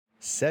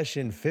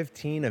Session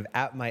 15 of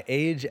At My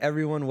Age.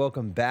 Everyone,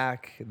 welcome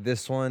back.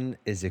 This one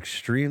is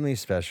extremely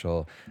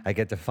special. I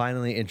get to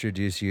finally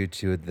introduce you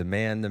to the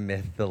man, the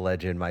myth, the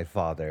legend, my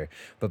father.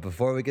 But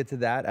before we get to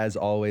that, as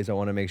always, I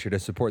want to make sure to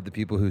support the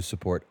people who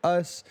support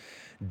us.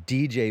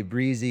 DJ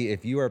Breezy,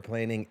 if you are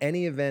planning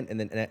any event in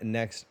the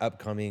next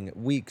upcoming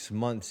weeks,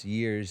 months,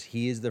 years,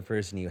 he is the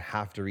person you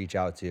have to reach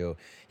out to.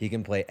 He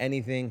can play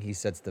anything. He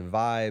sets the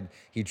vibe.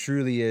 He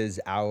truly is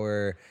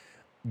our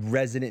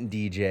resident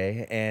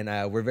DJ, and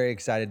we're very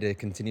excited to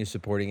continue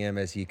supporting him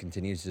as he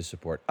continues to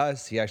support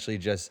us. He actually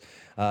just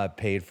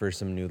paid for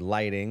some new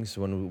lighting,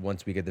 so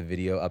once we get the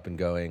video up and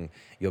going,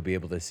 you'll be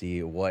able to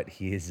see what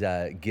he's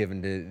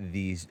given to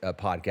these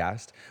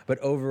podcast. But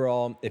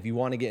overall, if you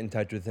want to get in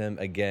touch with him,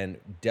 again,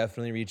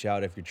 definitely reach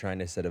out if you're trying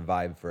to set a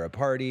vibe for a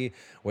party,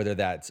 whether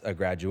that's a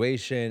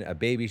graduation, a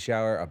baby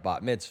shower, a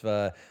bat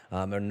mitzvah,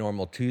 a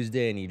normal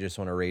Tuesday, and you just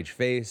want to rage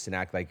face and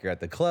act like you're at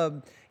the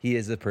club. He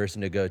is the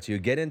person to go to.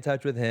 Get in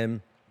touch with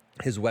him.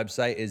 His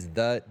website is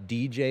the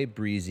DJ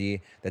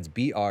Breezy. That's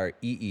BREEZY.com.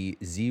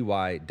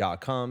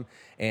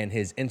 And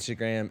his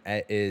Instagram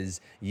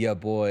is ya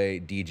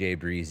boy DJ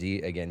Breezy.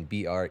 Again,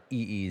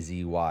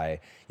 BREEZY.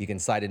 You can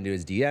slide into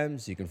his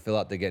DMs. You can fill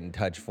out the get in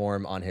touch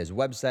form on his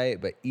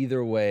website. But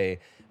either way,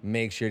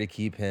 make sure to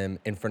keep him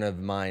in front of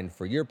mind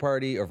for your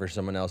party or for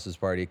someone else's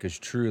party, because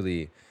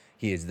truly,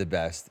 he is the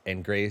best,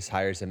 and Grace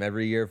hires him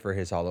every year for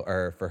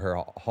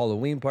her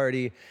Halloween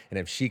party. And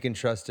if she can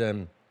trust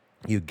him,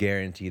 you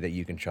guarantee that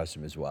you can trust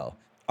him as well.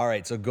 All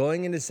right, so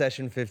going into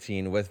session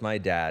 15 with my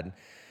dad,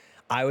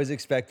 I was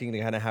expecting to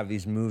kind of have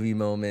these movie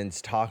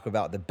moments, talk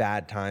about the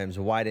bad times.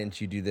 Why didn't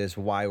you do this?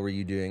 Why were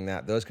you doing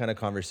that? Those kind of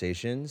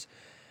conversations.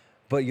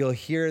 But you'll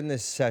hear in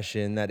this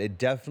session that it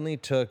definitely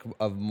took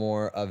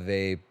more of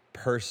a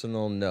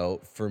personal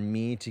note for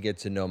me to get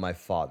to know my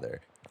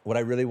father. What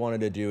I really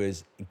wanted to do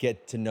is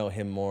get to know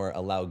him more,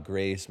 allow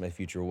Grace, my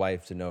future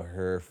wife, to know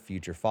her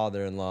future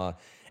father-in-law.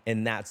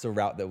 And that's the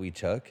route that we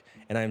took.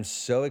 And I'm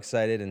so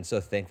excited and so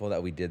thankful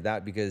that we did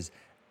that, because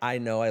I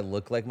know I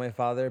look like my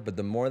father, but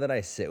the more that I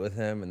sit with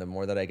him and the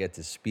more that I get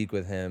to speak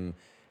with him,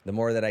 the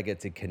more that I get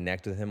to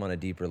connect with him on a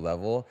deeper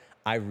level,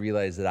 I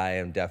realize that I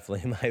am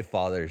definitely my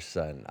father's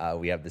son.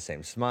 We have the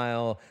same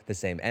smile, the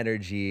same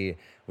energy.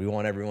 We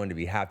want everyone to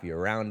be happy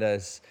around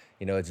us.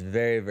 You know, it's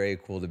very, very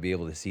cool to be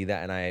able to see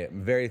that. And I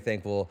am very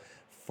thankful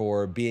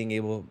for being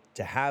able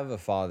to have a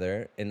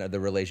father in the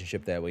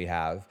relationship that we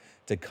have,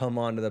 to come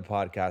onto the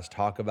podcast,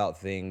 talk about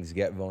things,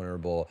 get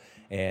vulnerable.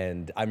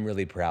 And I'm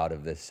really proud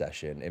of this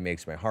session. It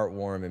makes my heart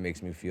warm. It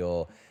makes me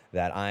feel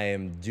that I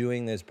am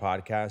doing this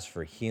podcast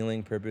for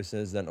healing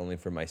purposes, not only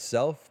for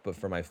myself, but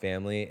for my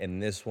family.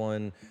 And this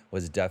one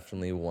was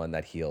definitely one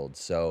that healed.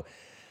 So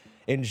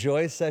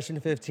enjoy session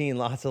 15.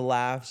 Lots of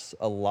laughs,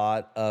 a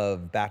lot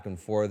of back and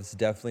forths,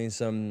 definitely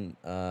some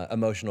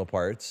emotional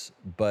parts.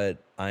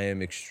 But I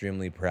am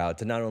extremely proud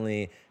to not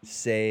only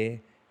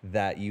say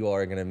that you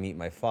are going to meet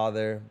my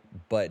father,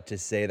 but to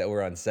say that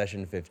we're on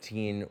session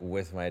 15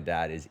 with my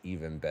dad is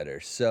even better.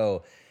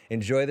 So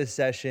enjoy the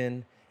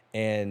session,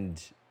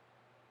 and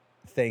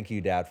thank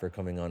you, Dad, for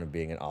coming on and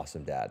being an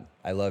awesome dad.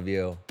 I love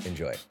you.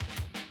 Enjoy.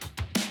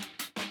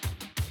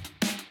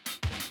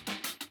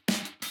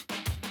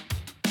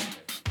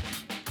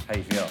 How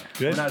you feel?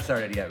 Good. We're not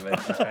started yet, but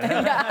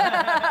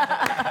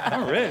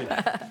I'm ready.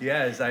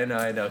 Yes, I know.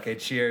 Okay,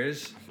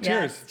 cheers.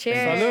 Cheers. Cheers.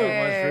 Thank you so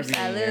much for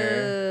being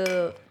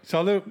here.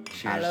 Salute.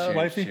 Cheers, Hello.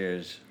 Wifey.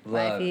 cheers.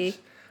 Wifey.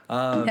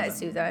 Loves. That's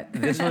Suzanne.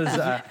 This was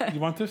You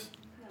want this?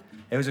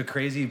 it was a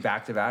crazy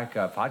back-to-back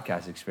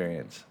podcast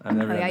experience. I've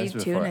never done this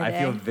you've before. tuned I it,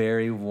 feel eh?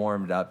 very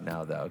warmed up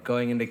now, though.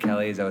 Going into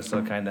Kelly's, I was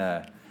still kind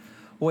of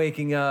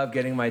waking up,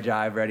 getting my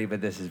jive ready,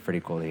 but this is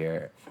pretty cool to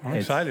hear. I'm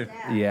excited.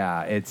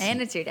 Yeah, it's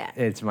And it's your dad.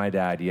 It's my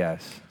dad.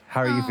 Yes.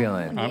 How are you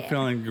feeling? I'm Yeah.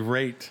 feeling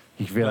great.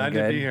 You feeling Glad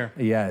good? to be here.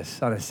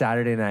 Yes, on a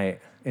Saturday night.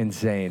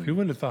 Insane. Who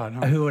would have thought?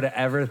 Huh? Who would have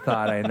ever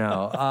thought? I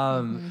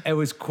know. It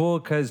was cool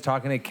because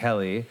talking to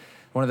Kelly,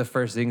 one of the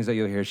first things that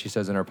you'll hear she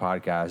says in her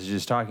podcast is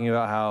just talking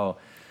about how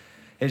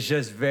it's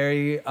just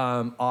very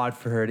odd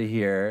for her to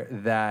hear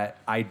that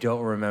I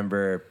don't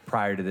remember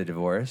prior to the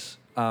divorce.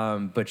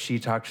 But she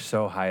talked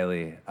so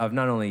highly of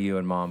not only you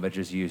and Mom, but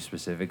just you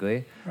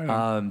specifically.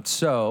 Right.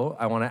 So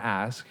I want to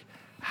ask,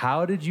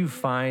 how did you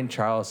find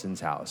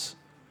Charleston's house?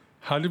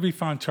 How did we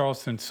find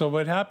Charleston? So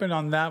what happened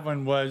on that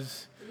one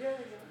was,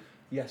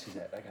 Yes, he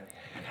said. I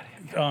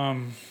got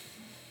it.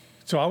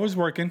 so I was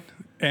working,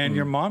 and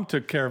your mom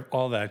took care of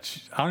all that.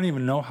 I don't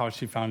even know how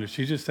she found it.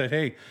 She just said,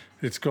 "Hey,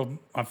 let's go.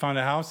 I found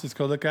a house. Let's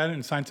go look at it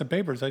and sign some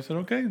papers." I said,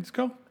 "Okay, let's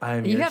go."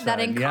 I'm You your have that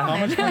son. in Yeah. common.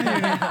 How much money? You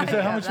need? I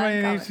said, "How Yeah, much that money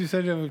you in need?" She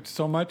said, "It was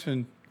so much,"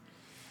 and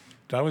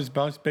that was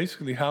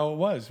basically how it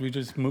was. We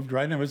just moved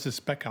right in. It was a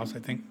spec house, I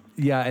think.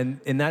 Yeah, and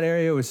in that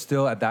area, it was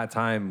still at that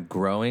time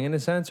growing in a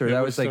sense, or It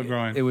that was was like still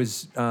growing. it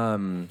was.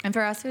 And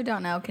for us who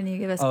don't know, can you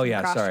give us Oh some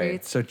yeah, cross sorry.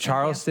 streets? So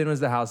Charleston was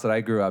the house that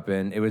I grew up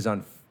in. It was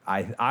on.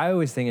 I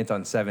always think it's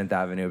on 7th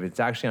Avenue, but it's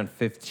actually on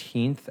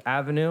 15th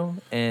Avenue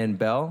and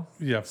Bell.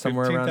 Yeah,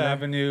 somewhere 15th around there.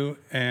 Avenue,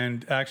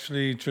 and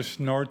actually just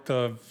north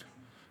of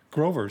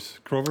Grover's.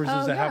 Grover's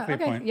is the halfway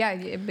okay. point. Yeah,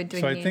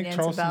 between So I Union think and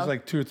Charleston's Bell.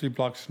 like 2 or 3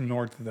 blocks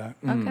north of that.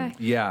 Okay.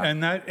 Yeah.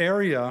 And that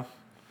area,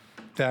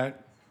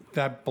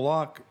 that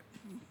block,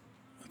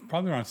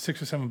 probably around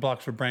 6 or 7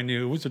 blocks were brand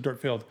new. It was a dirt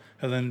field.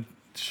 And then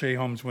Shea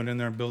Homes went in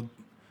there and built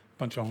a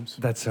bunch of homes.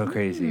 That's so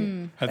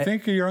crazy. I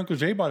think your Uncle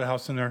Jay bought a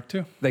house in there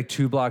too. Like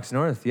 2 blocks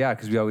north. Yeah,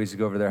 because we always used to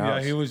go over their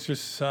house. Yeah, he was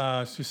just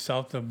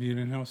south of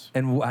Union House.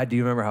 And do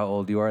you remember how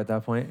old you are at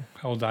that point?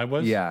 How old I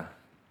was? Yeah.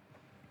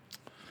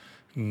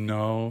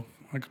 No,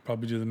 I could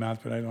probably do the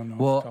math, but I don't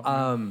know. off the top of my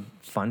Well, head.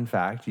 fun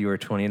fact, you were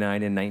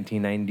 29 in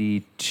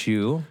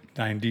 1992,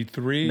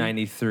 93.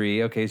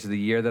 93. Okay, so the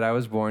year that I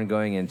was born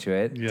going into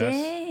it. Yes.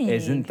 Dang.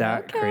 Isn't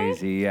that okay.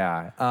 crazy?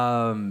 Yeah.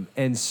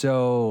 And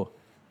so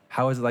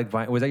how was it like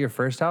buying? Was that your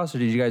first house or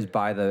did you guys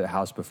buy the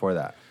house before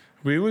that?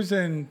 We was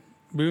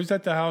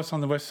at the house on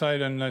the west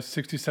side on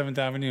 67th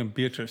Avenue in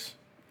Beatrice.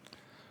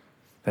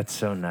 That's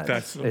so nuts.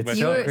 That's- it's that's-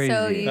 You so were, crazy.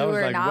 so you That was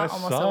were like not West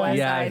almost Side. a west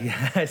Yeah, side.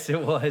 yes,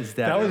 it was.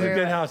 That was a Right,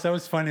 good right. house. That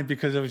was funny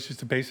because it was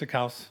just a basic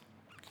house.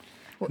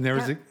 And there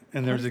was a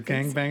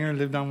gangbanger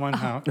lived on one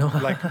house,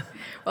 like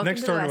Welcome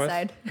next to door the to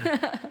west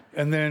us. side.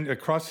 And then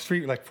across the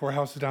street, like 4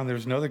 houses down, there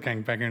was another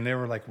gangbanger, and they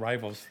were like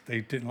rivals.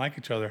 They didn't like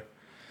each other.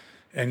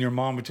 And your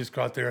mom would just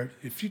go out there,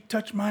 if you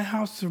touch my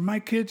house or my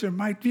kids or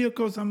my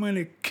vehicles, I'm going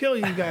to kill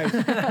you guys.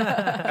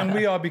 And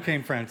we all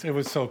became friends. It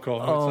was so cool.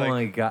 It was Oh like,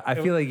 my God. I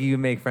feel like you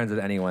can make friends with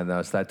anyone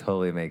though, so that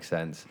totally makes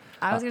sense.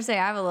 I was gonna say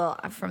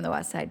I'm from the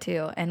west side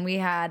too, and we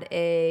had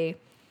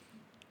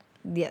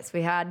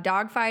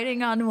dog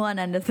fighting on one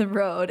end of the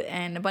road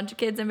and a bunch of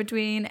kids in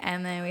between,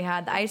 and then we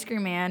had the ice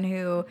cream man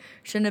who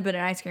shouldn't have been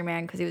an ice cream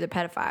man because he was a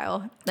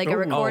pedophile, like a Ooh.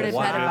 recorded Oh,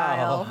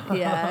 wow. pedophile.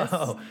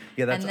 Yes.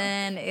 Yeah, that's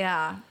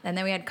and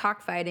then we had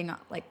cockfighting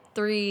like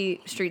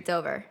 3 streets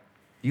over.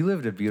 you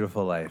lived a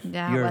beautiful life.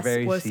 Yeah, you were west-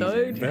 very west seasoned.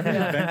 side. very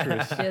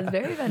adventurous. She was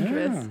very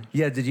adventurous.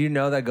 Yeah, did you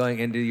know that going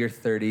into your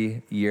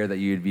 30 year that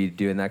you'd be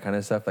doing that kind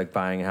of stuff, like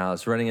buying a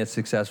house, running a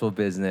successful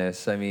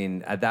business? I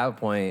mean, at that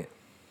point,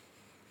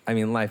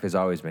 life has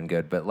always been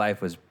good, but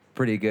life was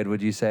pretty good,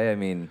 would you say? I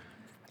mean,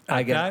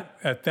 At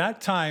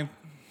that time,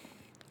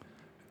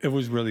 it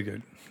was really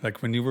good.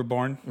 Like when you were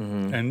born,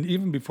 and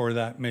even before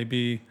that,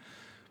 maybe,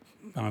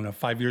 I don't know,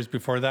 5 years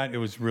before that, it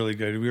was really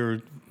good.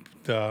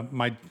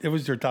 It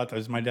was your tata, it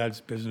was my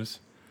dad's business.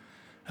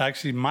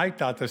 Actually, my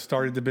tata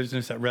started the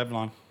business at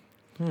Revlon.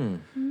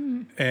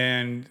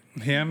 And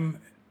him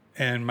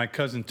and my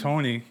cousin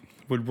Tony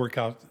would work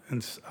out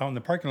in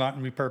the parking lot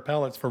and repair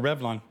pellets for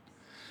Revlon.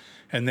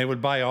 And they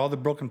would buy all the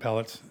broken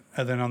pellets,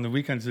 and then on the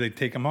weekends they'd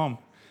take them home.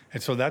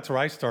 And so that's where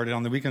I started.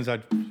 On the weekends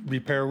I'd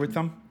repair with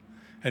them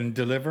and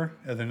deliver,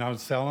 and then I would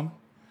sell them.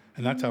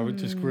 And that's how it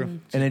just grew.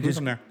 and it grew just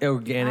from there.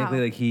 organically,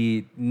 Wow. like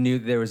he knew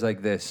there was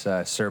like this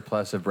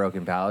surplus of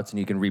broken pallets and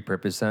you can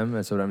repurpose them.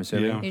 That's what I'm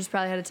assuming. Yeah. You just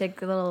probably had to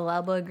take a little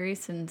elbow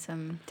grease and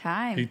some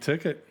time He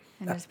took it.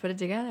 and just put it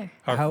together.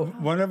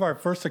 One of our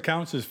first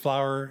accounts is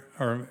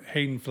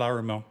Hayden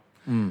Flour Mill.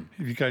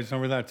 You guys know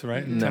where that's,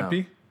 right? In No.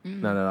 Tempe?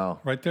 Not at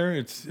all. Right there.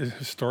 It's a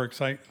historic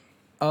site.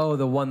 Oh,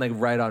 the one like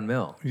right on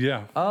Mill.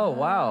 Yeah. Oh,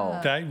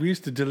 wow. We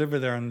used to deliver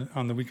there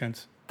on the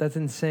weekends. That's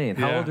insane.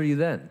 How Yeah. old were you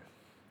then?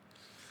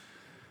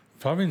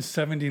 Probably in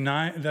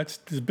 79.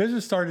 The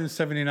business started in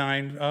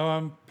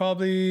 79.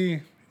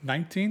 Probably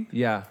 19,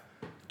 Yeah.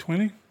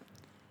 20.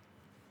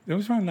 It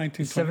was around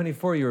 1920.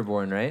 74 you were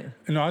born, right?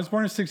 No, I was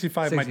born in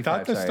 65. My 65,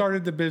 tata sorry.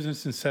 started the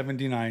business in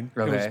 79. It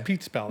was Okay.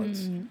 Pete's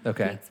Pellets.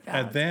 Okay.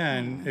 And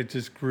then it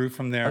just grew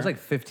from there. I was like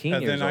 15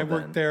 And years then I old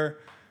worked then. there.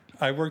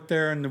 I worked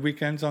there on the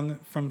weekends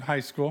from high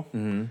school.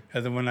 And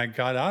then when I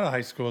got out of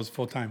high school, it was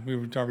full time.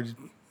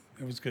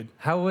 It was good.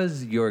 How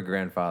was your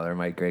grandfather,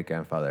 my great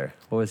grandfather?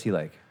 What was he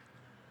like?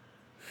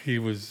 He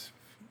was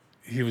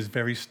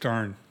very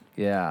stern,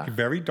 Yeah.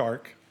 very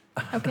dark.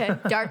 Okay,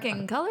 dark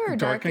in color or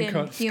dark,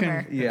 in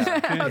humor? Yeah.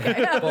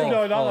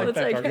 No, not like It's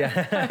that. like,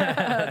 dark.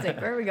 I was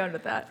like, where are we going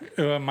with that?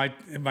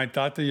 My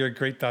tata, your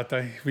great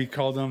tata, we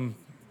called him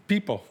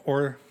People,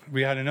 or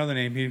we had another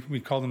name. We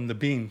called him the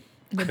Bean.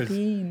 The 'Cause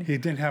Bean. He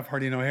didn't have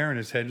hardly no hair in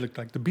his head. Looked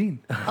like the Bean.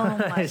 Oh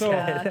my So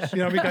gosh. we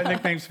got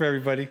nicknames for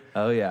everybody.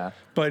 Oh, yeah.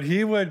 But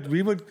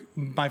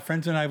my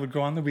friends and I would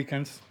go on the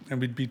weekends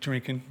and we'd be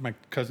drinking. My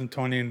cousin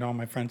Tony and all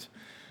my friends,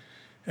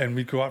 and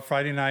we'd go out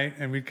Friday night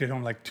and we'd get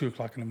home like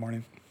 2:00 in the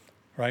morning,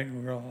 right? And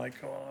we were all like,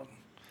 oh.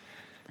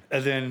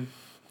 And then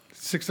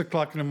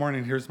 6:00 in the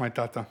morning, here's my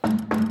tata.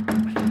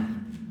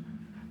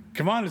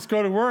 Come on, let's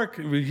go to work.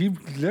 He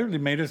literally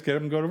made us get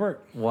up and go to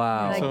work.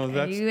 Wow. Like, So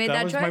and you made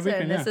that was my choice,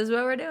 weekend, and this yeah. is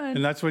what we're doing.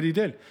 And that's what he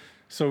did.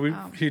 So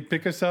Wow. he'd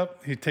pick us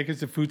up. He'd take us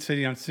to Food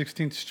City on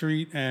 16th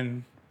Street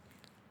and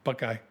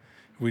Buckeye.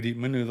 We'd eat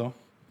menudo.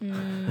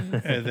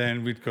 And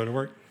then we'd go to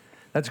work.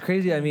 That's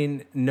crazy. I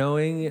mean,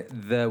 knowing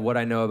what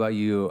I know about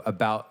you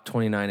about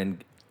 29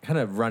 and kind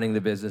of running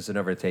the business and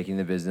overtaking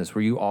the business,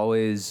 were you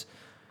always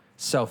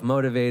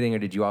self-motivating or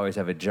did you always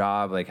have a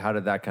job? Like, how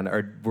did that kind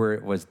of,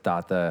 was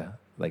Tata,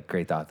 like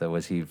great Tata,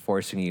 was he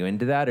forcing you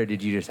into that or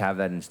did you just have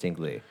that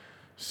instinctively?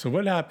 So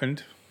what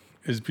happened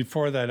is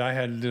before that, I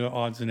had little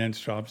odds and ends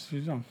jobs,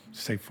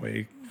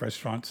 Safeway,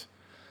 restaurants.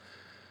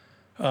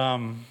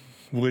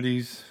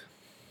 Woody's.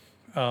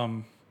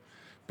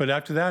 But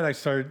after that, I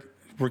started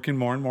working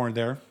more and more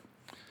there.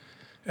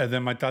 And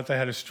then my tata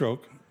had a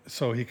stroke,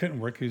 so he couldn't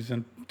work. He was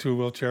into a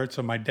wheelchair.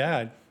 So my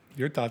dad,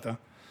 your tata,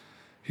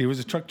 he was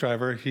a truck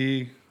driver.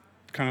 He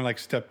kind of like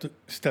stepped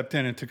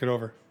in and took it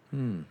over,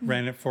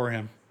 ran it for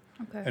him.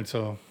 Okay. And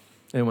so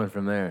It went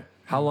from there.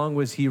 How long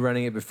was he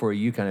running it before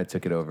you kind of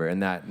took it over in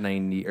that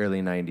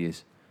early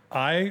 90s?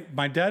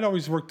 my dad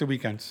always worked the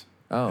weekends.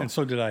 Oh. And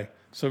so did I.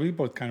 So we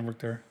both kind of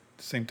worked there at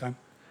the same time.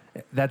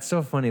 That's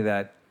so funny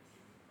that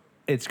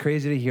it's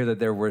crazy to hear that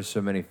there were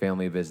so many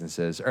family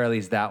businesses, or at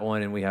least that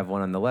one, and we have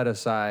one on the Letta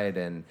side.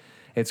 And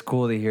it's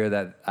cool to hear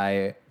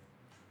that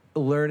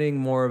learning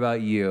more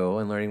about you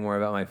and learning more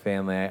about my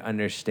family, I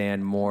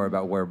understand more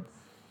about where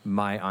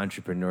my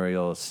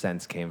entrepreneurial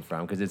sense came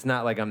from. Because it's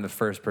not like I'm the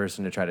first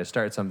person to try to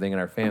start something in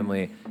our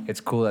family. It's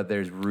cool that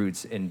there's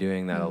roots in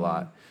doing that a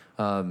lot.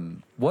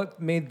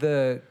 What made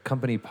the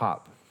company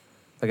pop?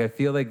 Like, I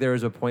feel like there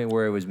was a point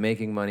where it was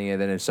making money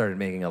and then it started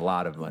making a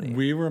lot of money.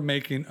 We were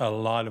making a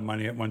lot of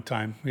money at one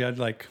time. We had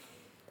I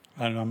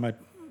don't know, I might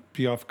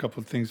be off a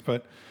couple of things,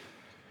 but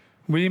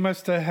we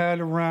must have had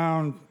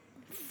around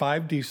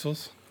 5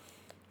 diesels.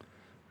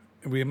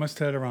 We must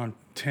have had around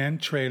 10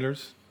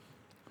 trailers.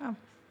 Oh.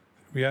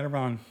 We had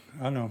around,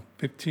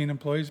 15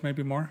 employees,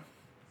 maybe more,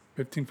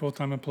 15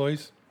 full-time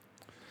employees.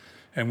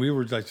 And we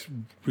were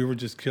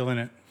just killing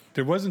it.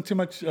 There wasn't too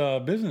much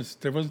business.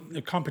 There was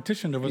a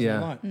competition. There wasn't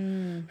a lot.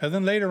 And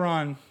then later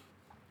on,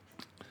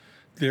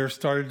 there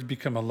started to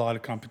become a lot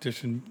of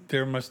competition.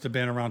 There must have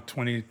been around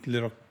 20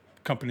 little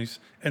companies.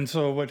 And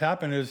so what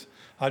happened is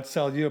I'd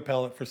sell you a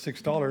pellet for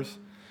 $6.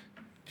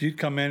 You'd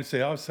come in and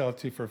say, I'll sell it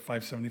to you for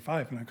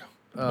 $5.75. And I go,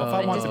 well, if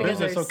I want Just the because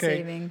business, they're okay,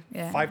 saving,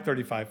 yeah.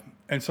 $5.35.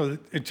 And so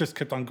it just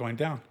kept on going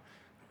down.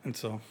 And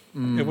so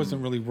it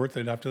wasn't really worth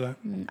it after that.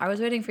 I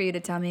was waiting for you to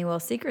tell me, well,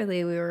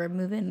 secretly we were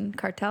moving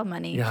cartel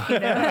money. Yeah. You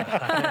know?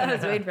 I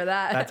was waiting for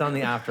that. That's on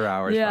the After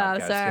Hours Yeah,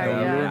 podcast. sorry, Go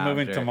yeah. We were after.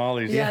 moving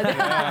tamales.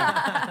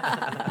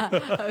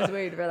 I was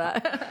waiting for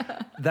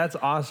that. That's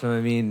awesome.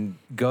 I mean,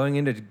 going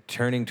into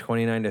turning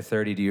 29 to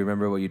 30, do you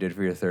remember what you did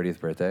for your 30th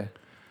birthday?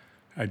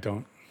 I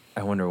don't.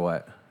 I wonder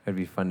what. It'd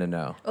be fun to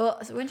know.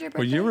 Well, so when's your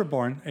birthday? Well, you were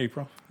born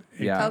April.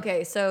 Yeah.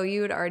 Okay, so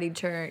you would already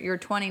turn, you were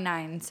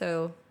 29,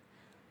 so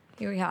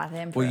you were with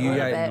him for Well, a you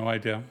little I bit. have no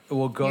idea.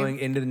 Well, going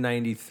into the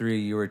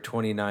 93, you were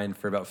 29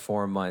 for about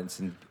 4 months,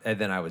 and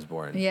then I was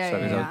born. Yeah, so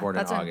yeah, I was yeah. born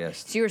That's in when-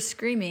 August. So you were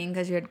screaming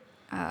because you had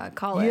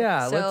colic.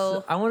 Yeah,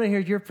 so, I want to hear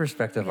your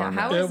perspective Yeah, on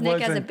how that. was It Nick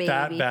as a wasn't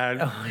that baby? bad.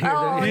 Oh,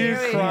 You here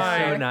we go.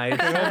 cried. So nice.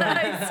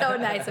 He's so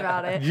nice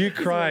about it. You He's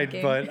cried,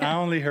 working. but I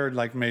only heard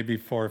like maybe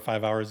 4 or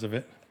 5 hours of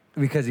it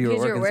Because you were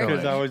Because you were working so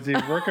because much. I was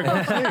either working or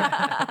asleep.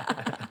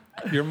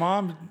 Your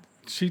mom,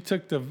 she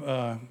took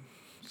the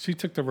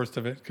worst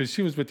of it because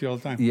she was with you all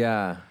the time.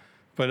 Yeah,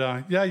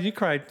 But yeah, you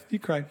cried. You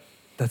cried.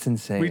 that's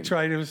insane. We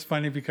tried. It was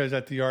funny because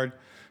at the yard,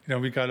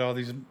 we got all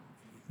these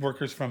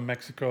workers from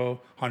Mexico,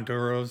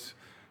 Honduras,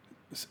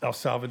 El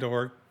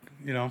Salvador,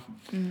 and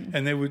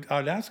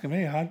I'd ask them,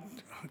 hey,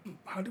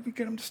 how did we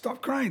get them to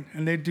stop crying?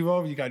 And they'd do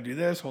you got to do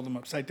this, hold them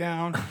upside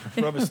down,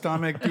 rub his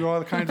stomach, do all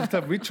the kinds of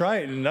stuff. We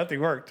tried and nothing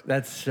worked.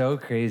 That's so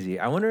crazy.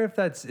 I wonder if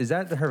is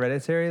that the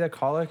hereditary, the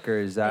colic, or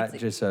is that It's-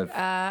 just a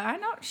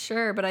I'm not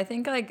sure, but I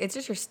think it's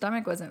just your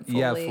stomach wasn't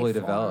fully fully formed.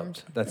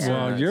 developed? That's Yeah. so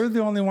Well, nice. you're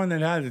the only one that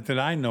had it that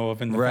I know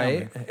of in the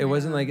right. family. It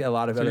wasn't like a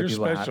lot of So other you're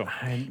people special.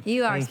 had.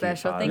 You are Thank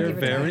special. Father. Thank you You're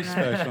for very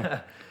telling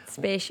that. special.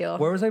 Spatial.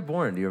 Where was I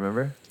born? Do you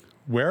remember?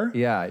 Where?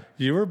 Yeah.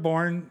 You were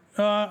born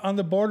on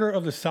the border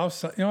of the south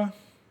side,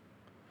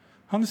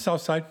 on the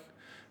south side,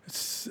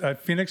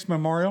 Phoenix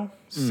Memorial,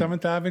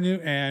 7th Avenue,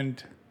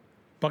 and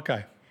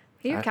Buckeye.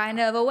 You're kind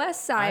of a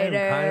West I Sider.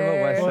 am kind of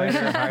a West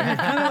Sider.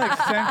 Kind of like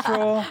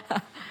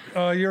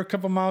central. You're a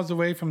couple miles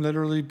away from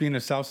literally being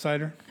a south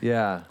sider.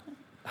 Yeah.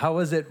 How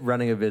was it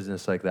running a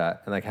business like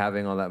that and like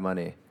having all that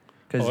money?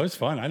 Oh, it was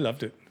fun. I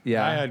loved it.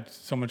 Yeah. I had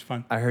so much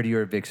fun. I heard you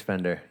were a big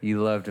spender.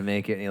 You love to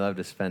make it and you love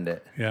to spend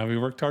it. Yeah, we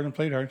worked hard and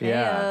played hard.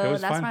 Yeah. Heyo, It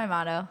was that's fun. my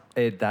motto.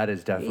 That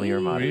is definitely your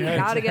motto. We had-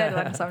 Not a good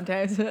one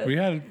sometimes. We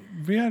had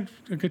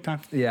a good time.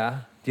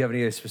 Yeah. Do you have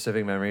any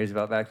specific memories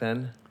about back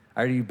then?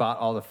 I heard you bought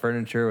all the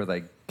furniture with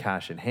like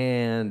cash in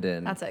hand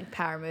and That's a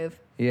power move.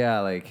 yeah,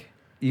 like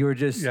you were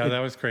just Yeah, that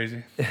was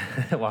crazy.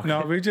 walking-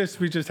 No, we just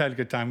had a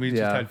good time. We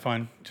just Yeah. had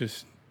fun. We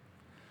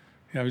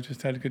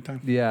just had a good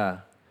time. Yeah.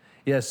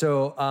 Yeah,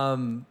 so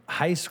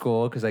high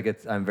school, because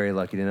I'm very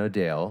lucky to know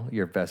Dale,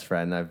 your best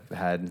friend. I've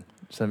had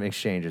some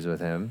exchanges with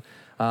him.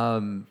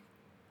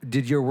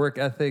 Did your work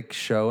ethic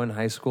show in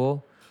high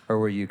school, or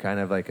were you kind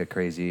of like a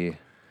crazy,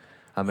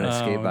 I'm going to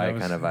skate Oh, by that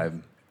was- kind of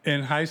vibe?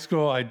 In high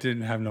school, I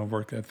didn't have no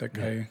work ethic.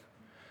 I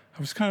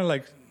was kind of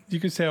like, you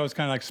could say I was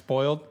kind of like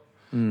spoiled.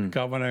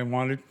 Got what I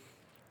wanted,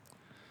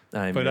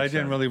 but I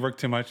didn't really work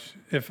too much.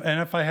 If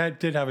I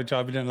did have a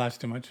job, it didn't last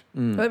too much.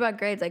 What about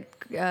grades?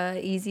 Like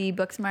easy,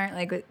 book smart,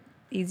 like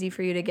easy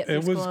for you to get through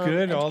It was school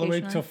good all the way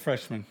educationally? till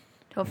freshman.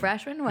 Till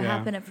freshman? What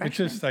happened at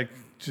freshman? It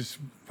just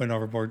went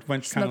overboard.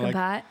 Went kind of Smoking like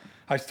pot?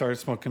 I started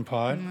smoking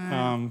pot.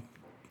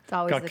 It's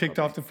always Got the kicked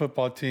off the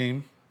football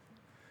team.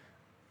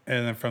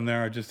 And then from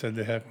there, I just said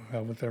the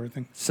hell with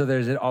everything. So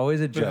there's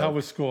always a The hell joke.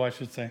 with school, I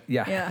should say.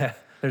 Yeah. Yeah.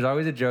 There's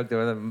always a joke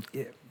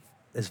that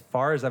as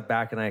far as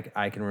back and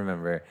I can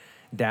remember,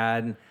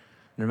 Dad,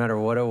 no matter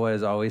what it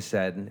was, always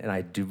said, and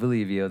I do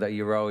believe you, that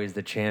you were always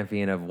the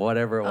champion of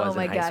whatever it was Oh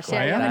my in high gosh, school.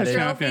 I yeah, am you have the a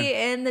trophy champion.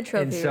 in the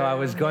trophy And so I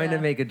was room, going to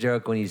yeah. make a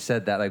joke when you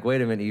said that, like,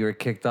 wait a minute, you were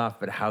kicked off,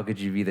 but how could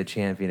you be the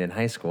champion in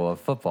high school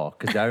of football?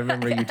 Because I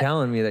remember you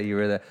telling me that you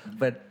were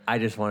but I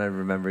just want to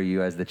remember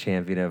you as the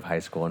champion of high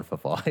school and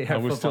football. I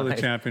was still the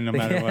champion no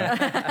matter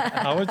what.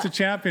 I was the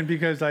champion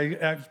because I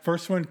at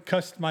first one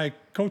cussed my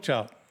coach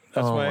out.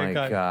 That's Oh why my I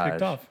got gosh.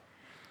 kicked off.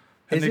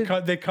 And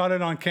they caught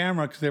it on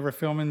camera because they were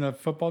filming the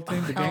football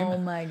team, the game. Oh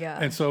my gosh.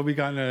 And so we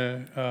got in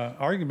an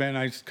argument, and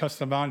I just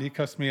cussed him out. He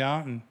cussed me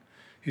out, and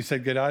he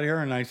said, "Get out of here."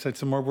 And I said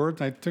some more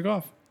words, and I took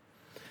off.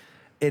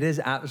 It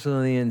is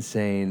absolutely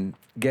insane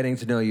getting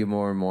to know you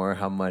more and more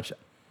how much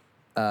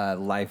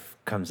life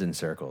comes in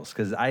circles.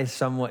 Because I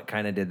somewhat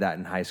kind of did that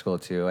in high school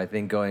too. I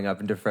think going up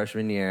into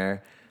freshman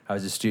year, I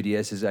was as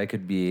studious as I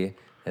could be.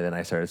 And then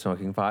I started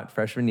smoking pot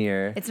freshman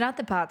year. It's not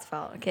the pot's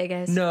fault, okay,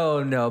 guys?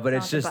 No, but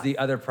It's it's not just the the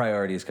other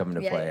priorities come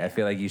into Yeah, play. yeah. I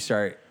feel like you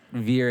start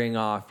veering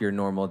off your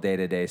normal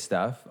day-to-day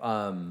stuff.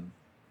 But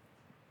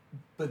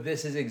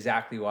this is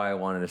exactly why I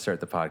wanted to start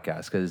the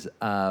podcast, because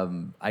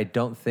I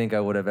don't think I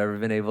would have ever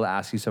been able to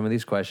ask you some of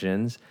these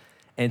questions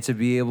and to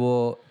be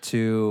able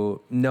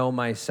to know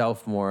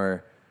myself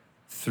more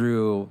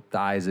through the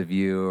eyes of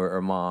you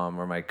or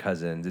mom or my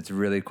cousins. It's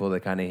really cool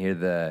to kind of hear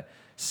the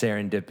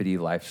serendipity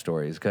life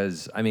stories,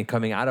 because I mean,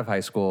 coming out of high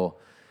school,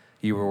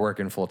 you were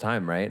working full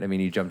time, right? I mean,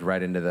 you jumped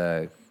right into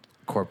the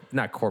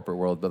not corporate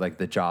world, but like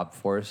the job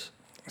force.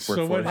 So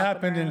what workforce.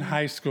 happened in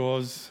high school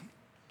is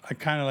I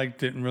kind of like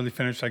didn't really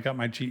finish. I got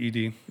my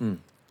GED.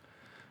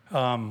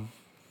 And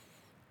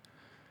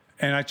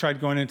I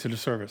tried going into the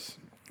service.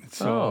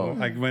 So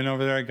I went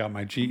over there, I got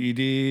my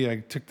GED,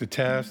 I took the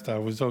test, I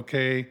was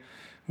okay.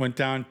 Went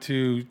down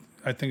to,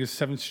 I think it's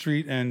 7th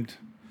Street and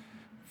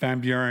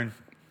Van Buren,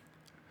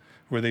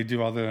 where they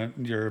do all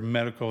your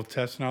medical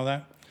tests and all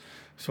that.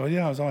 So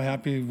yeah, I was all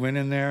happy, went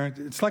in there.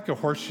 It's like a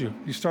horseshoe.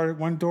 You start at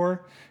one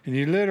door and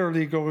you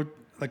literally go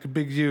like a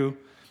big U,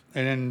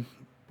 and then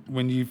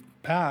when you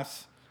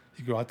pass,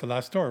 you go out the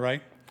last door,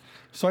 right?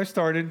 So I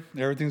started,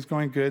 everything's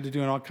going good. They're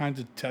doing all kinds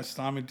of tests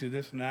on me, do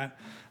this and that.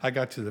 I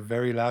got to the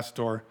very last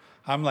door.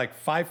 I'm like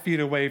 5 feet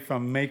away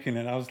from making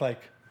it. I was like,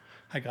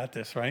 I got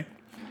this, right?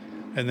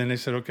 And then they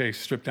said, okay,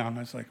 strip down.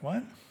 I was like,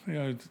 what?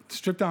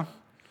 Strip down.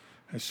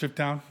 I stripped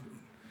down.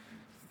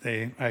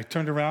 I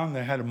turned around,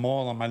 they had a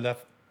mole on my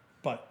left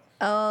butt.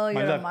 Oh, My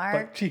you're left a mark?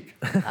 butt cheek.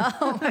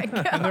 Oh my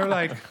God. And they're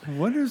like,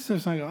 what is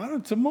this? I go, oh,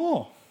 it's a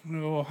mole. They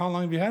go, well, how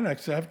long have you had it? I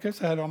said, I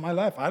guess I had it all my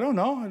life. I don't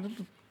know. I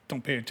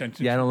don't pay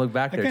attention. Yeah, I don't look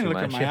back I there can't too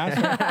look much. at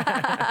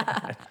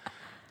my ass.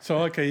 So,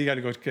 okay,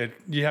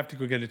 you have to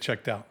go get it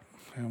checked out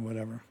and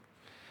whatever.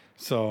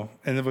 So,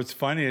 and what's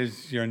funny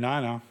is your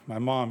Nana, my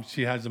mom,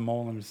 she has a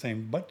mole on the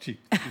same butt cheek,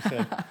 she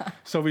said.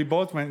 So we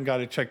both went and got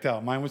it checked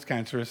out. Mine was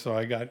cancerous, so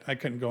I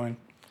couldn't go in.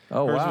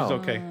 Oh, Hers wow. was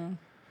okay.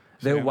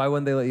 Why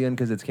wouldn't they let you in?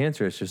 Because it's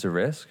cancer. It's just a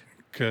risk.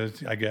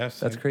 Because I guess.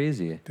 That's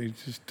crazy. They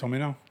just told me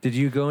no. Did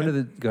you go into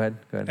the? Go ahead.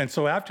 And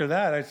so after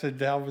that, I said,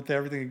 the hell with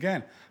everything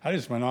again. I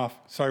just went off,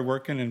 started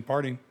working and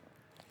partying.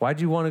 Why'd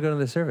you want to go to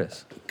the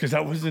service? Because I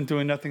wasn't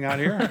doing nothing out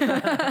here.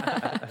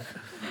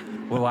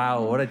 Well,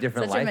 wow, what a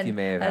different life you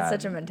may have That's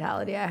had. such a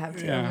mentality I have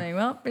too. Yeah. I'm like,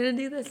 well, we're gonna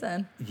do this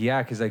then.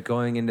 Yeah, because like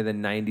going into the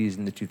 90s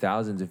and the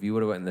 2000s, if you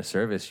would have went in the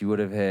service, you would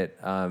have hit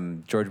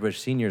George Bush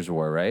Sr.'s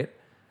war, right?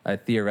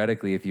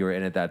 Theoretically, if you were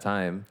in at that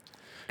time.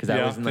 Because that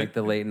Yeah, was in like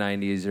the late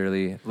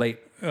 90s,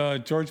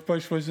 late. George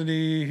Bush, wasn't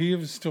he? He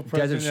was still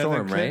president. Desert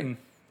Storm, and then right?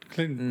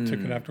 Clinton took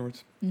it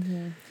afterwards.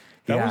 That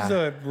Yeah. was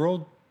the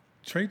World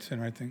Trade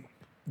Center, I think.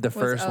 The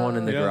first one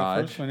in the Yeah,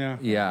 garage. the first one, yeah.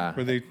 Yeah.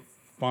 Where they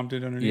bombed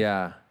it underneath.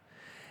 Yeah.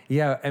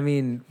 Yeah, I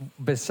mean,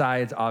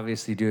 besides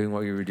obviously doing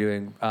what you were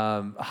doing,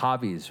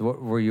 hobbies, what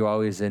were you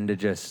always into,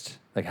 just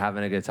like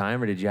having a good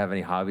time, or did you have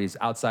any hobbies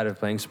outside of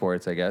playing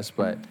sports, I guess,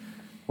 but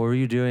what were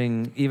you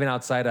doing even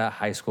outside of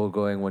high school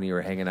going when you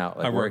were hanging out,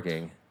 like I worked.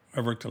 working?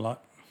 I worked a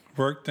lot.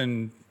 Worked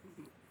and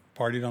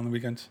partied on the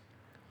weekends.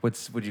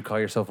 Would you call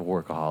yourself a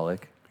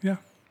workaholic? Yeah.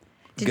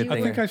 Did Good you? I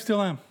thing. think I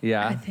still am.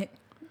 Yeah. I think,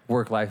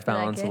 Work-life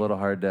balance, it? a little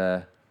hard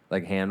to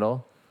like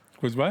handle.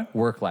 Was what?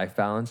 Work-life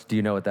balance. Do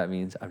you know what that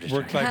means? I'm just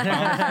Work-life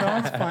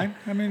balance. No, it's fine.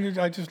 I mean,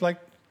 I just like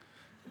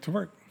to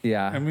work.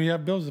 Yeah. And we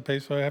have bills to pay,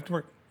 so I have to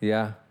work.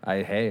 Yeah.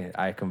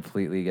 I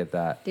completely get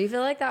that. do you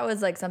feel like that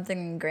was like something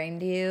ingrained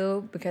to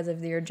you because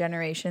of your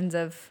generations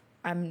of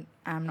I'm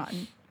not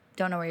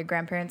don't know where your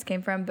grandparents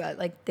came from, but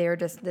like they were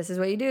just this is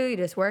what you do. You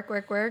just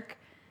work,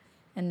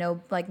 and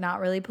no like not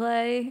really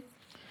play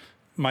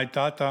My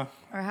tata,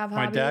 or have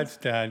my hobbies. dad's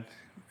dad,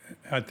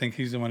 I think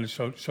he's the one that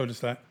showed us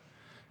that.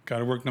 Got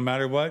to work no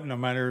matter what, no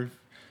matter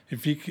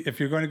if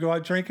you're going to go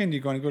out drinking,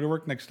 you're going to go to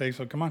work next day.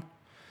 So come on.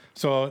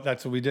 So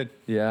that's what we did.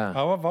 Yeah.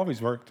 I've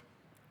always worked.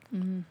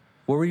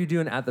 What were you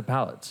doing at the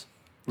pallets?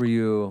 Were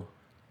you,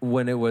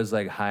 when it was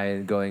like high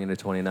going into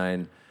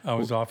 29? I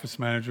was office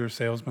manager,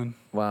 salesman,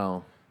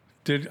 Wow.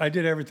 I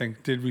did everything.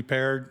 Did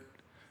repaired,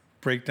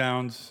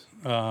 breakdowns,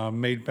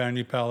 made brand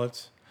new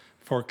pallets,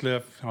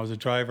 forklift. I was a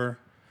driver.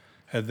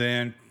 And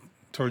then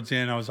towards the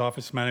end, I was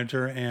office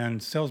manager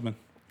and salesman.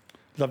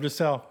 Love to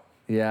sell.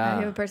 You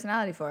have Yeah. a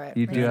personality for it.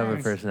 You Makes do have a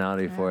sense.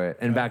 personality for it.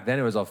 And back then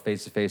it was all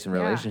face-to-face and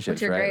Yeah, relationships,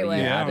 which you're right? great Like, with.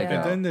 you Yeah, had to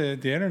but go. then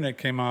the internet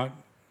came out,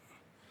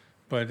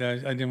 but I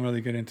didn't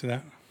really get into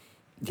that.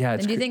 Yeah,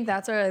 it's And do you think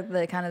that's where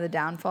the kind of the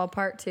downfall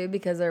part too?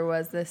 Because there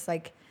was this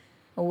like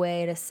a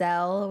way to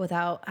sell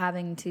without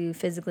having to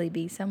physically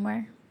be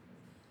somewhere.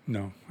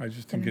 No, I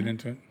just didn't get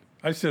into it.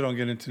 I still don't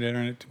get into the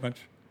internet too much,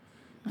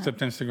 except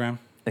Instagram.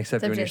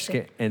 except when you're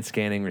Except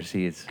scanning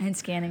receipts. And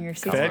scanning your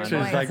seats. Fetch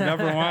is like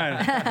number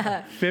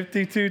one.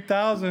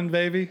 52,000,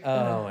 baby.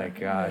 Oh my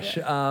gosh.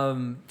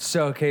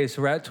 So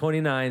we're at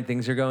 29.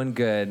 Things are going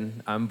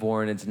good. I'm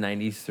born. It's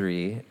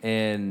 93.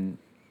 And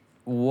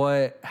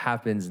what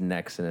happens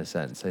next, in a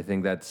sense? I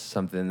think that's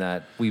something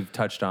that we've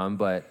touched on,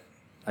 but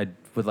I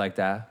would like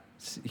to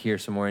hear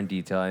some more in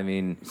detail. I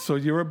mean, So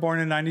you were born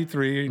in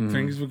 93.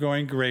 Things were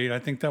going great. I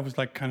think that was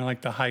like kind of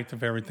like the height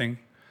of everything.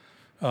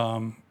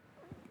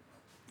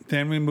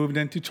 Then we moved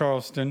into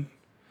Charleston.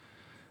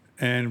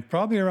 And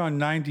probably around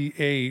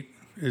 98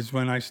 is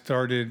when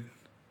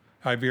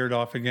I veered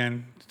off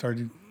again,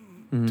 started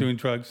doing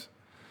drugs.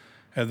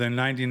 And then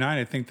 99,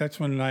 I think that's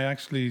when I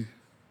actually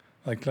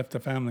like left the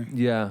family.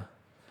 yeah.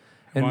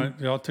 And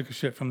They all took a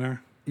shit from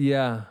there.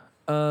 yeah.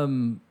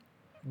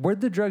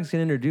 Where'd the drugs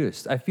get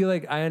introduced? I feel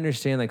like I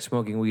understand like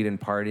smoking weed and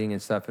partying and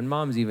stuff. And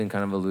mom's even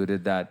kind of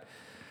alluded that,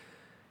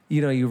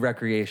 you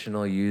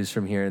recreational use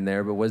from here and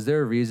there. But was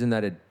there a reason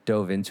that it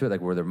dove into it? Like,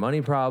 were there money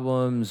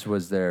problems?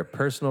 Was there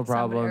personal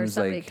problems?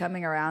 Somebody like,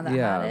 coming around that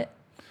yeah. had it.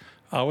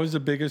 I was the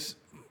biggest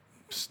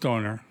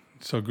stoner.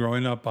 So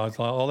growing up,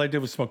 all I did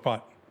was smoke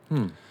pot.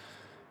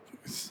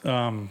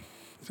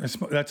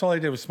 That's all I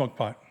did was smoke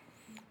pot.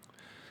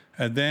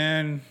 And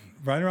then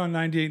right around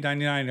 98,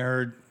 99, I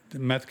heard the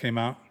meth came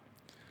out.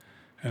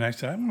 And I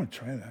said, I want to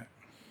try that.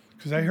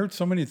 Because I heard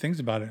so many things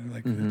about it.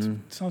 Like, it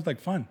sounds like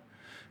fun.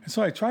 And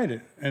so I tried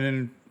it. And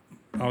then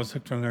I was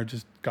hooked from there. It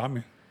just got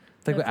me.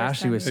 it's like The what first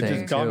Ashley time was you It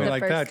saying just got too. me The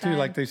like first that, too. time.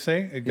 Like they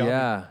say, it got me.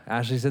 Yeah,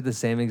 Ashley said the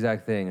same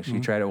exact thing. She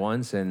tried it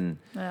once, and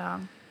Yeah.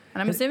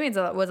 And I'm assuming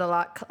it was a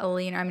lot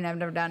cleaner. I mean, I've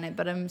never done it,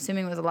 but I'm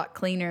assuming it was a lot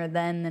cleaner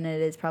then than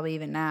it is probably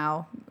even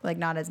now. Like,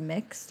 not as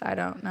mixed. I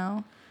don't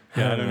know.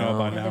 Yeah, I don't know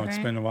about Is it now. It's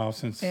different? been a while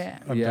since Yeah.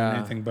 I've Yeah. done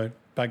anything. But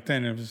back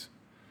then,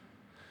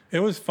 it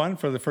was fun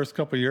for the first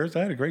couple of years.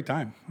 I had a great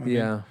time. I mean,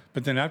 Yeah.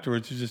 but then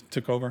afterwards, it just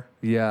took over.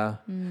 yeah.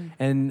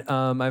 And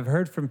I've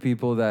heard from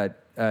people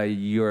that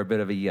you're a bit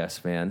of a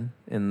yes man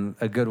in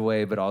a good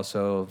way, but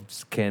also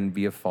can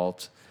be a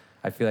fault.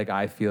 I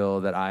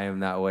feel that I am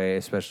that way,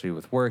 especially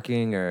with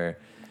working or.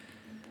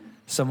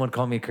 Someone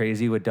called me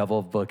crazy with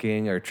double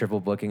booking or triple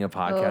booking a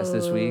podcast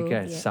this week.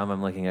 yeah. Some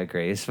I'm looking at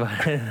Grace, but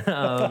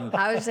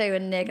I would say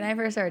when Nick and I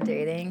first started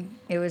dating,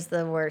 it was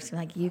the worst.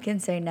 Like, you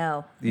can say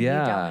no. Yeah.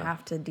 You don't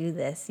have to do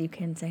this. You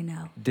can say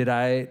no. did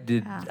I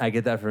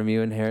get that from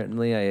you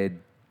inherently?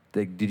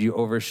 Did you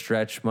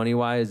overstretch money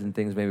wise and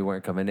things maybe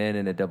weren't coming in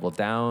and it doubled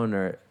down?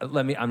 Or I'm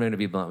going to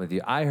be blunt with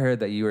you. I heard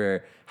that you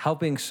were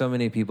helping so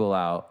many people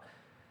out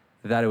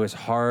that it was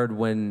hard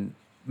when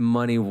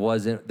money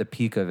wasn't the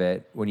peak of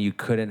it, when you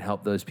couldn't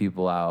help those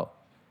people out.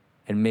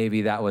 And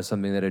maybe that was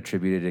something that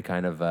attributed to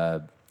kind of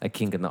a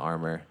kink in the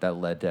armor that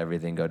led to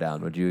everything go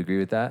down. Would you agree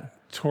with that?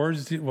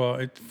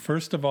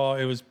 First of all,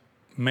 it was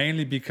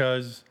mainly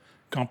because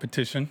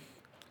competition.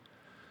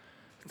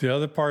 The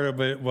other part of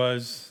it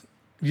was,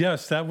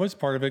 yes, that was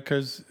part of it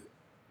because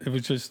it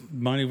was just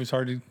money was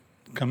hard to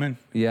come in.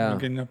 Yeah.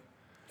 Getting up.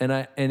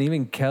 And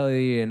even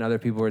Kelly and other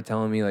people were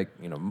telling me, like,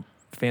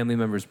 family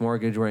members'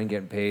 mortgage weren't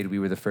getting paid. We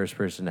were the first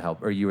person to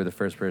help, or you were the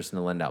first person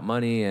to lend out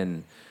money.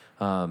 And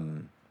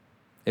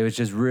it was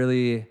just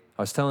really,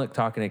 I was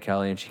talking to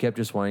Kelly, and she kept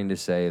just wanting to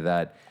say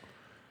that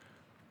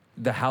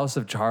the House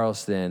of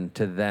Charleston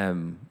to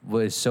them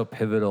was so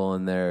pivotal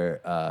in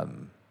their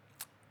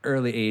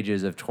early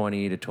ages of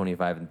 20 to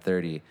 25 and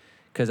 30.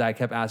 Because I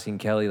kept asking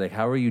Kelly, like,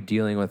 how are you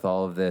dealing with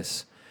all of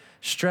this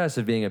stress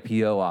of being a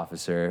PO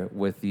officer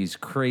with these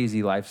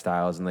crazy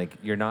lifestyles, and like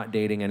you're not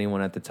dating anyone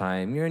at the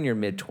time, you're in your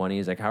mid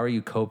 20s, like how are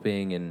you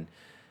coping? And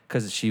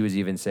because she was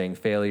even saying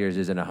failures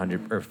isn't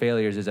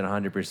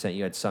 100%,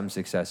 you had some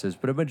successes,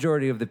 but a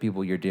majority of the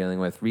people you're dealing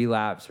with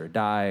relapse or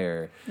die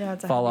or Yeah,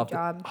 it's a fall heavy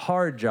off job.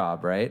 hard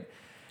job, right?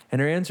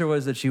 And her answer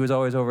was that she was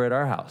always over at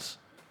our house.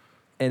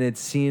 And it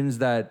seems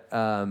that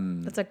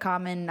That's a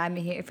common, I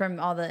mean, from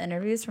all the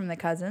interviews from the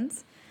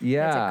cousins.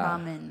 yeah, It's a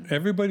common.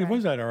 Everybody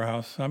was at our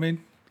house. I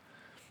mean,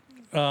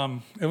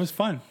 it was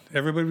fun.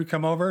 Everybody would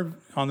come over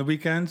on the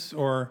weekends,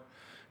 or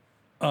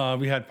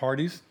we had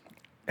parties.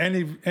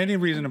 Any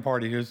reason to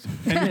party. It was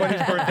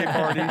anybody's birthday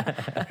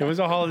party. It was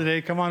a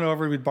holiday. Come on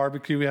over. We'd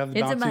barbecue. We have the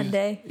It's bouncies. a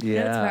Monday.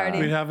 Yeah. Let's party.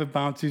 We'd have the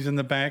bouncies in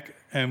the bank,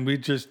 and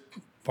we'd just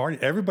party.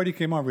 Everybody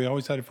came over. We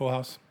always had a full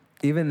house.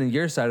 even in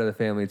your side of the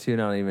family too,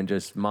 not even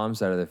just mom's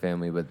side of the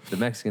family, but the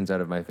Mexican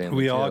side of my family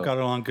We too. all got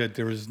along good.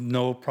 There was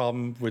no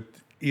problem with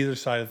either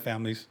side of the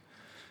families.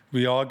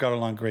 We all got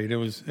along great. It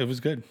was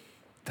good.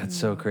 That's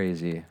so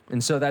crazy.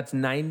 And so that's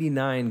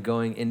 99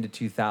 going into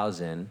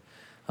 2000.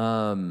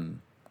 Kind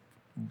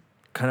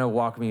of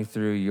walk me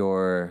through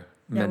your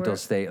mental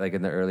state, like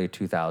in the early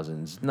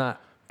 2000s.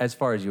 Not as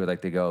far as you would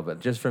like to go, but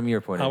just from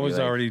your point of view. I was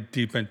like, already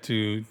deep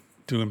into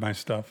doing my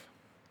stuff.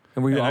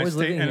 And were you And always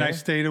living here? And I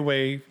stayed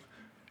away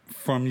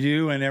from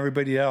you and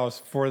everybody else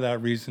for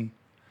that reason.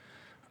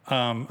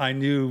 I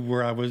knew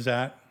where I was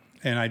at,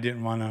 and I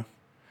didn't want to,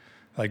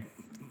 like,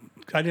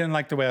 I didn't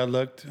like the way I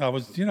looked. I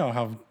was, you know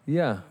how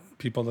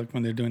people look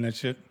when they're doing that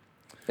shit.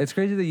 It's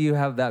crazy that you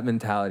have that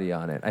mentality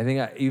on it. I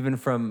think even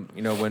from,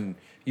 when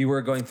you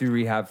were going through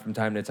rehab from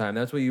time to time,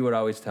 that's what you would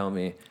always tell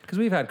me. Because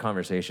we've had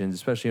conversations,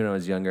 especially when I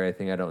was younger. I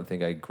don't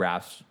think I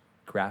grasped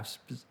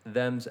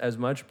them as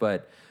much.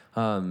 But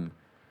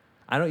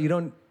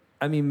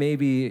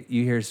maybe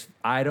you hear,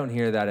 I don't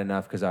hear that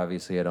enough because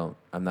obviously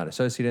I'm not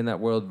associated in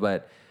that world.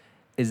 But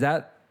is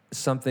that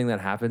something that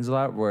happens a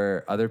lot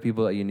where other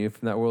people that you knew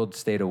from that world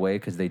stayed away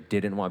because they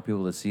didn't want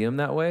people to see them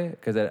that way?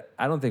 Because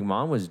I don't think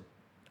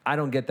I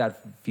don't get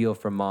that feel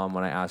from Mom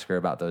when I ask her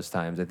about those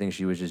times. I think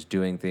she was just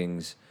doing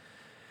things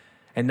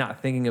and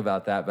not thinking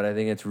about that. But I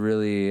think it's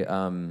really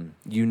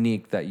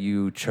unique that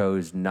you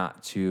chose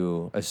not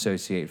to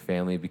associate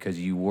family because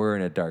you were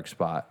in a dark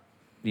spot.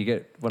 You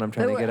get what I'm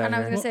trying to get at And I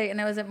was here? going to say,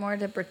 and was it more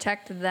to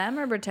protect them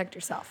or protect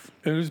yourself?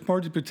 It was more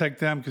to protect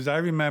them because I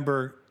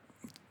remember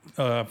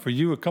for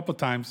you a couple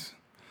times,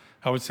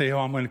 I would say,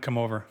 I'm going to come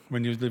over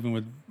when you was living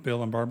with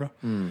Bill and Barbara.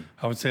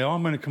 I would say,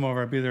 I'm going to come over.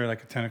 I'll be there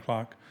like at 10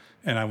 o'clock.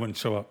 And I wouldn't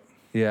show up.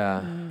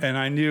 Yeah. And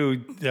I knew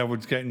that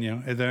was getting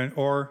you. And then,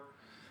 or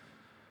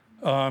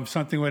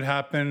something would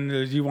happen.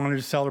 You wanted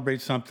to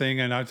celebrate something.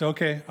 And I'd say,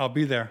 okay, I'll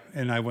be there.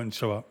 And I wouldn't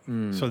show up.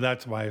 So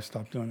that's why I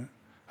stopped doing it.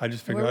 I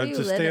just figured I'd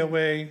just stay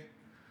away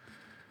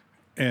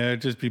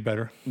and just be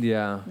better.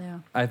 Yeah.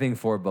 I think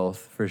for both,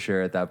 for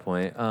sure, at that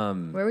point.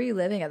 Where were you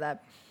living at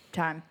that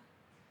time?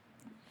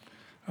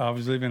 I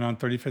was living on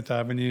 35th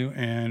Avenue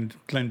and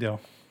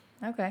Glendale.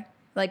 Okay.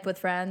 Like with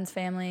friends,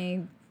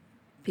 family,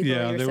 people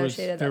Yeah, you're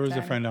associated there at was that a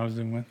time? friend I was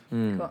living with.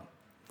 Cool.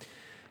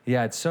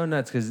 Yeah, it's so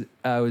nuts because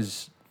I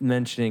was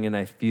mentioning, and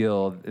I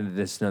feel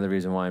this is another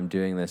reason why I'm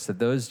doing this, that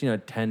those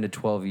 10 to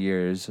 12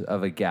 years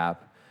of a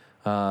gap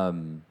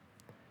in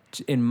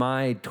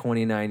my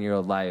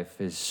 29-year-old life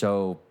is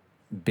so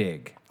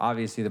big.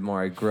 Obviously, the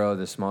more I grow,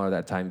 the smaller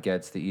that time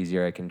gets, the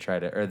easier I can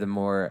or the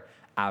more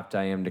apt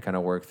I am to kind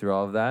of work through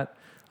all of that.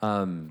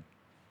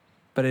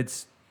 But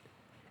it's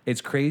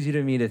crazy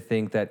to me to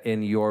think that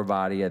in your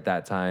body at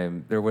that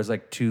time, there was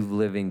like two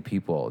living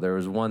people. There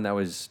was one that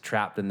was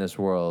trapped in this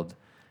world,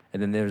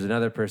 and then there was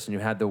another person who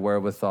had the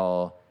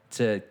wherewithal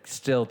to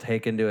still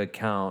take into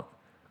account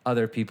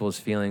other people's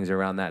feelings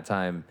around that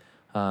time.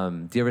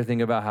 Do you ever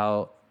think about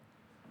how,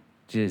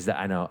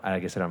 I know, I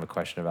guess I don't have a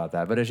question about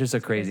that, but it's just a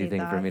crazy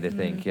thing for me to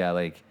think. Yeah,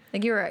 like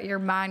your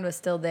mind was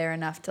still there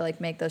enough to like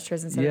make those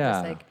choices instead of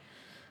just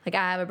like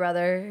I have a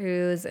brother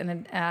who's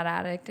an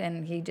addict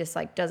and he just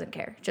like doesn't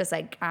care. Just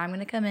like, I'm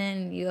going to come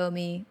in, you owe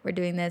me, we're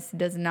doing this, it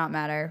does not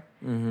matter.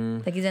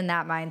 Like he's in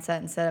that mindset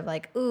instead of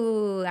like,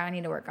 ooh, I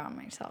need to work on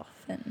myself.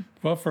 And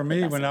well, for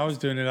me, when I was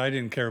doing it, I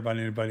didn't care about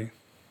anybody.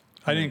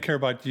 I didn't care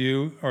about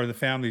you or the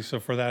family, so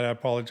for that, I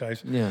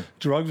apologize. Yeah.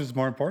 Drugs was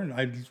more important.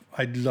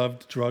 I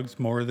loved drugs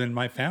more than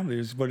my family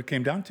is what it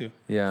came down to.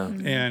 Yeah.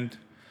 And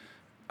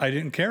I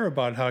didn't care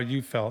about how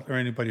you felt or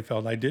anybody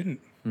felt. I didn't.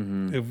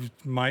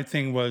 My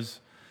thing was,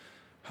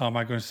 how am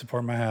I going to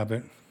support my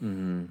habit?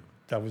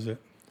 That was it.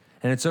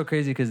 And it's so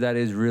crazy because that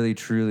is really,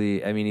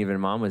 truly, I mean, even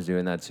Mom was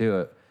doing that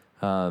too.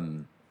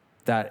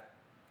 That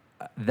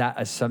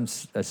a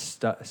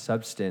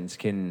substance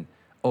can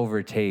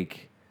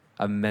overtake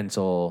a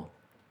mental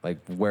like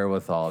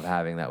wherewithal of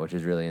having that, which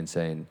is really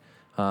insane.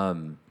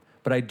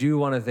 But I do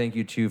want to thank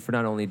you too for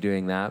not only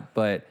doing that,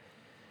 but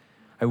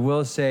I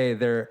will say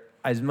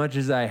as much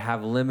as I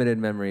have limited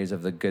memories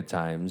of the good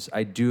times,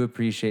 I do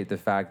appreciate the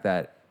fact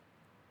that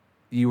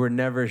you were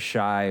never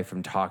shy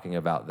from talking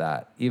about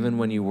that, even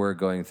when you were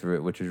going through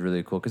it, which was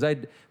really cool. Because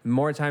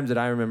more times that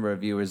I remember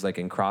of you was like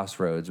in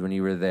Crossroads when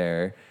you were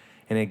there.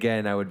 And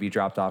again, I would be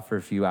dropped off for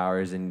a few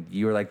hours, and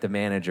you were like the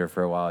manager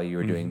for a while. You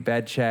were doing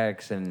bed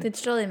checks, and it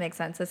totally makes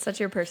sense. It's such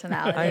your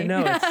personality. I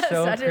know, it's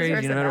so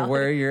crazy. No matter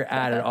where you're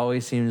at, it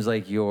always seems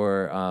like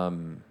you're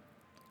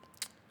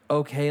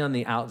okay on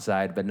the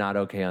outside, but not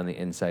okay on the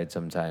inside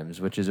sometimes,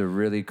 which is a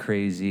really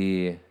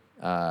crazy.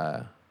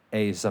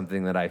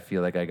 Something that I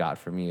feel like I got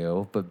from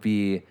you, but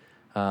B,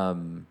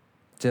 to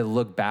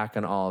look back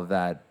on all of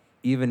that,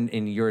 even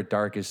in your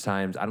darkest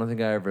times, I don't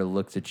think I ever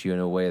looked at you in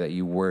a way that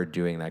you were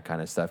doing that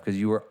kind of stuff because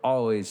you were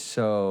always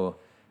so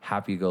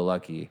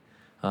happy-go-lucky.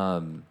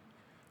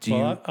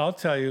 I'll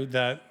tell you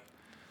that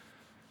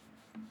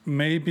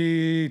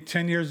maybe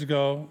 10 years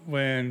ago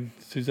when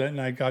Suzette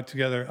and I got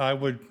together, I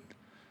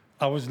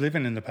was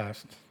living in the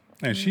past,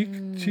 and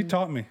she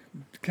taught me,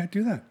 you can't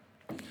do that.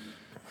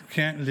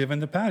 Can't live in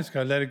the past.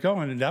 Got to let it go.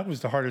 And that was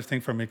the hardest thing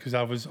for me because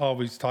I was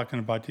always talking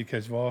about you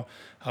kids. Well,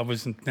 I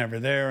wasn't never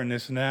there and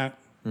this and that.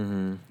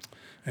 And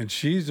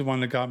she's the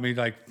one that got me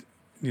like,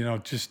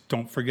 just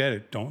don't forget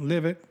it. Don't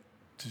live it.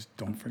 just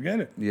don't forget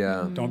it.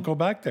 Yeah. Don't go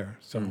back there.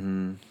 So,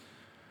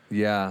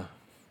 Yeah.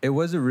 It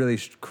was a really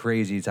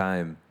crazy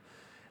time.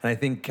 And I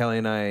think Kelly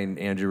and I and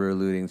Andrew were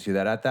alluding to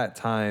that. At that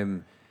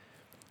time,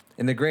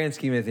 in the grand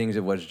scheme of things,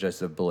 it was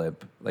just a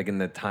blip, like in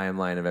the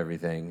timeline of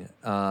everything.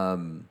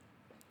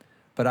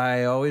 But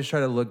I always try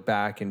to look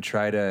back and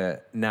try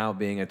to, now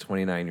being a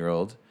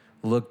 29-year-old,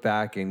 look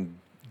back and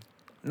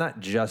not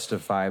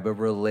justify, but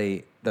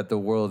relate that the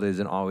world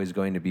isn't always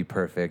going to be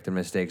perfect and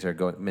mistakes are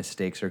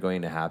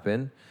going to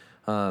happen.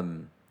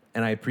 And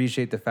I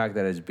appreciate the fact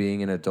that as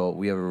being an adult,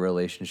 we have a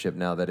relationship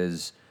now that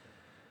is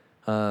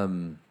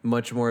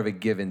much more of a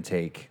give and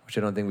take, which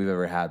I don't think we've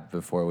ever had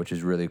before, which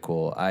is really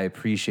cool. I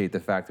appreciate the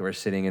fact that we're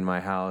sitting in my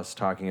house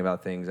talking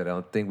about things I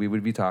don't think we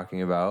would be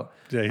talking about.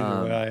 yeah,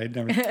 I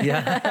never.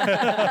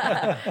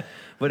 Yeah.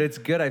 But it's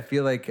good. I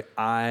feel like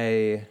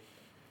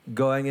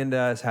going into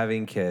us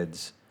having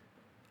kids,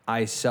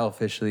 I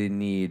selfishly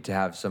need to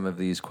have some of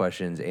these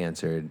questions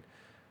answered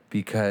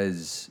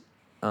because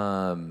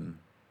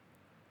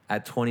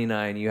at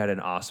 29, you had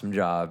an awesome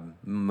job,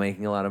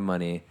 making a lot of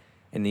money.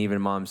 And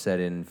even Mom said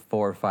in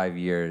 4 or 5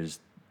 years,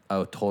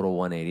 a total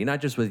 180,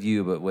 not just with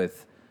you, but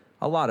with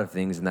a lot of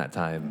things in that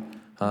time.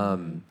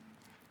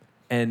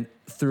 And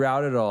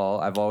throughout it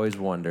all, I've always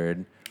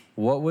wondered,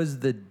 what was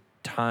the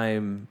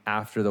time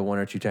after the 1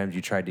 or 2 times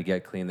you tried to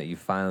get clean that you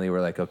finally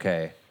were like,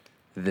 okay,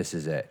 this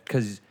is it?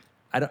 Because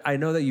I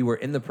know that you were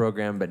in the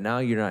program, but now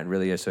you're not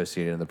really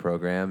associated in the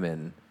program.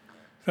 And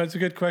That's a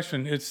good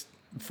question. It's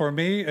for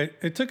me.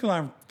 It took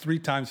around 3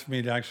 times for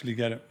me to actually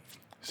get it.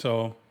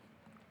 So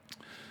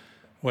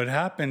what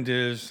happened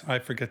is, I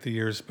forget the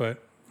years,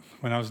 but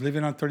when I was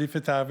living on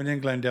 35th Avenue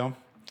in Glendale,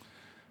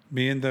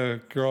 me and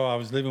the girl I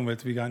was living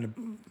with,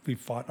 we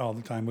fought all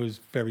the time. It was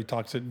very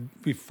toxic.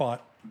 We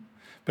fought.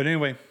 But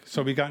anyway,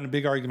 so we got in a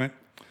big argument.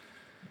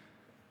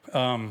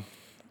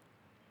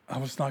 I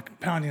was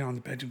pounding on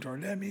the bedroom door,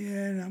 let me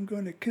in, I'm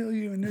going to kill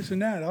you, and this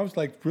and that. I was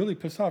like really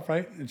pissed off,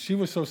 right? And she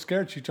was so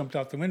scared, she jumped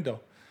out the window.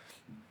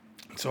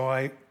 So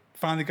I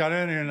finally got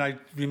in there, and I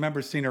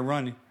remember seeing her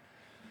run.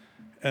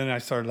 And I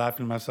started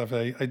laughing to myself.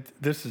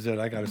 This is it.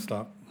 I got to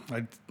stop.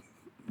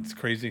 It's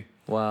crazy.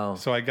 wow.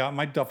 So I got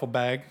my duffel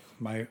bag,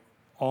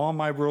 all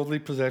my worldly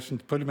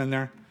possessions, put them in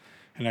there,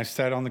 and I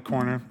sat on the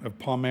corner of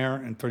Palmer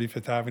and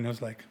 35th Avenue. I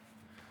was like,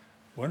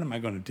 what am I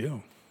going to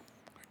do?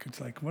 It's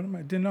like, what am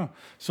I? Didn't know.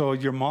 So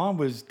your mom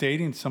was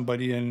dating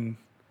somebody in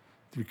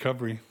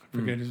recovery. I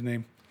forget his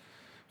name.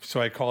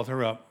 So I called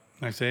her up.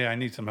 And I said, hey, I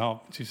need some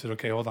help. She said,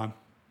 okay, hold on.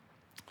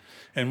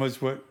 And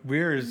what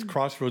weird is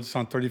Crossroads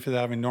on 35th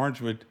Avenue in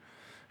Orangewood.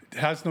 It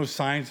has no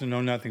signs and no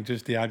nothing,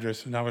 just the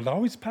address. And I would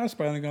always pass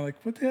by and go like,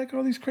 what the heck are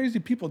all these crazy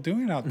people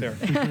doing out there?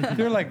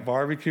 They're like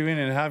barbecuing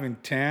and having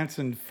tents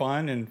and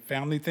fun and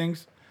family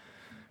things.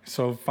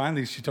 So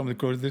finally she told me to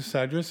go to this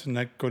address and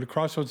I go to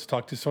Crossroads to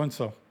talk to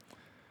so-and-so.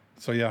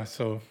 So yeah,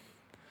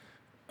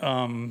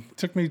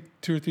 took me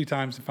 2 or 3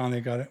 times and finally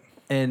I got it.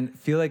 And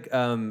feel like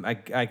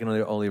I can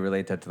only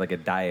relate that to like a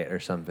diet or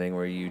something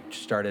where you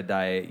start a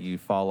diet, you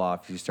fall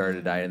off, you start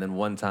a diet, and then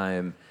one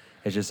time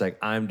it's just like,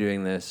 I'm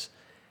doing this.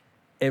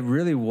 It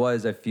really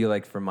was, I feel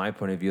like from my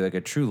point of view, like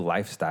a true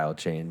lifestyle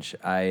change.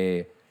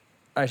 I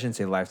shouldn't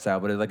say lifestyle,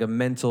 but like a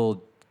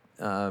mental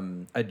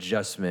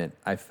adjustment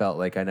I felt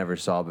like I never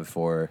saw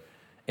before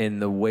in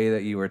the way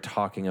that you were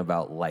talking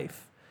about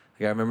life.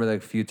 Like I remember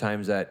like a few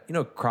times that,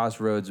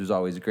 Crossroads was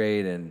always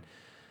great.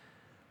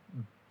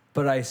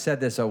 But I said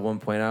this at one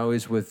point, I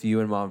was with you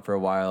and Mom for a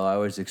while. I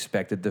always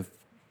expected the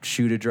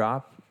shoe to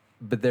drop.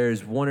 But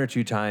there's 1 or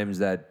 2 times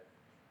that,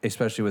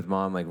 especially with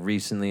Mom, like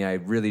recently, I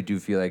really do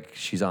feel like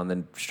she's on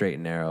the straight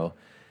and narrow.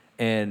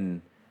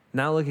 And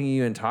now looking at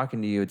you and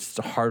talking to you, it's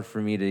hard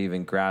for me to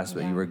even grasp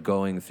that you were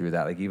going through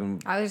that. Like even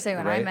I was just saying,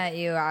 when I met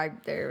you,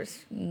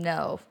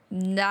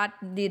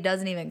 it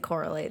doesn't even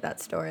correlate, that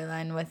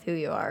storyline with who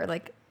you are.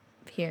 Like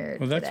here.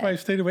 Well, that's why I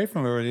stayed away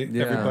from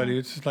everybody.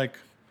 It's just like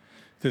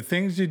the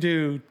things you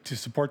do to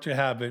support your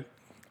habit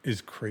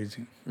is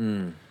crazy.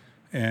 And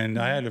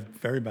I had a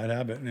very bad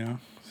habit,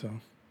 so.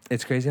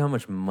 It's crazy how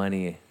much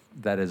money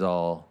that is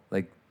all,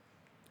 like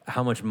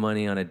how much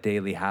money on a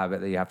daily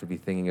habit that you have to be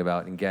thinking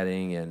about and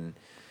getting. And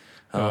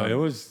it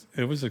was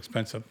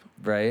expensive.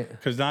 Right.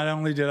 Because not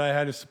only did I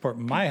have to support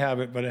my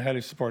habit, but I had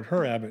to support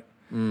her habit.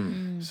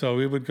 So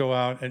we would go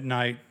out at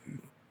night.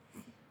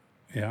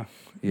 Yeah.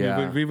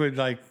 We would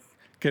like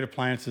get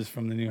appliances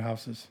from the new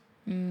houses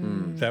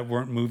that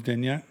weren't moved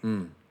in yet.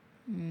 And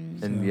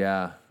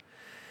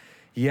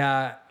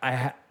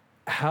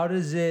how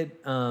does it,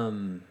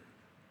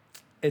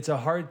 it's a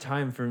hard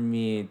time for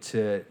me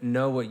to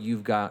know what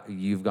you've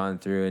gone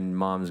through and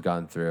Mom's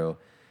gone through,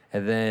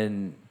 and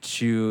then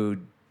to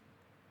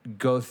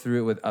go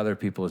through it with other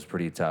people is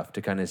pretty tough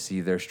to kind of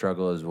see their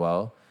struggle as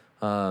well.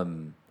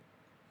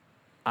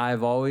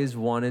 I've always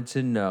wanted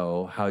to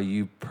know how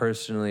you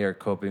personally are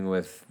coping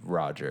with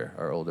Roger,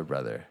 our older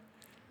brother.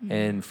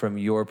 And from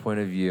your point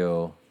of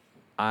view,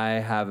 I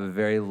have a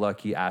very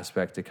lucky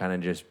aspect to kind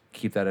of just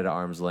keep that at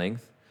arm's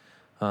length.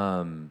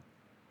 But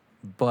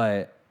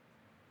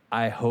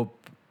I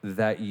hope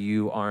that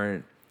you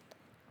aren't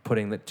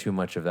putting too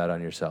much of that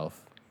on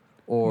yourself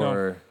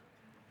or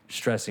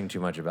stressing too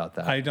much about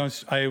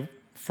that?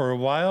 For a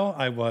while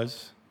I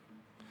was,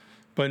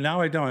 but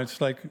now I don't.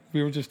 It's like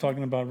we were just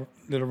talking about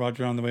little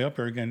Roger on the way up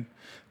here again.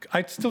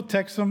 I still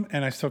text him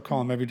and I still call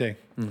him every day.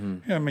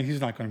 Yeah, I mean,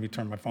 he's not going to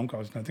return my phone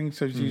calls, nothing.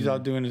 So he's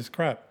out doing his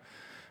crap.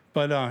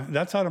 But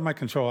that's out of my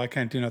control. I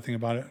can't do nothing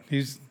about it.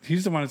 He's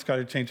the one that's got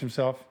to change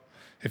himself.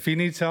 If he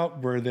needs help,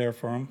 we're there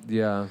for him.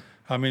 Yeah.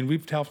 I mean,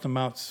 we've helped him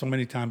out so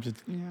many times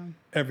with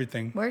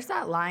everything. Where's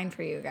that line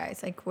for you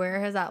guys? Like, where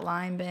has that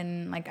line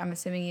been? Like, I'm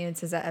assuming you and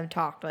Suzette have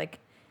talked, like,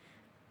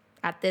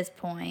 at this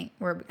point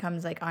where it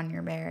becomes, like, on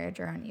your marriage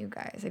or on you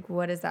guys. Like,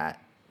 what does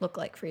that look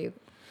like for you?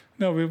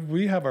 No,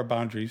 we have our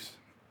boundaries,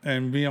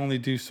 and we only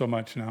do so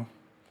much now.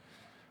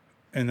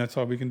 And that's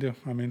all we can do.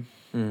 I mean,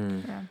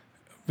 Yeah.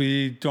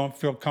 we don't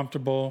feel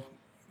comfortable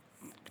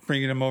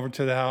bringing him over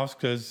to the house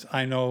because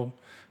I know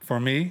for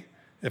me,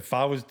 if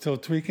I was still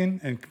tweaking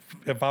and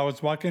if I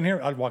was walking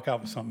here, I'd walk out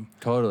with something.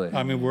 Totally.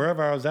 I mean,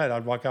 wherever I was at,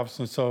 I'd walk out with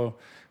something. So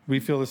we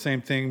feel the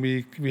same thing.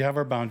 We have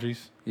our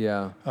boundaries.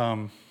 Yeah.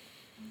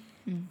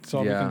 That's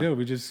all we can do.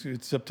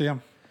 It's up to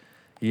him.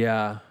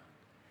 Yeah.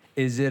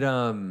 Is it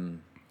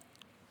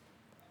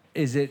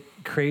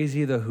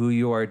crazy though who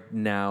you are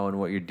now and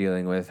what you're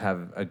dealing with?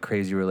 Have a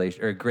crazy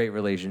relation or a great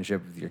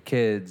relationship with your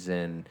kids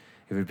and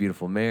you have a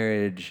beautiful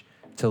marriage.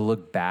 To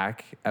look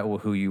back at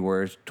who you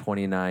were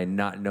 29,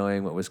 not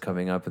knowing what was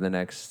coming up in the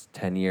next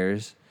 10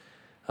 years,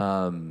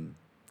 do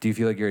you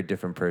feel like you're a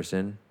different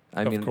person?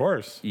 I mean, of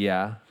course.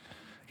 Yeah.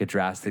 Like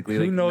drastically.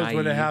 Who like knows what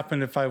would have naive.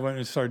 happened if I went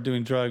and started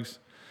doing drugs?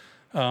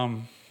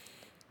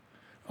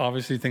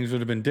 Obviously, things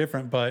would have been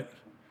different, but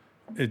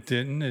it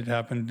didn't. It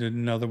happened in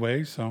another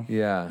way. So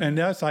Yeah. And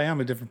yes, I am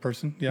a different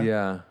person. Yeah.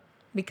 Yeah.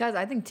 Because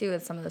I think, too,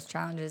 with some of those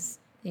challenges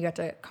you got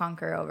to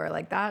conquer over,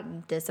 like,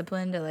 that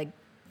discipline to, like,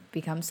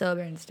 become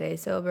sober and stay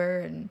sober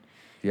and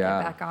get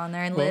back on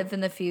there and live in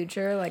the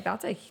future. Like,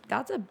 that's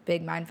a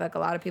big mindfuck. A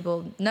lot of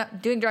people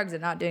not doing drugs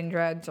and not doing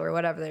drugs or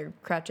whatever their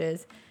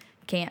crutches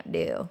can't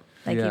do.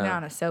 Like, even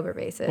on a sober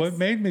basis. What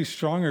made me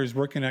stronger is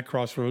working at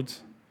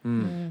Crossroads,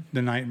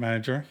 the night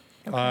manager.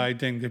 Okay. I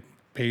didn't get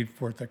paid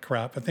for the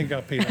crap. I think I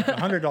got paid like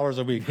 $100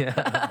 a week.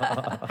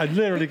 I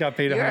literally got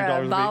paid $100 You're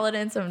a week. balling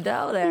in some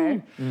dough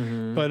there.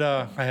 But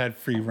I had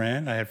free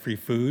rent. I had free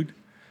food.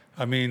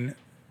 I mean,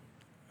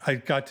 I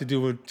got to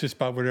do just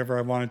about whatever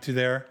I wanted to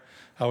there.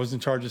 I was in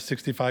charge of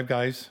 65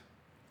 guys.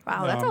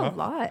 Wow, that's a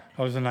lot.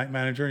 I was a night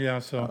manager, yeah.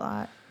 A So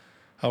lot.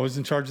 I was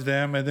in charge of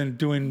them, and then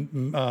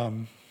doing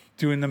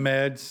the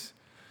meds.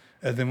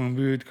 And then when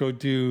we would go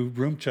do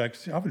room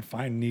checks, I would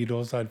find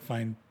needles. I'd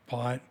find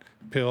pot,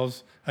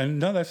 pills, and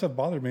none of that stuff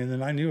bothered me. And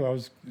then I knew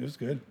it was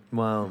good.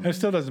 Wow. And it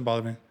still doesn't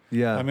bother me.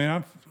 Yeah. I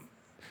mean,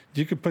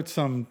 you could put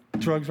some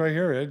drugs right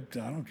here. I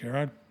don't care.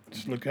 I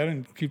just look at it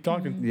and keep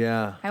talking.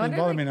 Yeah. I wonder,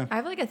 bother me like, now. I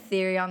have like a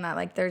theory on that.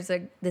 Like, there's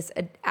this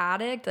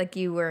addict, like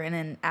you were in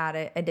an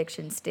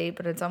addiction state,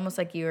 but it's almost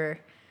like you were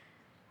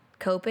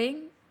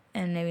coping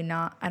and maybe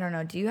not. I don't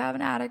know. Do you have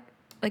an addict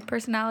like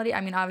personality?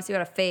 I mean, obviously you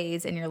had a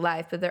phase in your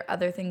life, but there are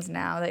other things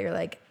now that you're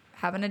like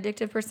have an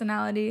addictive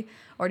personality,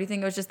 or do you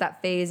think it was just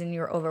that phase and you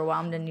were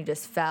overwhelmed and you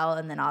just fell,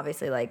 and then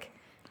obviously like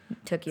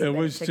took you? It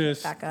was to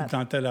just get back up?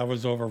 not that I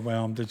was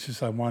overwhelmed. It's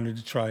just I wanted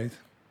to try it.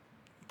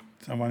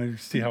 I wanted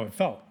to see how it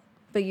felt.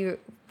 But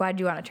why'd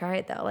you want to try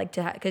it though? Like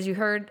because you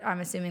heard, I'm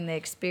assuming the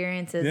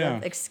experiences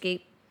of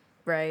escape,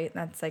 right?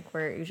 That's like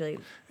where it usually.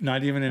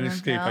 Not even an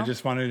escape. I no?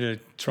 just wanted to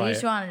try You it.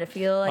 just wanted to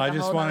feel like. I a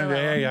just whole wanted nother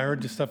to. level. Hey, I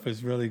heard this stuff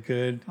was really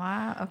good.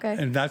 Wow. Okay.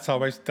 And that's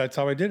how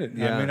I did it.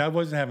 Yeah. I mean, I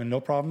wasn't having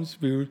no problems.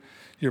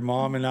 Your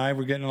mom and I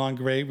were getting along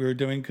great. We were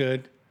doing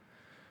good.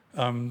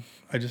 I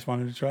just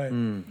wanted to try it.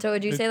 So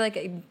would you say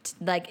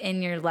like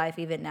in your life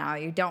even now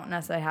you don't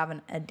necessarily have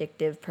an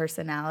addictive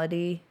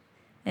personality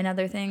in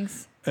other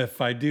things?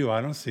 If I do,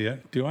 I don't see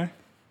it. Do I?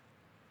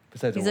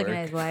 Besides He's work. looking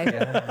at his wife.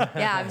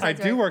 Yeah, I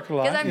do work a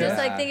lot. Because I'm just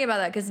Yeah. like thinking about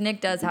that because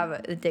Nick does have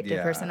an addictive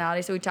Yeah.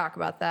 personality, so we talk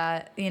about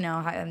that, you know,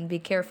 and be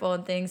careful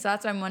and things. So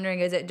that's what I'm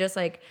wondering: is it just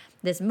like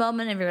this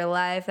moment of your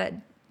life that,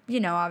 you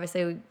know,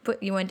 obviously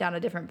you went down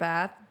a different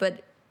path,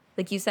 but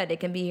like you said,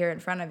 it can be here in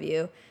front of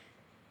you,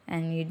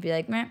 and you'd be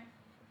like, man,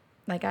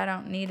 like I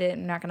don't need it.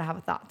 I'm not gonna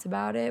have thoughts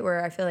about it.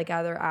 Where I feel like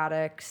other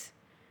addicts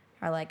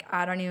are like,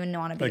 I don't even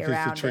want to be Like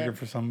around it's a trigger it.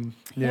 for some.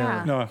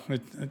 Yeah. No,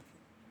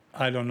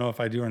 I don't know if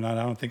I do or not.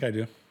 I don't think I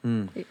do.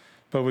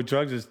 But with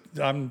drugs,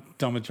 I'm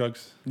done with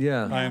drugs.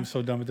 Yeah. I am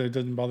so done with it. It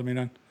doesn't bother me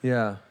none.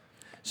 Yeah.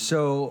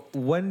 So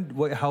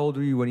how old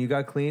were you when you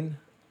got clean?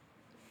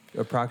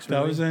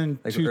 Approximately. That was in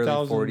like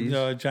 2000, early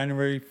 40s?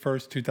 January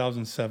 1st,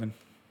 2007.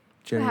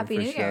 January Happy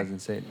New 1st, Year.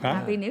 2007. Huh?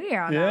 Happy New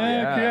Year on Yeah,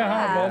 that.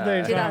 yeah, all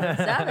days.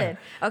 2007.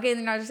 Okay,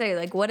 then I was just saying,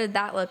 like, what did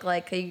that look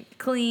like? Are you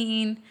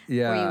clean?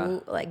 Yeah. Were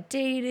you like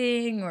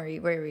dating? Where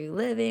were you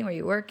living? Were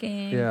you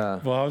working? Yeah.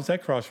 Well, I was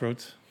at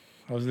Crossroads.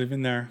 I was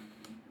living there.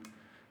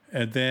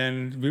 And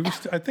then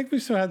I think we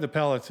still had the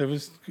pellets. It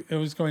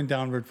was going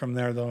downward from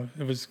there, though.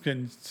 It was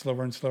getting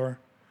slower and slower.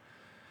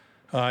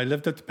 I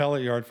lived at the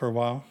pellet yard for a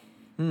while.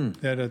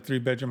 They had a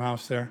 3-bedroom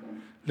house there.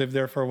 Lived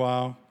there for a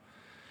while.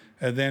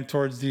 And then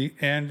towards the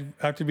end,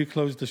 after we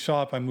closed the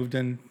shop, I moved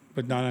in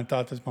with Nana and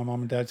Tata's, my mom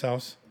and dad's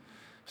house.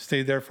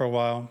 Stayed there for a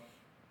while.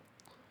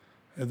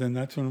 And then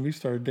that's when we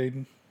started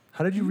dating.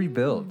 How did you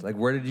rebuild? Like,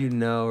 where did you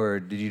know, or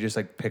did you just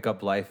like pick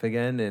up life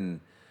again? And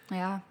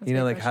Yeah. that's you a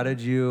know, good like, how question.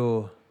 did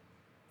you,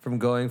 from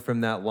going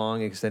from that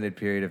long extended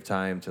period of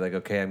time to like,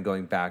 okay, I'm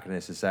going back into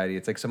society.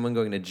 It's like someone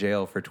going to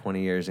jail for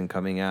 20 years and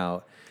coming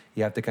out.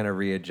 You have to kind of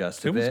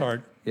readjust a It bit. was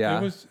hard. Yeah.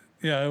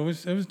 It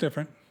was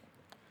different.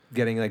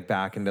 Getting like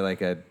back into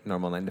like a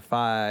normal 9 to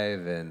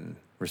 5 and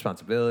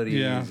responsibilities.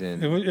 Yeah,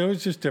 And it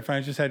was just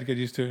different. I just had to get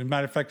used to it. As a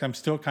matter of fact, I'm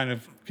still kind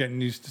of getting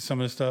used to some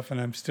of the stuff,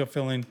 and I'm still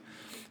feeling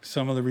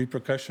some of the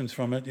repercussions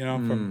from it,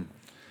 from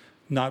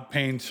not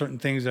paying certain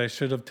things that I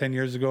should have 10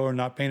 years ago or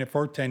not paying it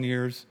for 10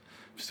 years.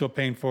 I'm still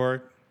paying for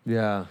it.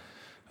 yeah.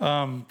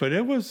 But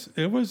it was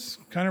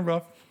kind of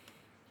rough.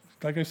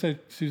 Like I said,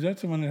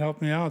 Suzette's the one that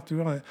helped me out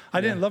through all that.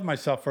 I didn't love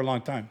myself for a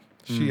long time.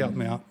 She helped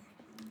me out.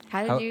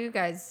 How did you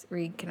guys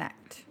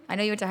reconnect? I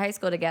know you went to high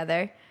school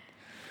together.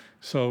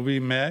 So we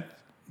met.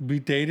 We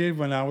dated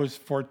when I was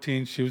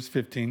 14. She was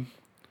 15.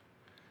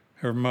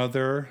 Her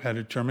mother had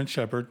a German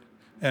Shepherd.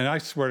 And I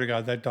swear to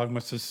God, that dog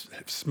must have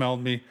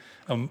smelled me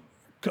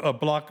a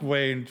block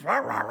away. And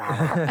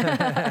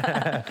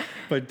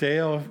but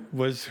Dale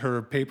was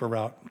her paper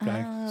route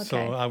guy. Oh, okay.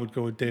 So I would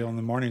go with Dale in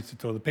the mornings to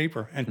throw the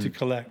paper and to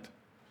collect.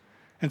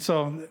 And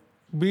so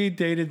we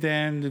dated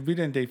then. We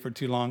didn't date for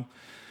too long.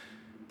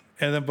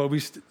 And then, but we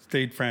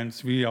stayed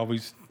friends. We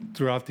always,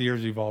 throughout the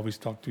years, we've always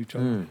talked to each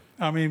other.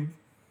 I mean,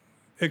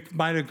 it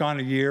might have gone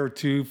a year or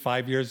 2,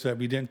 5 years that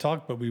we didn't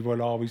talk, but we would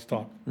always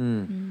talk.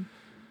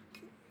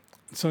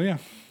 So yeah,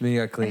 Then you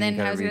got clean. And then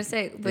you I kinda was gonna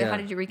say, but how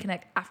did you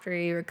reconnect after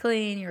you were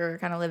clean? You were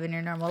kind of living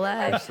your normal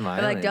life. But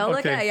smiling. like, don't look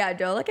Okay. at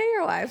don't look at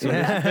your wife.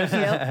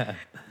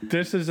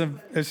 this is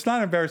it's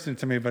not embarrassing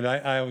to me, but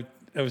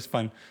it was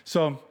fun.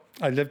 So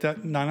I lived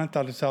at Nana and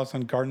Tata's house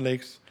on Garden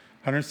Lakes,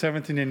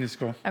 117th Indian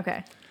School.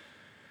 Okay.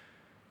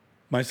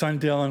 My son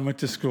Dylan went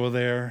to school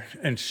there,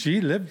 and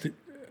she lived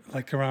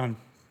like around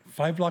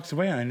 5 blocks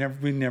away,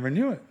 and we never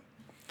knew it.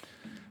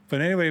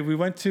 But anyway, we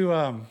went to,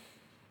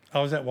 I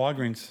was at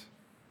Walgreens,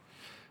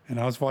 and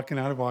I was walking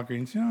out of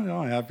Walgreens,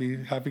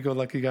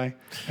 happy-go-lucky guy,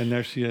 and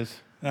there she is.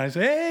 And I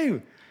said,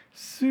 hey,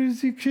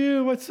 Susie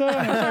Q, what's up?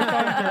 And I started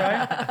talking to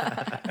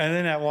her, right? And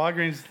then at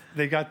Walgreens,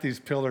 they got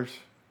these pillars.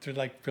 They're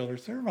like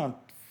pillars. They're around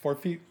 4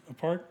 feet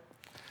apart.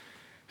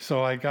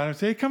 So I got her and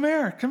said, hey, come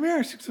here.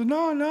 She said,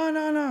 no. And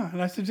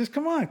I said, just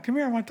come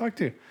here, I want to talk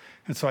to you.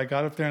 And so I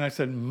got up there and I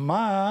said,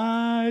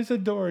 I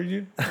adore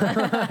you.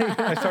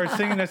 I started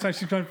singing that song.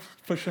 She's going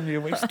pushing me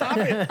away. Stop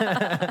it.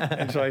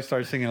 And so I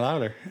started singing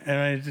louder. And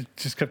I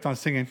just kept on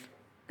singing.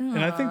 Aww.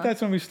 And I think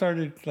that's when we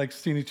started like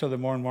seeing each other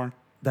more and more.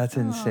 That's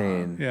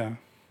insane. Yeah.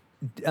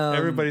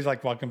 Everybody's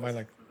like walking by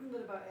like.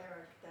 What about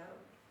Eric,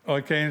 though?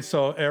 Okay, and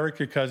so Eric,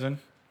 your cousin.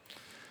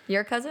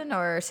 Your cousin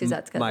or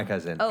Suzette's cousin? My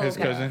cousin. Oh, His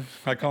okay. cousin.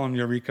 I call him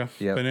Eureka.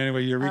 Yep. But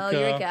anyway, Eureka. Oh,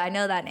 Eureka. I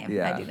know that name.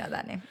 Yeah. I do know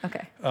that name.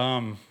 Okay.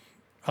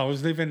 I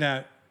was living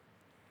at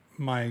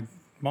my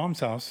mom's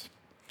house,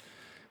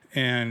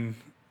 and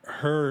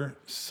her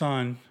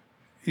son,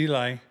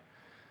 Eli,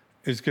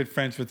 is good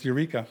friends with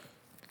Eureka.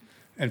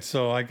 And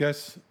so I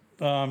guess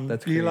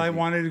That's Eli crazy.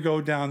 wanted to go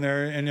down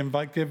there and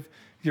give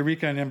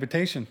Eureka an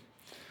invitation.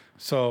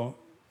 So,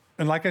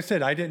 and like I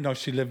said, I didn't know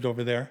she lived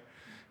over there,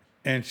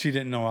 and she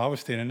didn't know I was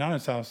staying at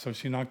Nana's house, so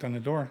she knocked on the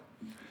door.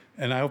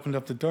 And I opened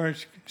up the door, and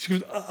she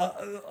goes,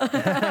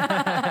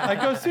 I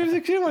go, Susie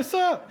Q, what's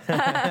up?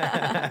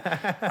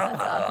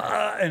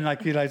 And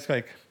like Eli's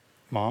like,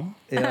 Mom?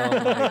 Yeah,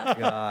 oh my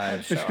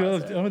gosh. She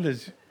goes, oh,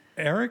 does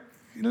Eric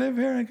live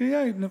here? I go,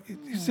 yeah, no,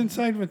 he's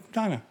inside with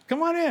Donna.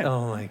 Come on in.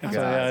 Oh my And god.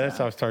 so, yeah, that's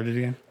how it started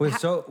again. Wait,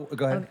 so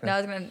go ahead.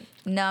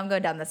 No, I'm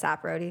going down the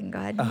sap road. You can go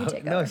ahead. You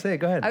take No, over. say it.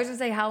 Go ahead. I was gonna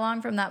say, how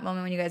long from that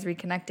moment when you guys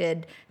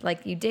reconnected,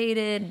 like you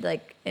dated,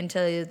 like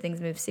until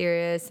things moved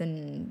serious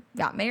and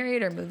got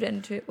married or moved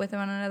into with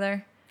one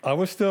another? I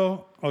was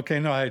still, I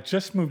had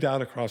just moved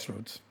out of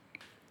Crossroads.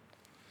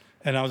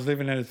 And I was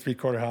living in a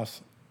 3-quarter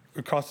house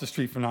across the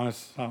street from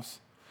Nana's house.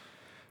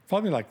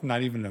 Probably like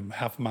not even a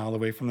half a mile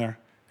away from there.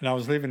 And I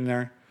was living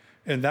there.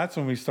 And that's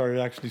when we started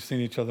actually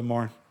seeing each other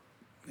more.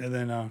 And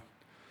then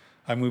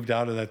I moved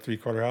out of that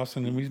 3-quarter house,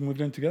 and then we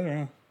moved in together.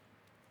 Huh?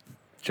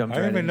 Jumped I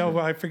don't right even into know.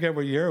 I forget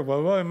what year.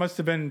 Well, it must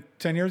have been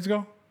 10 years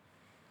ago.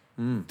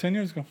 10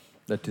 years ago.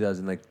 the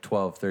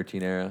 2012,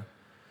 13 era.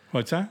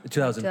 What's that?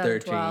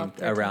 2013, 2012,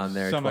 13. around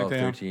there, Something 12, like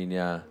that, yeah. 13,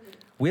 yeah.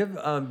 We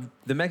have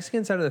the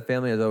Mexican side of the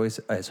family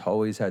has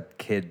always had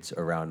kids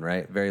around,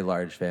 right? Very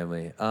large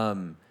family.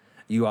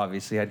 You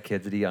obviously had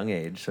kids at a young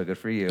age, so good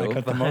for you. I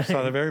got the most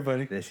out of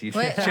everybody. This you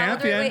Wait,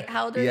 Champion.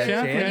 how old were you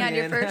Yeah, when you had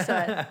your champion.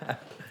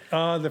 first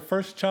one? The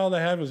first child I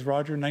had was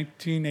Roger,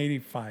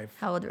 1985.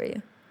 How old were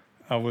you?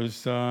 I was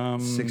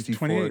 64.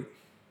 28.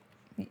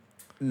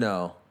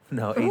 No,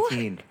 What?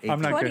 18.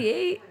 I'm not good.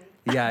 28.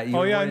 Yeah. You Oh,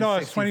 were yeah, born in no, I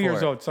was 20 years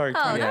 64. old. Sorry.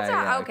 Oh, 20. that's Yeah,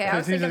 all, yeah, okay. okay. I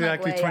was Because he's thinking like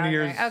like way 20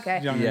 younger. years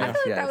Okay. younger. Yes, I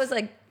feel like yes. that was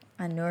like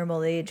a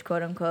normal age,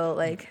 quote unquote,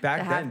 like Back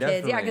to have then,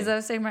 kids. Yeah, definitely. because I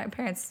was saying my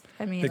parents.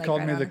 I mean, They like,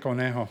 called me the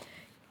conejo.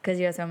 because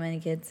you have so many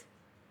kids.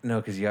 No,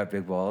 because you got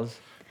big balls.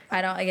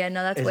 I don't. Again,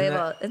 no, that's Isn't huevo.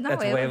 that- Isn't that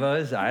that's huevo?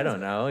 huevos? I don't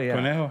know. Yeah.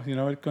 Conejo. You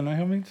know what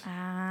conejo means?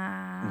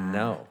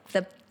 No.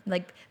 The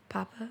like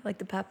papa, like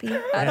the puppy.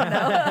 I don't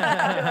know.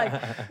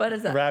 Like, what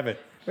is that? Rabbit.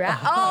 Oh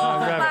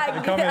rabbit. my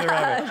They call me the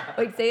rabbit. god!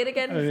 Wait, say it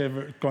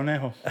again.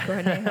 Conejo.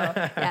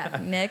 Cornejo. Yeah,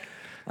 Nick.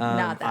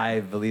 Not that. I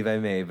believe I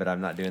may, but I'm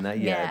not doing that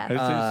Yeah. yet.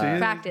 See,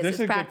 Practice, This it's is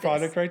a good practice.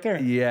 product right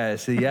there.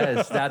 Yes,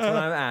 yes. That's what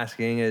I'm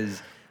asking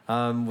is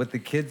with the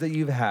kids that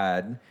you've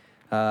had,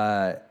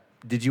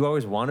 did you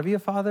always want to be a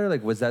father?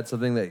 Like, was that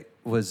something that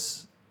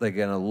was like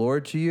an allure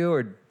to you,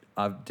 or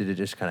did it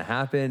just kind of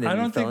happen? And I you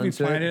don't think fell we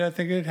into planned it. I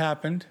think it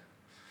happened.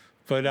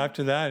 But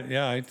after that,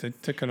 yeah, I took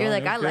it on. You're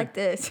like, It was I good. like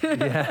this.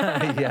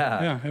 Yeah,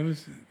 yeah. Yeah,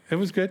 it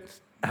was good.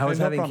 How was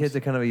No having problems. kids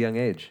at kind of a young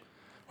age?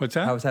 What's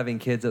that? How was having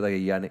kids at like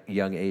a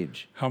young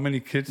age? How many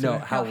kids? No,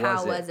 did I- how How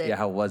was was it? it? Yeah,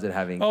 how was it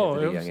having kids Oh,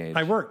 at it a was, young age?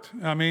 I worked.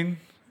 I mean,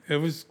 it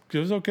was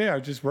okay. I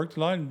just worked a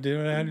lot and did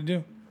what I had to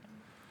do.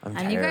 I'm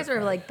And you guys are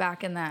terrified. like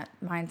back in that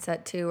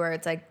mindset too, where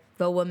it's like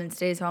the woman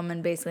stays home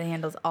and basically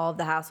handles all of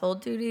the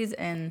household duties,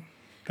 and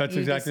That's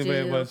you exactly just the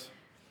way it do- was.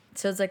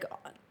 so it's like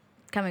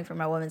coming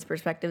from a woman's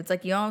perspective, it's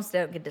like you almost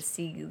don't get to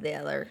see the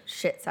other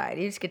shit side.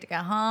 You just get to go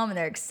home and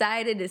they're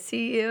excited to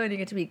see you, and you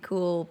get to be a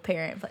cool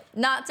parent. But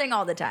not saying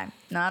all the time,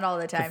 not all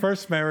the The time.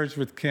 first marriage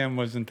with Kim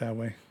wasn't that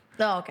way.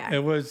 Oh, okay.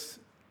 It was,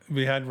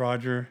 we had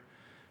Roger,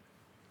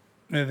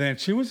 and then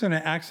she was in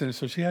an accident,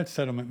 so she had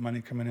settlement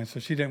money coming in, so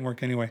she didn't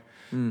work anyway.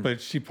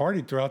 But she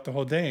partied throughout the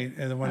whole day,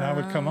 and then when I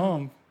would come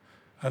home,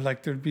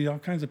 there'd be all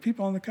kinds of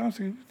people on the couch.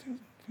 Who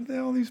the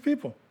hell are these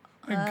people?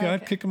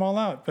 I'd kick them all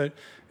out,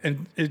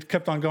 and it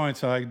kept on going,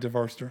 so I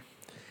divorced her.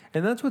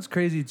 And that's what's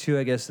crazy too,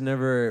 I guess, to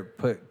never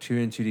put two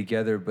and two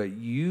together, but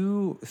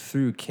you,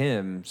 through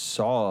Kim,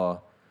 saw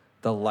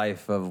the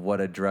life of what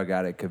a drug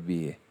addict could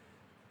be.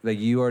 Like,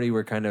 you already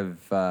were kind of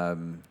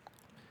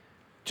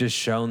just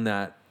shown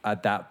that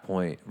at that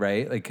point,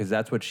 right? Like, because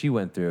that's what she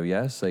went through,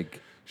 yes?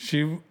 Like,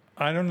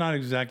 I'm not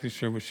exactly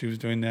sure what she was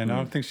doing then. I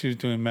don't think she was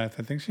doing meth.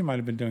 I think she might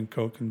have been doing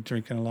coke and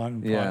drinking a lot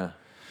and pot. yeah.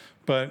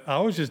 But I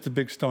was just a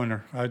big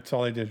stoner. That's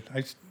all I did.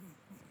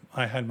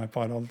 I had my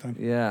pot all the time.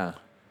 Yeah.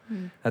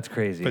 That's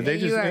crazy. But they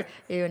you just-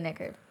 and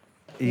Nick are.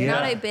 You're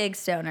not a big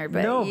stoner,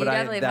 but no, you but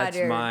definitely have had that's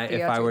your. my,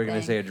 if I were going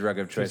to say a drug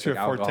of choice, your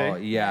like alcohol.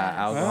 forte? Yeah, Yes.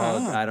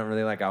 alcohol. I don't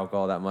really like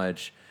alcohol that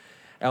much.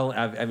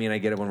 I mean, I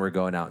get it when we're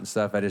going out and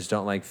stuff. I just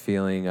don't like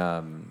feeling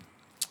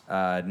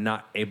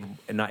not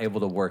able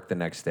to work the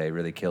next day.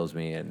 Really kills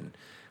me. And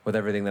with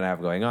everything that I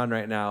have going on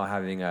right now,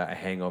 having a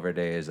hangover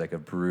day is like a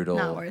brutal.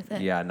 Not worth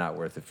it. Yeah, not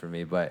worth it for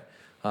me. But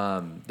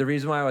the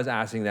reason why I was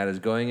asking that is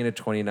going into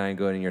 29,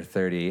 going into your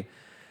 30.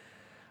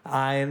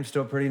 I am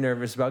still pretty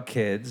nervous about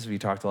kids. We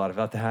talked a lot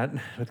about that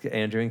with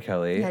Andrew and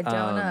Kelly. Yeah,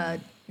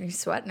 don't. You're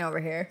sweating over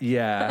here.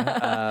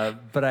 Yeah,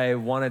 but I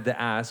wanted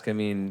to ask, I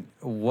mean,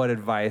 what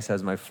advice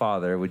as my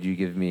father would you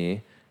give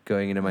me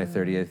going into my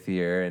 30th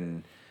year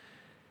and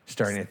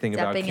starting to think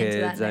about Stepping into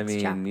that kids? I next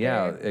mean, chapter.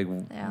 yeah, like,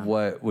 Yeah.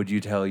 what would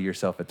you tell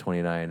yourself at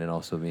 29 and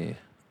also me?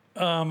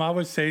 I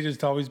would say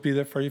just always be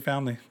there for your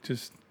family.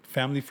 Just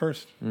family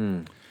first.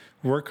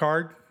 Work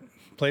hard,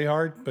 play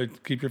hard,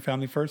 but keep your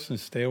family first and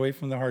stay away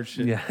from the hard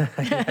shit.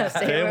 Yeah,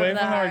 Stay away from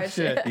the hard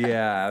shit.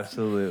 yeah,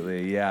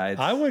 absolutely. Yeah,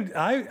 it's,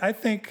 I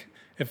think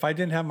if I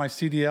didn't have my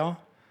CDL,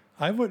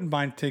 I wouldn't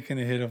mind taking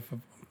a hit of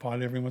a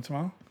pot every once in a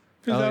while.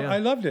 Because Oh, yeah. I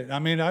loved it. I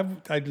mean,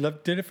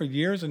 did it for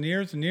years and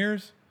years and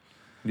years.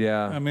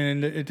 yeah. I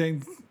mean,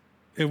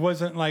 it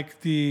wasn't like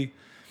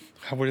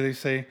what do they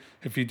say?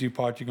 If you do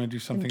pot, you're going to do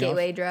something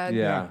Gateway else. drug.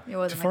 Yeah. It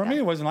wasn't For like me,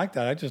 that. it wasn't like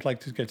that. I just like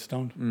to get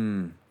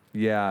stoned.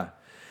 Yeah.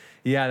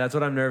 Yeah, that's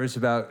what I'm nervous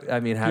about. I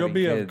mean, having You'll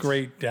be kids. a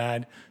great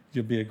dad.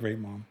 You'll be a great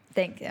mom.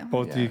 Thank you.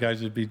 Both of you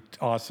guys would be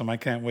awesome. I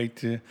can't wait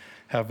to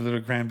have little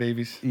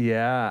grandbabies.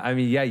 Yeah, I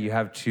mean, yeah, you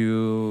have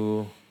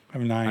two. I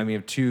have 9. I mean, you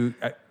have two.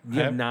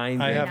 You have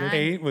 9. I have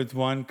babies. 8 with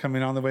one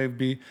coming on the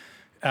way.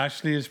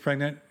 Ashley is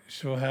pregnant.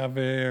 She'll have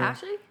her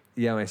Ashley?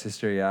 Yeah, my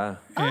sister. Yeah,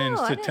 Oh, in I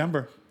didn't-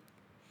 September.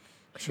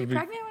 Was she She'll be-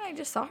 pregnant when I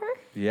just saw her?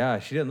 yeah.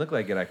 She didn't look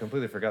like it. I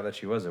completely forgot that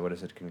she was. I would have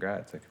said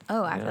congrats. Like,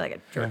 Oh, I feel like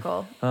a jerk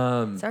hole.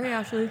 Sorry,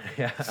 Ashley.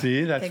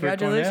 See, that's where Cornejo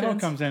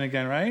Congratulations. comes in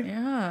again, right?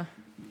 Yeah.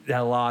 a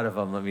lot of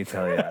them. Let me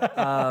tell you.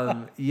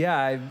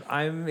 Yeah,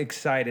 I'm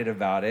excited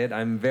about it.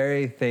 I'm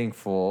very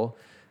thankful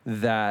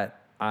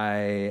that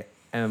I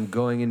am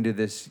going into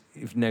this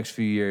next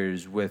few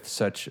years with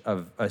such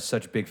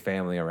big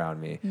family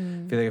around me. I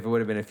feel like if it would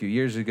have been a few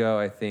years ago,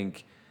 I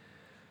think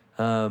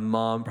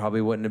Mom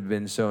probably wouldn't have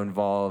been so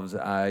involved.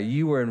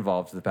 You were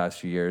involved for the past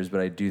few years, but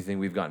I do think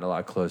we've gotten a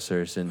lot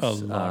closer since, A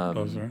lot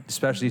closer.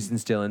 especially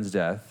since Dylan's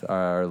death,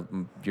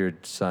 your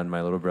son,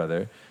 my little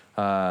brother.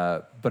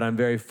 But I'm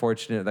very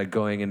fortunate that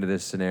going into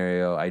this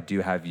scenario, I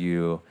do have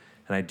you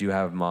and I do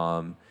have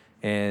Mom,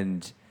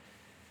 and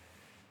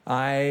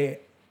I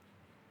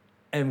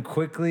am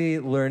quickly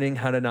learning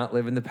how to not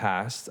live in the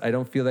past. I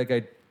don't feel like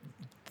I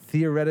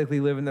theoretically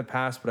live in the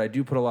past, but I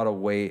do put a lot of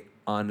weight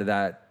onto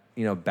that,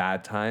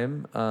 bad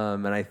time.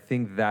 And I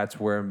think that's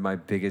where my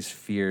biggest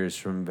fears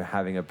from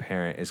having a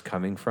parent is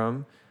coming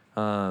from.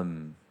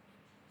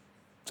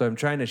 So I'm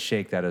trying to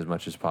shake that as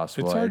much as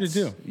possible. It's hard to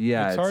do.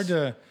 Yeah. It's hard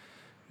to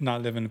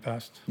not live in the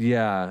past.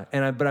 Yeah.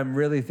 But I'm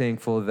really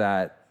thankful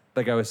that,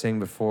 like I was saying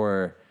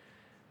before,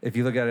 if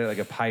you look at it like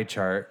a pie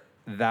chart,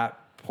 that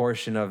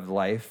portion of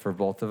life for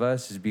both of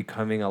us is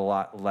becoming a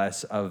lot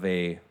less of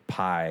a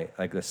pie,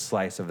 like the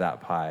slice of that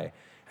pie.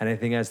 And I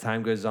think as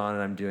time goes on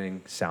and I'm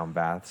doing sound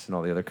baths and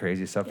all the other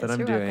crazy stuff that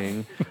I'm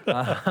doing,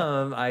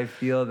 I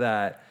feel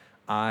that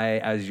I,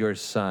 as your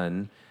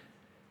son,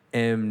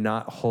 am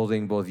not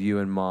holding both you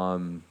and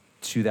mom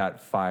to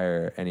that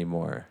fire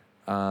anymore.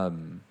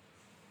 And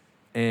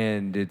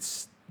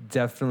it's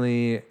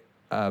definitely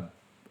a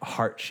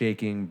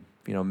heart-shaking,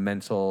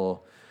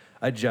 mental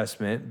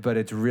adjustment, but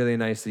it's really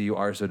nice that you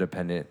are so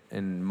dependent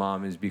and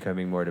mom is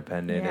becoming more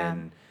dependent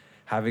and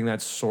having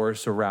that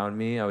source around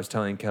me. I was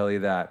telling Kelly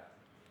that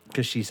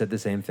because she said the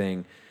same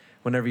thing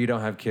whenever you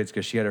don't have kids,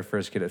 because she had her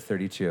first kid at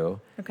 32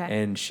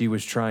 and she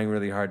was trying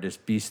really hard to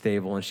be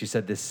stable, and she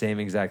said the same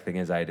exact thing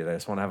as I did. I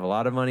just want to have a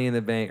lot of money in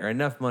the bank, or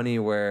enough money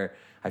where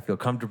I feel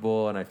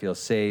comfortable and I feel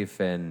safe,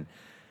 and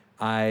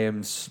I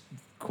am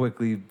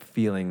quickly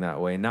feeling that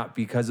way, not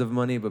because of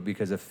money, but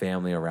because of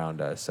family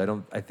around us.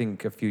 I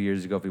think a few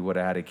years ago, if we would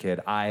have had a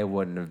kid, I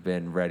wouldn't have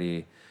been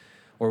ready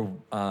or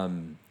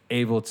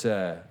able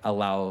to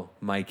allow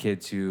my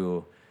kid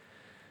to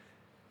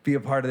be a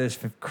part of this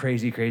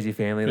crazy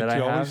family But that I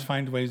have. you always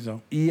find ways,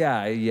 though.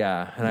 Yeah.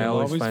 And I You'll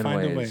always always find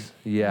find a ways.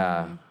 way.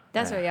 Yeah.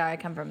 That's where I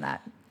come from,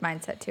 that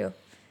mindset too.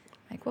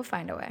 Like, we'll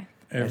find a way.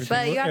 Everything,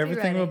 But you have to be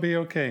everything will ready. be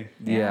okay.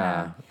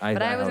 Yeah.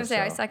 But I was gonna say,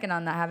 I so. second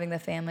on that, having the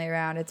family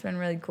around. It's been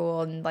really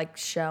cool, and like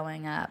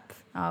showing up.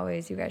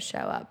 Always, you guys show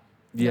up,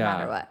 no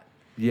matter what.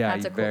 Yeah,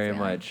 That's a cool very feeling.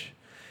 much.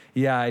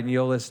 Yeah, and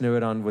you'll listen to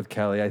it on with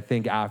Kelly. I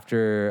think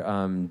after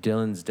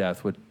Dylan's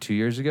death, 2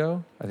 years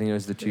ago? I think it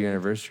was the 2-year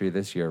anniversary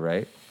this year,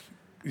 right?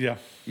 Yeah.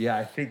 Yeah,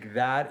 I think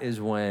that is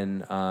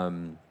when,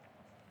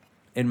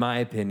 in my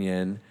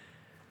opinion,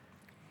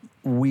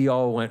 we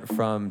all went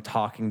from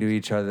talking to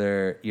each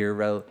other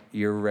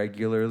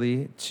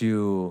irregularly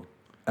to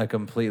a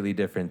completely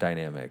different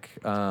dynamic.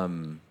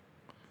 And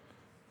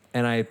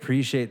I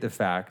appreciate the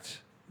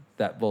fact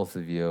that both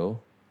of you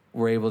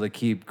were able to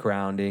keep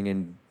grounding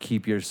and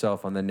keep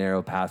yourself on the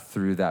narrow path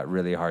through that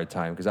really hard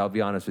time. Because I'll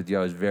be honest with you,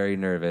 I was very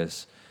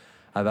nervous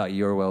about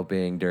your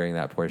well-being during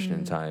that portion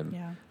in time.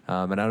 Yeah.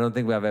 And I don't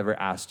think I've ever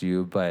asked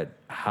you, but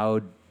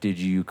how did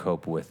you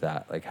cope with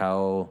that? Like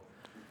how...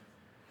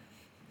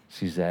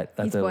 Suzette,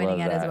 He's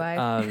pointing at his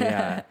wife.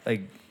 Yeah,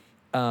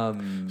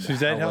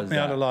 Suzette helped me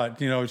out a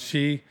lot. lot.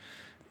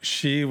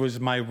 She was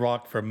my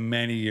rock for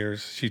many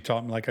years. She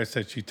taught me, like I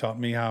said, she taught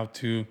me how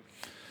to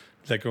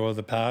let go of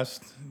the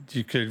past.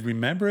 You could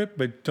remember it,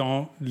 but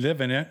don't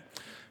live in it.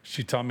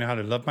 She taught me how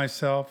to love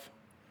myself.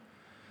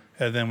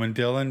 And then when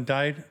Dylan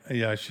died,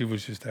 she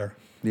was just there.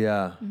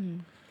 Yeah,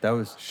 that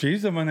was...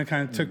 She's the one that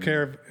kind of took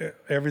care of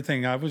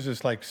everything. I was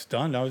just like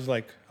stunned. I was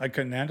like, I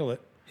couldn't handle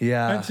it.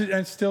 Yeah.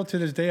 And still to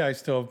this day, I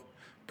still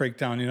break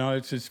down.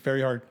 It's just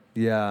very hard.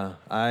 Yeah,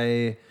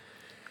 I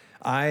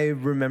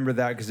remember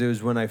that because it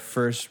was when I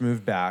first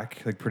moved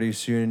back, like pretty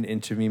soon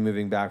into me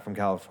moving back from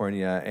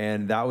California.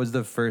 And that was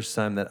the first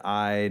time that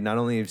I not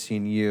only have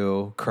seen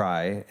you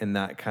cry in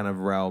that kind of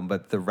realm,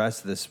 but the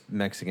rest of this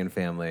Mexican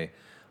family.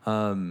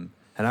 And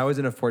I was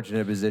in a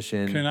fortunate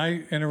position. Can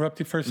I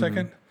interrupt you for a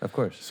second? Of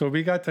course. So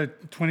we got the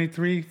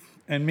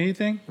 23andMe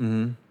thing.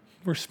 Mm-hmm.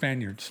 We're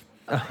Spaniards.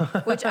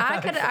 Which I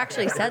could have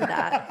actually said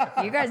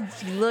that. You guys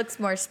looks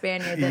more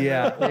Spaniard than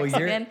Well,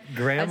 your Mexican.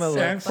 grandma That's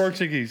so And funny.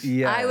 Portuguese.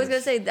 Yeah. I was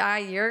gonna say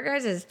your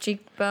guys'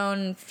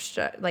 cheekbone,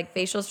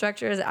 facial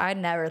structures. I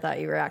never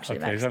thought you were actually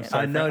Okay, Mexican. I'm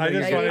sorry. No, I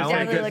just I wanted to want to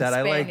definitely get look that.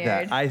 I like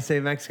Spaniard. that. I say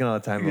Mexican all the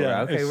time. But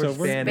Yeah, okay, so we're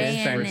we're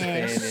Spanish. Spanish. We're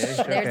Spanish. There's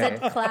Okay.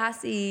 a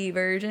classy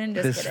version.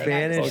 Just The kidding.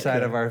 Spanish side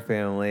Okay. of our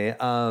family.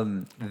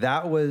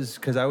 That was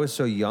because I was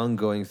so young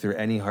going through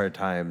any hard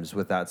times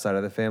with that side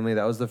of the family.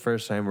 That was the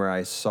first time where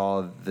I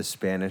saw the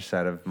Spanish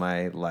side of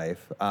my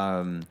life.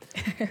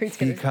 He's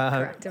gonna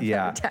correct him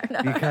every time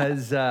now.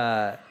 Because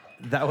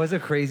that was a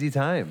crazy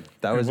time.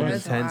 That was an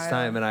was. intense Wild.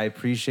 time, and I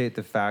appreciate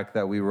the fact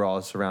that we were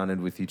all surrounded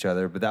with each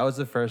other. But that was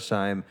the first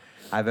time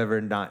I've ever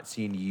not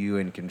seen you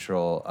in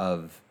control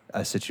of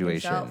a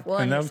situation. Yourself. Well,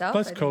 And that was, yourself,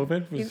 plus I think.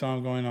 COVID was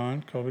all going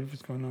on. COVID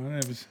was going on.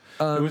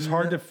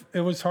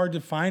 It was hard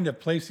to find a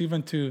place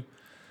even to.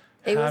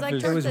 It was have like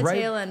this- towards was the right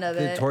tail end of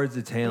it. towards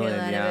the tail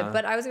end, of yeah. it.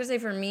 But I was gonna say,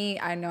 for me,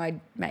 I know I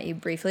met you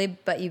briefly,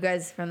 but you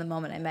guys, from the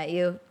moment I met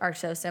you, are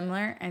so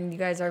similar, and you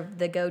guys are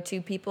the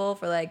go-to people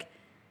for the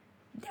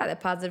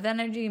positive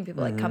energy, and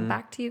people come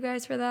back to you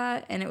guys for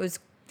that. And it was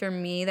for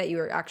me that you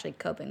were actually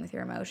coping with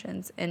your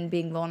emotions and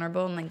being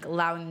vulnerable, and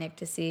allowing Nick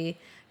to see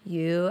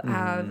you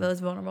have those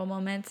vulnerable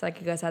moments. Like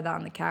you guys had that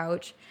on the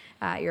couch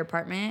at your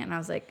apartment, and I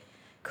was like,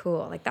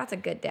 cool, that's a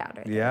good dad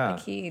right there. Yeah.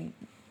 He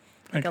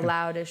Okay.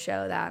 allowed to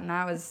show that, and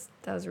that was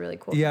really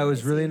cool. Yeah, for it me was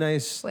to really see.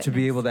 nice to be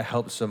witness. able to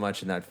help so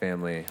much in that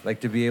family.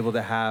 Like to be able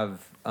to have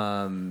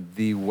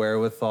the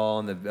wherewithal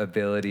and the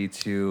ability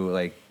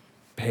to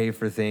pay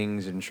for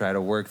things and try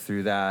to work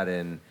through that.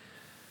 And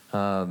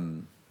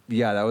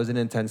that was an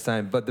intense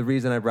time. But the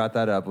reason I brought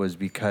that up was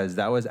because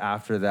that was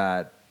after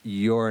that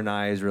your and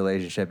I's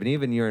relationship, and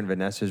even your and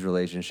Vanessa's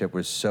relationship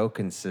was so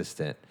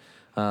consistent.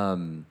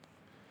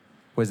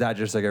 Was that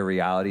just like a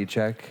reality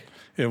check?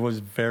 It was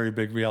a very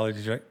big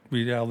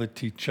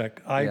reality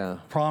check. I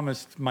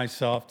promised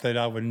myself that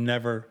I would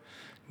never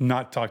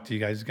not talk to you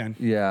guys again.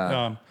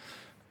 Yeah.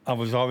 I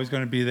was always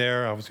going to be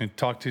there. I was going to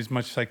talk to you as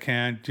much as I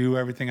can, do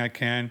everything I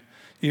can.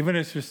 Even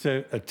if it's just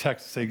a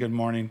text to say good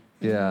morning.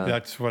 Yeah.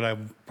 That's what I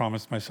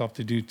promised myself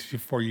to do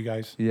for you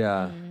guys.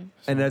 Yeah.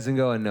 And it doesn't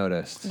go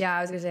unnoticed. Yeah,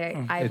 I was gonna say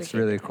I It's appreciate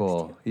really the text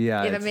cool. too.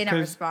 Yeah. Even may not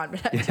respond,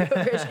 but I do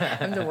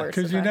appreciate. I'm the worst.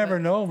 Because you about never it.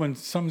 know when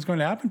something's going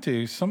to happen to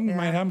you. Something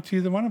might happen to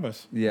either one of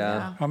us.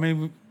 Yeah. I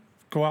mean, we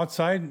go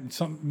outside,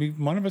 and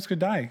one of us could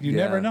die. You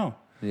never know.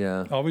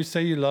 Yeah. Always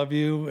say you love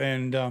you,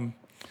 and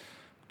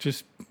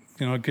just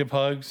give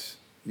hugs.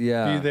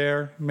 Yeah. Be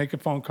there. Make a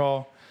phone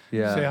call.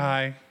 Yeah. Say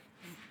hi.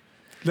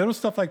 Little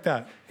stuff like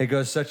that. It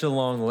goes such a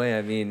long way.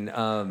 I mean,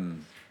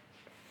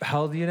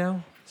 how old are you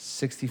now?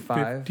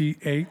 65?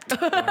 58.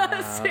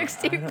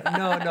 65.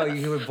 No,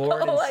 you were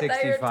born Oh, in I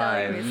thought you were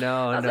telling 65. me.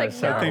 No, I was no. like,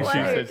 sorry. I think she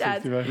No way, said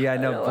Dad. 65. Yeah,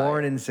 No no, way.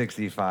 born in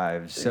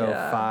 65. So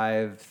Yeah.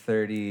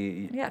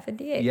 5:30. Yeah,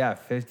 58. Yeah,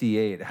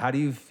 58. How do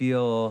you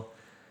feel?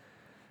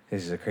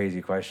 This is a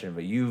crazy question,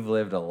 but you've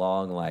lived a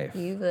long life.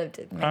 You've lived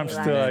it. I'm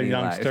still a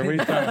youngster. What are you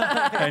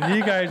talking- and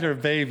you guys are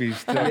babies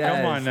still. Yes,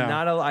 Come on now.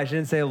 Not I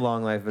shouldn't say a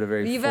long life, but a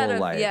very You've full had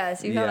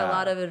life. you've had a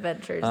lot of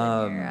adventures in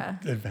your.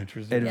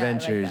 Adventures.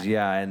 adventures. that.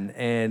 Yeah,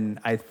 and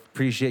I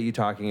appreciate you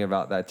talking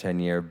about that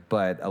 10-year.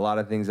 But a lot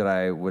of things that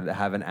I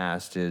haven't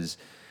asked is,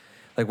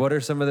 like, what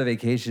are some of the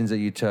vacations that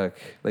you took,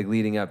 like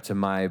leading up to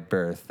my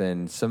birth,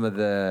 and some of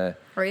the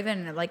Or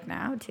even like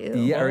now too.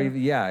 yeah, or even,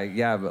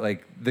 yeah, but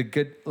like the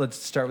good. Let's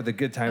start with the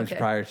good times Okay.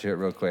 prior to it,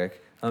 real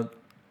quick. Were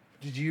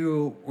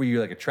you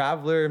like a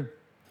traveler?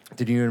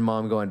 Did you and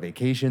Mom go on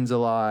vacations a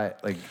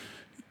lot? Like,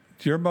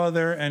 Your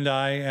mother and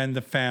I and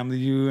the family,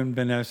 you and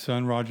Vanessa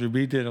and Roger,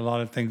 we did a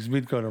lot of things.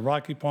 We'd go to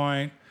Rocky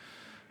Point.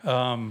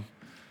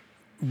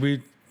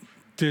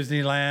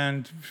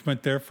 Disneyland.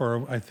 Went there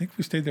I think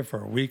we stayed there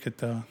for a week at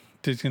the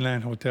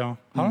Disneyland Hotel.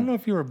 I don't know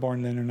if you were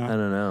born then or I not.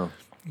 don't know.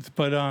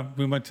 But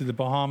we went to the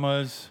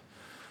Bahamas.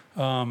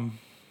 Dang,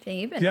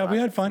 you've been Yeah, a we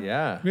lot. had fun.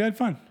 Yeah. We had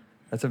fun.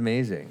 That's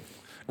amazing.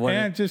 What-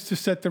 And just to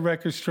set the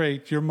record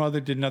straight, your mother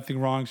did nothing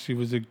wrong. She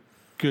was a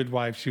good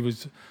wife.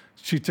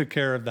 She took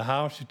care of the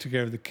house. She took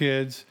care of the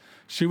kids.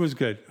 She was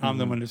good. I'm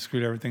the one that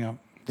screwed everything up.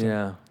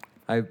 Yeah,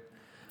 I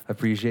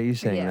appreciate you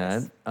saying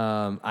Yes.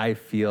 that. I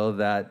feel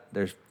that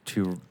there's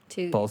both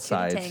two to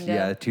sides. tango.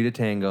 Yeah, two to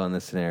tango in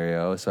this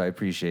scenario. So I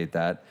appreciate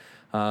that.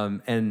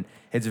 And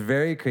it's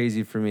very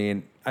crazy for me,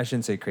 and I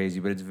shouldn't say crazy,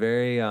 but it's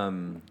very, I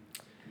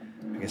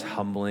guess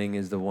humbling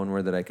is the one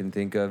word that I can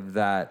think of,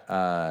 that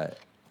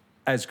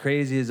as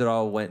crazy as it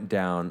all went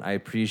down, I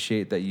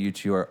appreciate that you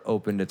two are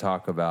open to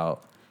talk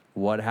about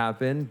what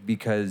happened,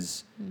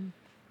 because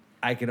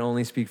I can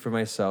only speak for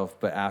myself,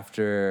 but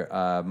after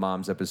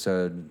Mom's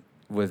episode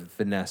with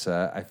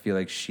Vanessa, I feel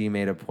like she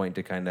made a point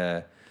to kind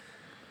of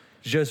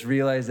just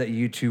realize that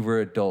you two were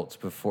adults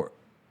before,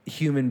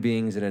 human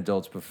beings and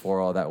adults before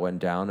all that went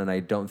down. And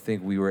I don't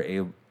think we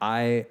were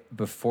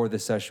before the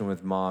session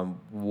with Mom,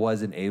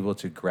 wasn't able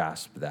to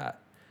grasp that.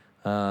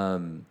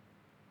 And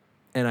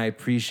I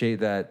appreciate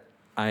that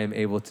I am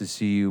able to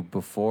see you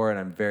before, and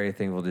I'm very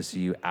thankful to see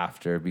you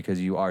after, because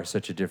you are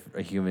such a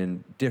different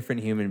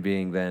human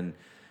being than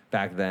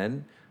back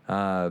then.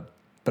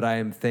 But I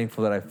am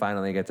thankful that I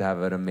finally get to have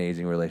an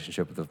amazing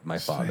relationship with my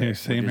father,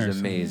 Same which here, is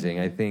same. amazing.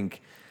 I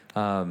think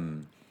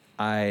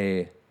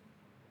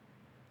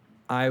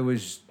I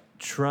was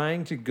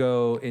trying to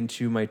go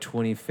into my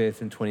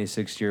 25th and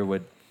 26th year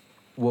what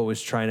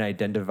was trying to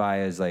identify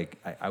as, like,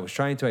 I was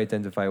trying to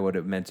identify what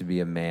it meant to be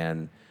a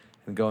man,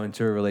 and go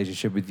into a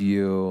relationship with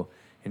you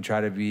and try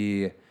to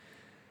be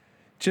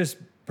just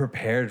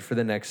prepared for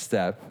the next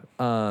step.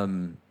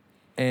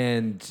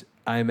 And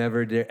I'm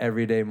every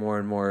day more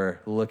and more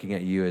looking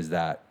at you as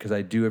that, because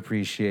I do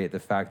appreciate the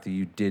fact that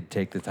you did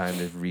take the time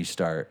to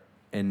restart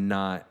and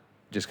not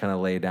just kind of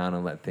lay down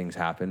and let things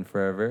happen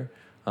forever.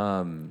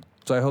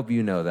 So I hope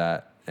you know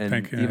that. And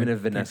Thank you. even if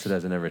Vanessa Thanks.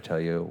 doesn't ever tell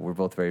you, we're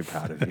both very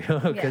proud of you,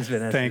 because Yes.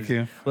 Vanessa Thank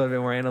you. a little bit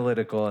more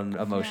analytical and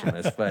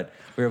emotionless, but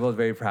we're both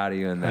very proud of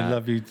you in that. I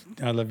love you.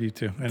 I love you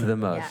too. To the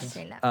most. Yeah,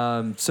 say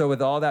that. So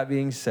with all that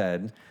being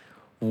said,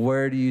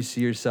 where do you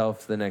see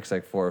yourself the next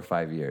 4 or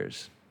 5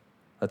 years?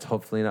 Let's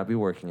hopefully not be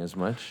working as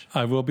much.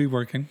 I will be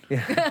working.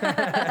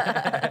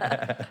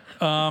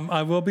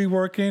 I will be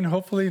working.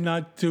 Hopefully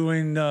not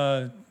doing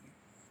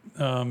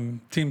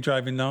team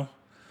driving though,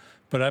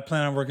 but I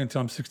plan on working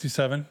until I'm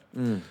 67.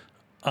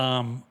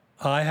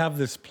 I have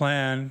this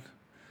plan.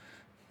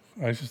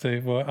 I should say,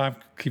 well, I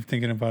keep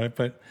thinking about it,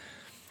 but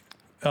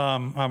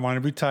I want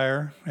to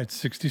retire at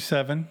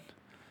 67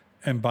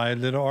 and buy a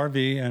little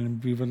RV,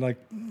 and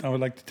I would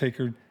like to take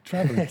her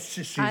traveling.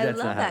 I love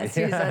that,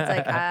 Suze. That's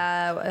like,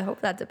 I hope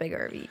that's a big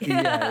RV.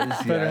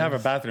 Yes, Better yes. have a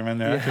bathroom in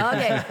there.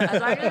 Okay,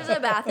 as long as there's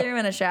a bathroom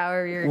and a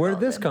shower, you're Where did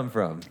this golden.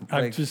 come from?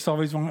 I've just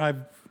always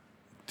wanted.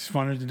 Just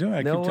wanted to do it.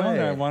 I No keep telling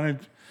her I way.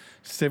 wanted to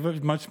save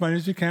as much money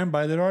as you can,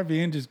 buy that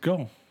RV, and just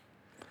go.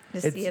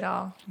 Just It's- see it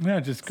all. Yeah,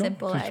 just go.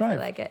 Simple just life. drive.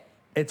 I like it.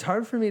 It's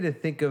hard for me to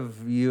think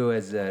of you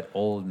as an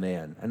old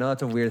man. I know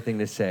that's a weird thing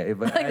to say,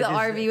 but Like I the just-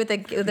 RV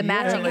with the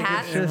matching like,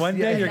 hats. it's And one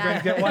day yeah. you're going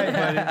to get white,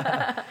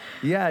 buddy.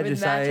 Yeah, With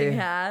just matching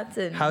hats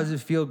and How does it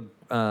feel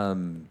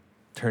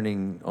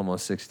turning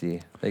almost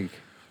 60? Like,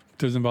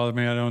 Doesn't bother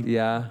me. I don't.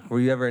 yeah. Were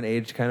you ever an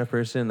age kind of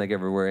person? Like,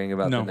 ever worrying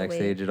about No. the next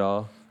Wait. age at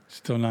all?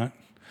 Still not.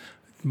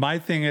 My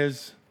thing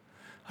is,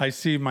 I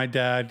see my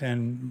dad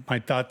and my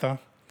tata.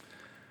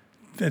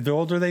 The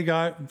older they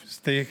got,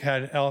 they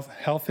had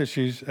health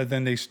issues, and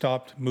then they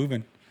stopped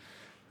moving.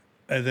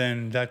 And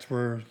then that's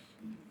where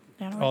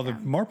down all the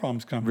down. more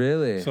problems come.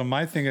 Really? So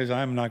my thing is,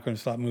 I'm not going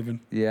to stop moving.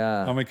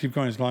 Yeah. I'm going to keep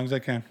going as long as I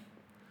can.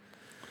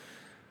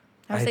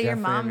 I would I say your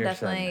definitely mom am your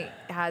son.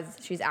 definitely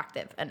she's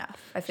active enough.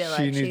 I feel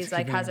She like needs she's to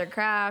like be. has her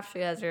craft, she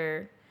has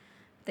her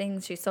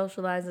things, she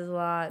socializes a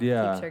lot,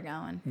 Yeah. keeps her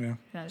going. Yeah.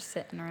 She's not just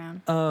sitting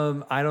around.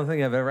 I don't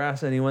think I've ever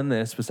asked anyone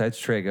this besides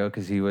Trago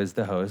because he was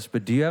the host.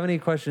 But do you have any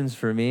questions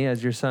for me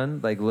as your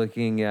son? Like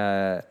looking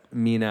at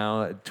me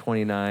now at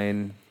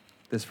 29,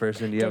 this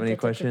person, do you have any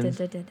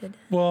questions?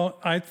 Well,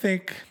 I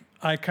think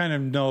I kind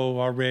of know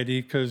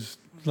already because,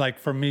 like,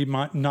 for me,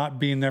 not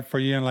being there for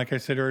you, and like I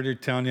said earlier,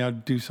 telling you I'll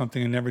do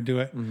something and never do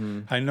it.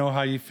 I know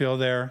how you feel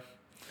there.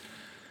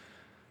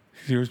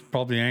 You were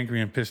probably angry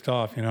and pissed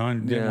off,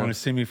 and didn't Yeah. want to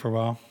see me for a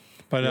while.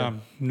 But Yeah.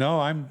 no,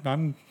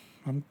 I'm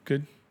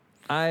good.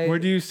 Where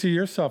do you see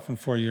yourself in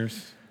 4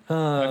 years?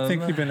 I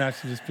think you've been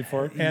asked this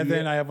before, and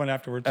then I have one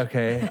afterwards.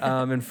 Okay.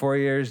 In 4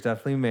 years,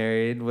 definitely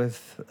married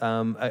with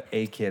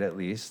a kid at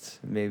least.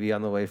 Maybe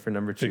on the way for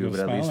number Big 2, ol' but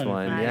at smile least on your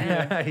one. I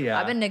Yeah. know. Yeah.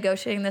 I've been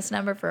negotiating this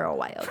number for a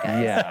while,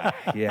 guys. Yeah,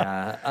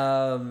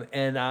 yeah.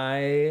 And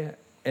I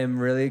am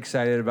really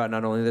excited about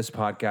not only this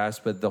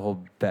podcast, but the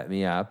whole Bet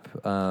Me app.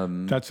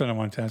 That's what I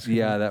want to ask you.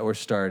 Yeah, that we're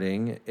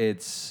starting.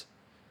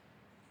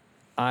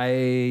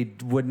 I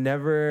would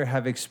never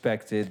have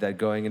expected that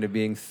going into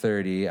being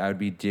 30, I would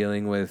be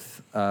dealing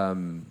with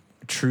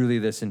truly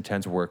this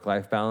intense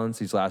work-life balance.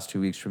 These last 2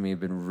 weeks for me have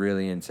been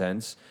really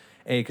intense.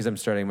 A, because I'm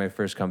starting my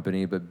first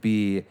company, but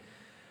B,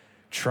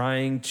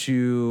 trying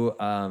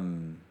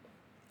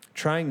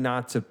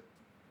not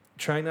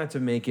to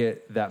make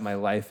it that my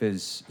life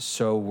is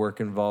so work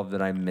involved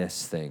that I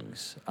miss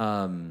things.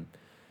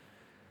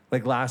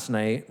 Like last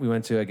night, we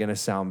went to, again, a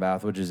sound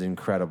bath, which is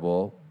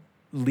incredible.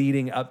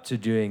 Leading up to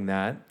doing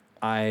that,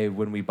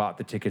 when we bought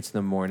the tickets in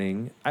the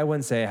morning, I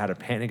wouldn't say I had a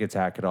panic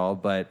attack at all,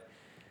 but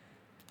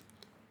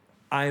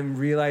I'm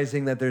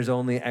realizing that there's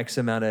only X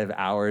amount of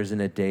hours in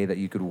a day that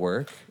you could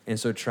work. And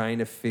so trying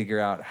to figure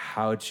out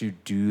how to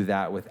do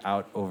that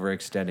without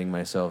overextending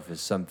myself is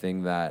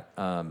something that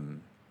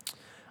I'm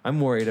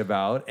worried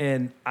about.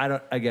 And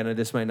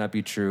this might not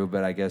be true,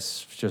 but I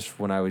guess just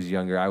when I was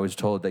younger, I was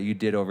told that you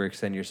did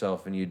overextend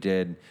yourself and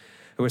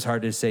it was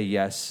hard to say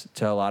yes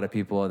to a lot of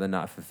people and then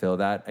not fulfill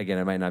that. Again,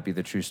 it might not be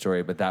the true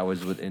story, but that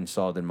was what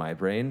installed in my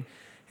brain.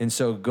 And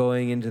so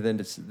going into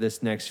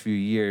this next few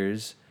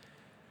years,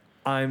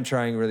 I'm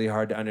trying really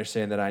hard to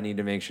understand that I need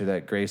to make sure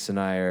that Grace and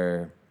I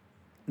are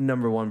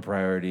number one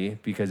priority,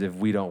 because if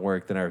we don't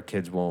work, then our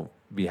kids won't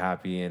be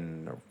happy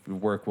and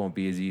work won't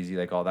be as easy,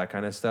 like all that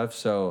kind of stuff.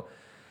 So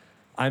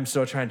I'm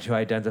still trying to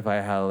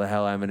identify how the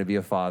hell I'm going to be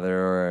a father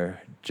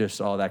or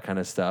just all that kind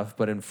of stuff.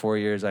 But in 4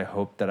 years, I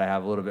hope that I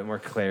have a little bit more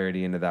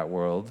clarity into that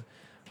world.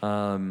 It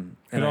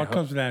all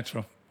comes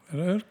natural.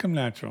 It'll come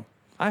natural.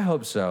 I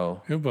hope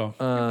so. It will.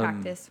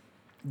 Practice.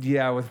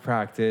 Yeah, with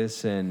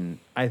practice. And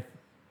I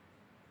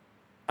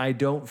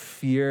don't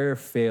fear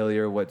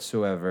failure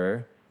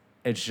whatsoever.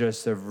 It's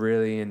just a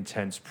really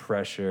intense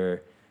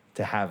pressure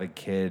to have a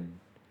kid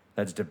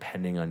that's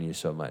depending on you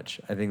so much.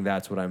 I think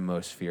that's what I'm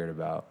most feared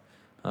about.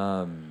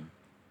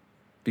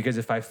 Because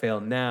if I fail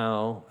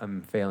now,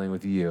 I'm failing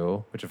with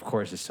you, which of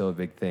course is still a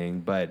big thing.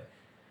 But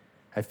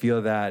I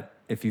feel that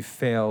if you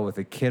fail with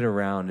a kid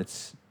around,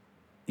 it's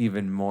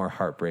even more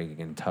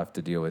heartbreaking and tough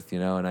to deal with,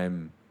 And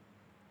I'm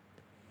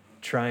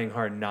trying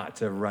hard not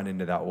to run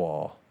into that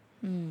wall.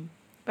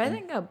 But I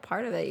think a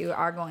part of it, you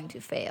are going to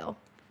fail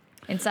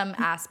in some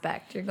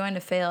aspect. You're going to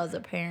fail as a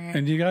parent.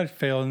 And you got to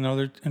fail in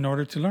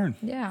order to learn.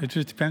 Yeah. It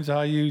just depends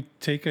how you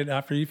take it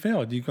after you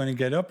failed. Are you going to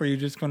get up, or are you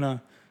just going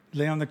to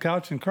lay on the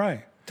couch and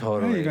cry?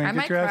 Totally. Yeah, you're I going to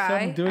might get your ass up cry.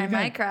 and do it I again.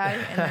 might cry,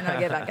 and then I'll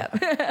get back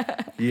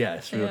up.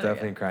 Yes, we'll There we go.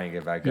 definitely cry and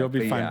get back You'll up. be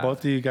but fine. yeah. Both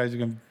of you guys are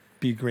going to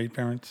be great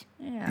parents.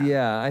 Yeah.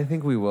 Yeah, I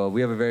think we will.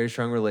 We have a very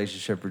strong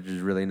relationship, which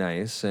is really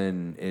nice,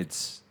 and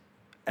it's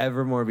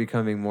ever more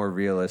becoming more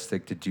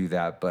realistic to do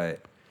that,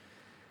 but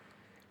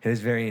it is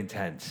very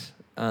intense.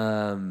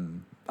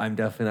 I'm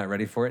definitely not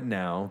ready for it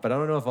now, but I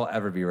don't know if I'll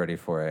ever be ready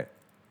for it.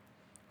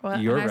 Well,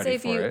 You're and I say ready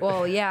if for you, it.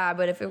 well, yeah,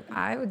 but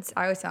I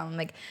always tell them,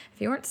 like, if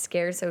you weren't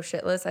scared so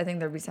shitless, I think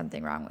there'd be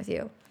something wrong with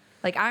you.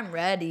 Like, I'm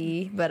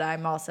ready, but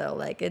I'm also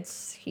like,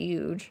 it's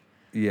huge.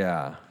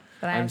 Yeah.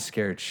 But I'm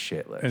scared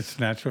shitless. It's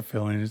a natural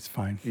feeling. It's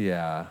fine.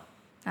 Yeah.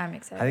 I'm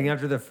excited. I think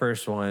after the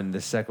first one, the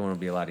second one will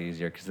be a lot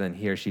easier because then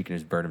he or she can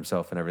just burn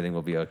himself and everything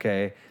will be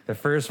okay. The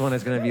first one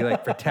is going to be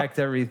like protect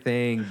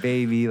everything,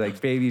 baby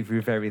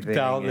proof everything.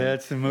 The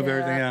outlets and move Yeah.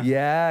 everything out.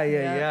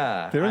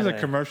 Yeah. There was I a know.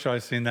 commercial I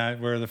seen that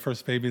where the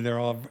first baby, they're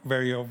all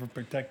very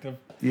overprotective.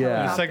 Yeah.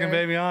 And the second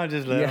baby,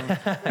 just let them.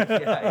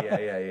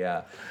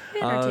 Yeah.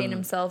 They entertain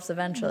themselves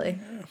eventually.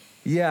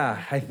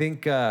 Yeah, I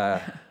think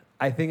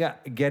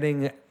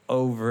getting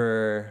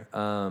over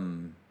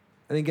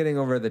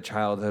the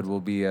childhood will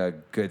be a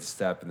good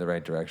step in the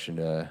right direction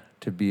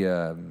to be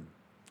a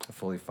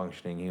fully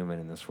functioning human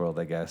in this world.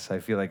 I guess I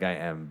feel like I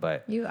am,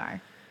 but You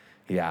are.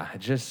 yeah,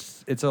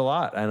 it's a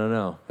lot. I don't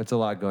know. It's a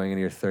lot going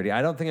into your 30.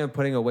 I don't think I'm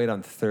putting a weight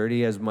on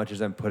 30 as much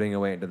as I'm putting a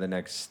weight into the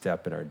next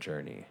step in our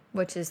journey.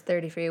 Which is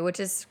 30 for you, which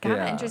is kind of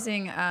Yeah.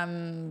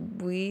 interesting.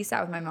 We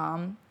sat with my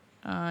mom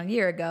a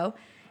year ago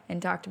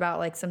and talked about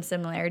like some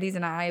similarities,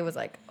 and I was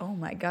like, oh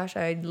my gosh,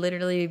 I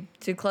literally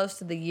too close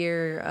to the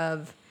year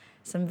of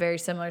some very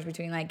similars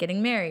between like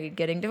getting married,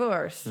 getting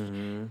divorced,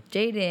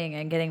 dating,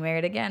 and getting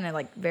married again, and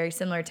like very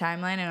similar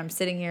timeline. And I'm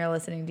sitting here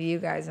listening to you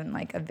guys and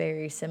like a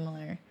very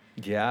similar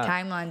Yeah.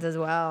 timelines as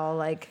well.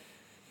 Like,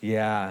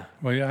 Yeah.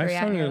 Well, yeah, I Were you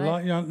at in started your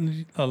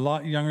a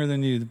lot younger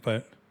than you,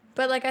 but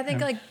but like I think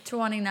like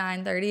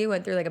 29, 30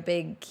 went through like a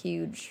big,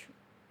 huge,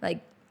 like.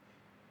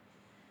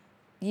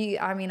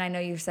 I mean, I know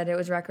you said it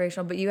was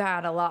recreational, but you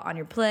had a lot on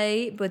your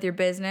plate with your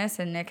business,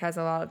 and Nick has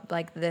a lot of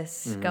like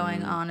this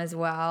going on as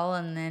well.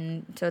 And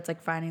then, so it's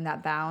like finding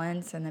that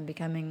balance and then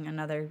becoming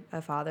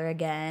a father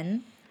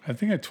again. I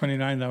think at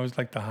 29, that was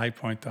like the high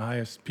point, the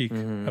highest peak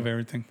of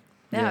everything.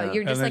 Yeah, Yeah.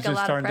 you're just And like then a just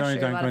lot of started pressure,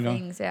 a lot of going on.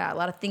 things. Yeah, a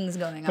lot of things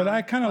going on. But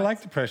I kind of at like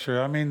once. the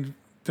pressure. I mean,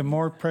 the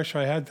more pressure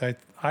I had,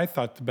 I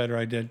thought the better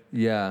I did.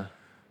 Yeah.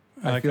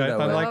 I Like feel that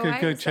I way. like Oh, a why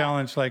good is that?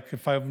 challenge. Like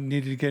if I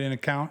needed to get an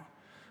account,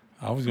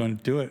 I was going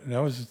to do it.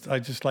 I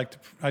just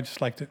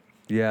liked it.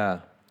 Yeah.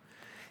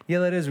 Yeah,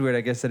 that is weird.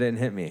 I guess that didn't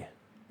hit me.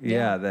 Yeah.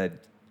 Yeah, that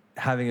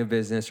having a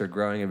business or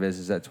growing a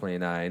business at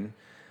 29,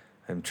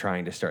 I'm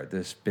trying to start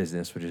this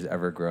business, which is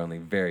ever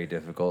growing, very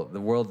difficult.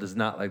 The world does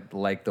not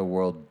like the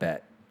world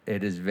bet.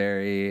 It is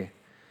very,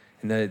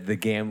 in the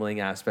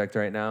gambling aspect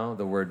right now,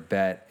 the word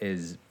bet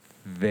is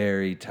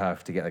very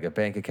tough to get like a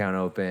bank account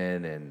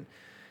open and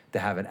to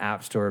have an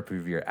app store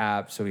approve your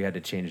app. So we had to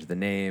change the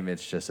name.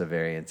 It's just a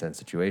very intense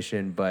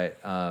situation. But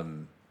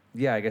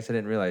yeah, I guess I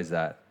didn't realize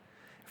that.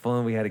 If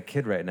only we had a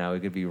kid right now,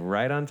 we could be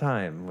right on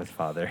time with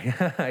father.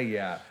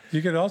 Yeah.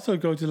 You could also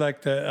go to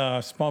like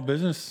the Small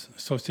Business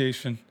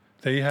Association.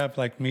 They have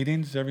like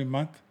meetings every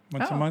month,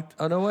 once a Oh. month.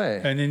 Oh, no way.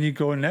 And then you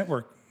go and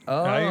network.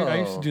 I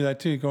used to Oh. do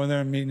that too. You go in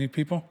there and meet new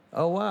people.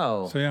 Oh,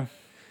 wow. So yeah.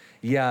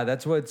 Yeah,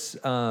 that's what's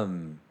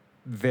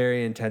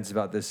very intense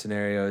about this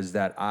scenario is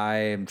that I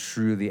am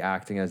truly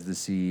acting as the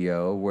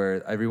CEO,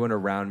 where everyone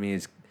around me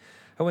is,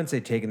 I wouldn't say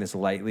taking this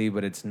lightly,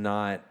 but it's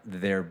not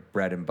their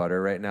bread and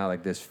butter right now,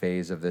 like this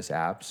phase of this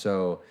app.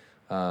 So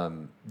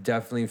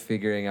definitely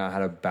figuring out how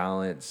to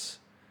balance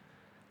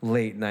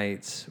late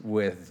nights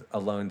with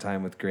alone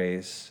time with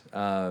Grace.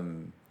 I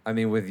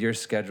mean, with your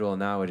schedule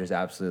now, which is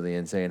absolutely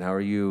insane, how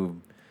are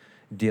you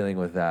dealing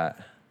with that?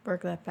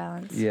 Work-life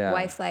balance. Yeah.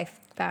 Wife-life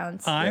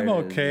balance. I'm There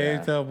it is, okay.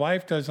 yeah. The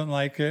wife doesn't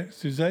like it.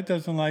 Suzette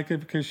doesn't like it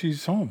because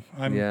she's home.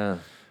 Yeah.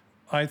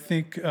 I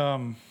think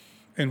in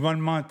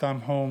 1 month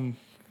I'm home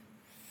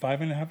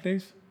 5.5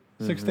 days,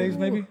 6 days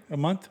maybe a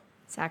month.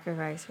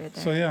 Sacrifice right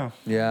there. So yeah.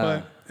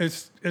 Yeah. But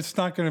it's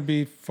not going to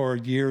be for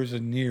years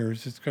and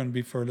years. It's going to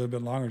be for a little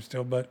bit longer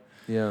still. But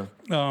Yeah.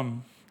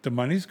 the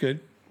money's good.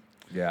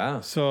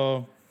 Yeah.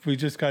 So we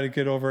just got to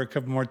get over a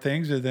couple more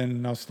things, and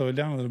then I'll slow it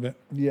down a little bit.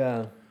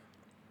 Yeah.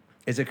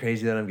 Is it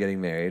crazy that I'm getting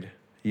married?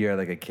 You're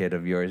like a kid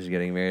of yours is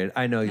getting married.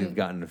 I know you've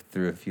gotten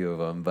through a few of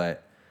them,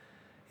 but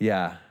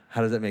yeah.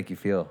 How does that make you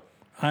feel?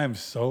 I am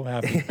so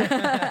happy.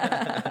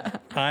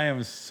 I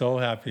am so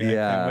happy. I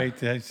Yeah. can't wait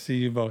to see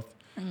you both.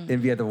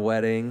 And be at the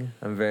wedding.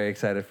 I'm very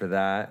excited for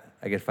that.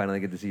 I could finally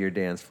get to see your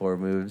dance floor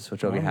moves,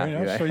 which I'll be All happy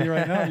right, I'll show with. you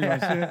right now. You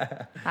want to see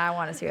it? I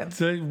want to see him.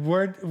 So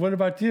what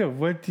about you?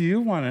 What do you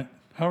want it?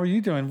 How are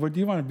you doing? What do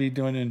you want to be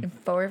doing in?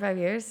 4 or 5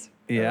 years.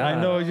 Yeah.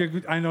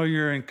 I know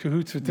you're in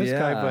cahoots with this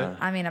guy, but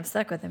I mean, I'm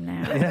stuck with him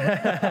now.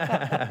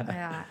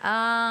 Yeah.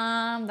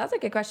 That's a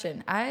good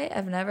question. I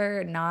have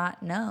never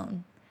not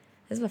known.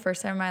 This is the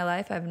first time in my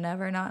life I've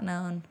never not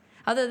known,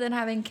 other than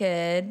having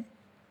kid.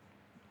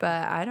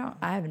 But I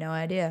have no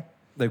idea.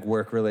 Like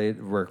work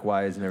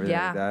wise and everything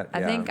like that.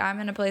 I think I'm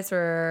in a place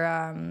where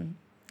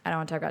I don't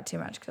want to talk about too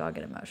much because I'll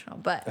get emotional.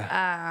 But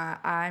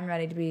I'm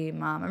ready to be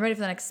mom. I'm ready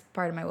for the next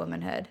part of my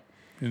womanhood.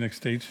 the next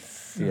stage.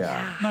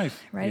 Yeah. Nice.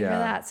 Ready for Yeah.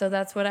 that. So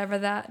that's whatever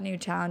that new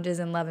challenge is,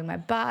 and loving my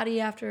body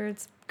after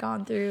it's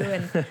gone through.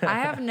 And I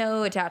have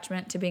no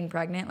attachment to being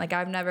pregnant. Like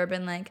I've never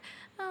been like,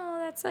 oh,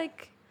 that's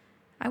like,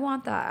 I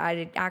want that.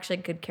 I actually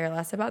could care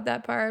less about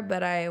that part,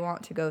 but I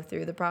want to go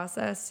through the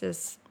process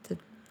just to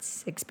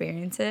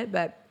experience it.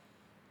 But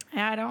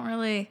yeah,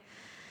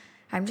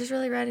 I'm just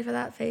really ready for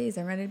that phase.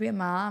 I'm ready to be a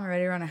mom. I'm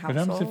ready to run a What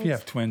household. happens if you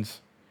have twins?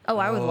 Oh,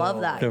 I would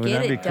love that. Would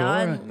Get that be it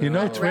done. cool? You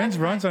know, Let's twins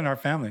wreck runs on our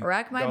family.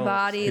 Wreck my Don't-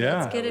 body.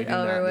 Yeah. Let's get We it do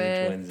not over need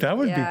with. twins. That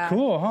would be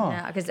cool, huh?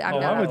 Yeah, because I've Oh,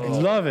 got I would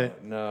love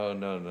it.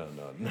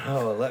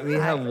 No. Let me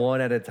have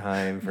one at a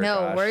time. For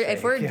No, gosh if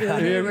sake. we're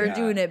doing it, we're Yeah.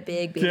 doing it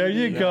big, baby. There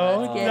you go.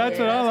 Let's get That's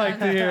it. what I like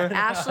to hear.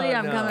 Ashley,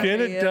 I'm coming Get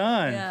for it you.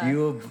 done. Yeah.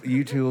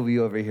 You two will be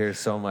over here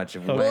so much.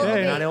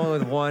 Okay. Not only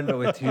with one, but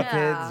with two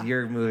Yeah. kids,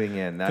 you're moving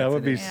in. That's That would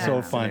an be insane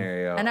so fun.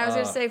 scenario. And I was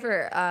going to say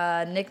for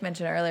Nick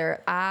mentioned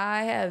earlier,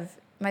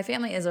 my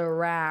family is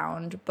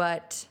around,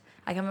 but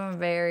I come from a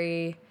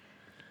very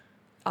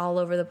all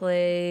over the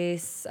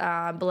place,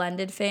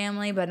 blended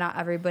family, but not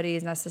everybody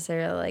is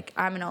necessarily like,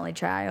 I'm an only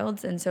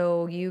child. And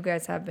so you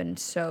guys have been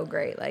so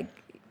great, like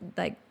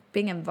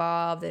being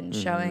involved and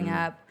showing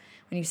up.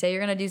 When you say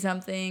you're going to do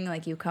something,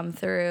 like you come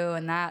through,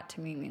 and that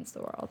to me means the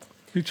world.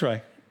 You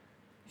try.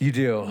 You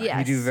do. Yes.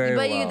 You do very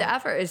but well. the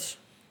effort is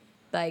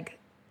like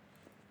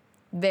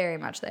very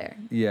much there.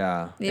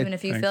 Yeah. Even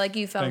if you Thanks. feel like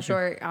you fell Thank you.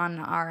 short on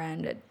our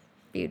end,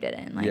 you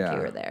didn't. Like Yeah. you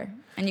were there.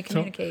 And you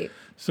communicate.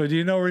 So do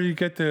you know where you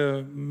get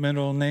the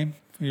middle name?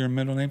 Your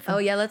middle name from? Oh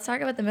yeah, let's talk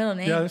about the middle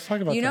name. Yeah, let's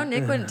talk about You know, that.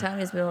 Nick wouldn't tell me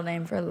his middle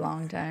name for a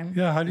long time.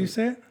 Yeah, how do you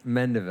say it?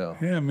 Mendeville.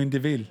 Yeah,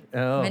 Mendeville.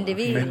 Oh.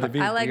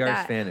 Mendeville. I like We are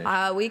that.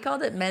 Spanish. We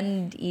called it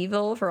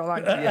Mendeville for a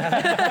long time.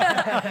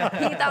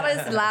 He thought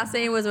his last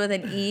name was with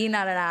an E,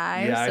 not an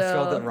I. Yeah, I so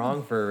spelled it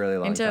wrong for a really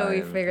long until time.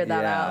 we figured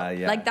that out.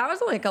 Yeah. Like that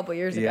was only a couple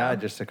years ago. Yeah,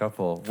 just a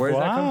couple. Where does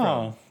that come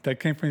Wow, that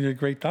came from your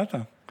great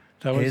tata.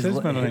 That from? was his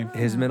middle name.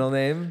 His middle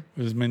name?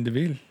 It was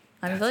Mendeville.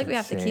 I feel like we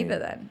have to keep insane. it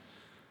then.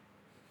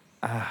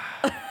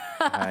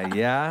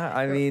 Yeah,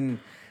 I mean,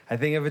 I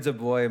think if it's a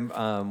boy,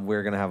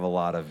 we're going to have a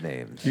lot of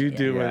names. You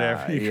do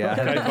whatever you Yeah,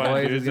 guys want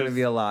boys to is do. going to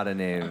be a lot of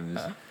names.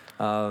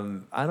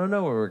 I don't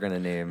know what we're going to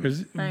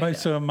name.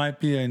 So it might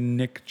be a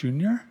Nick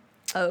Jr.?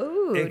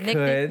 Oh, It Nick,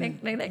 could.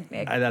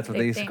 Nick. That's what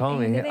they used to call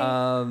me.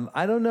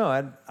 I don't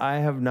know. I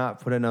have not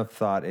put enough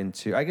thought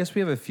into. I guess we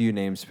have a few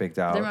names picked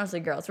out. They're mostly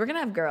girls. We're gonna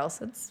have girls.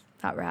 That's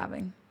what we're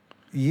having.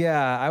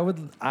 Yeah, I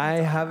would. I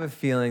have a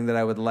feeling that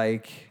I would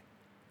like.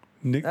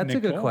 Nick. That's a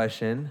good Nicole?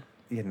 question.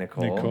 Yeah,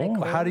 Nicole.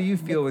 Nicole. How do you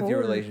feel with your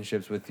Nicole.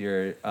 relationships with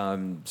your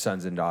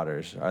sons and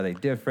daughters? Are they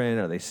different?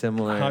 Are they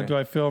similar? How do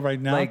I feel right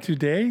now Like-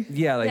 today?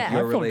 Yeah, like Yeah.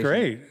 your I feel relation-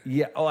 great.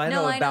 Yeah. Oh, I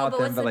know about but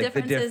them, what's but the like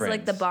difference the difference is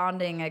like the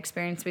bonding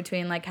experience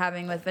between like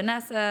having with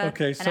Vanessa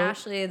Okay, and so-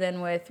 Ashley, then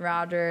with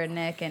Roger and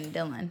Nick and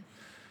Dylan.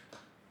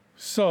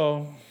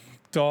 So,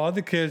 to all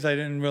the kids,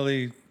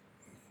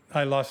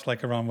 I lost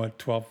like around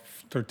 12,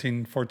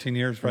 13, 14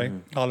 years, right?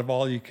 Out of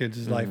all you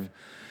kids' life.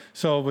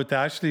 So with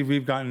Ashley,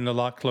 we've gotten a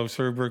lot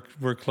closer.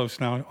 We're close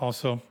now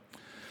also.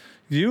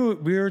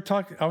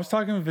 I was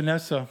talking with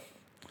Vanessa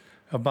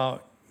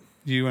about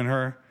you and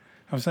her.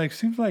 I was like,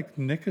 seems like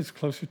Nick is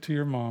closer to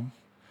your mom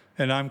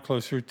and I'm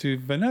closer to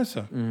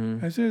Vanessa.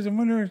 I said, I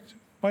wonder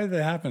why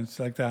that happens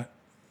like that.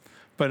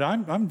 But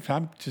I'm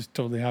just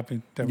totally happy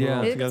that we're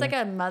all Yeah. together. It's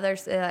like a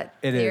mother's It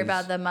theory is.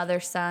 about the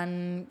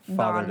mother-son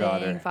Father-daughter.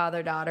 bonding,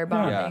 father-daughter Yeah,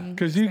 bonding.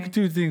 because you experience.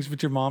 do things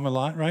with your mom a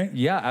lot, right?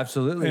 Yeah,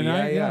 absolutely. And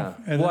Yeah.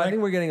 And Well, I like-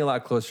 think we're getting a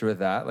lot closer with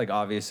that. Like,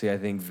 obviously, I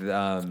think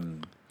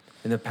in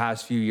the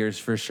past few years,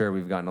 for sure,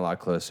 we've gotten a lot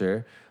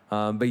closer.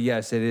 But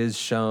yes, it is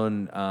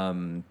shown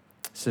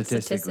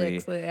statistically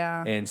Statistically,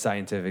 yeah. and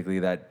scientifically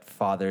that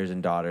fathers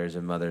and daughters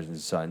and mothers and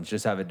sons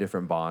just have a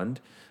different bond.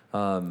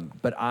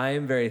 But I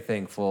am very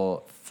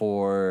thankful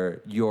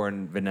for your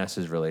and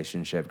Vanessa's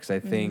relationship because I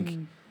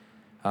think.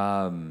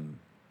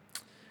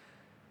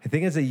 I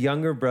think as a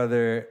younger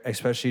brother,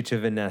 especially to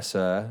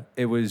Vanessa,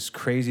 it was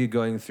crazy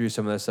going through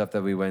some of the stuff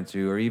that we went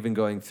through, or even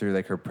going through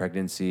like her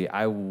pregnancy.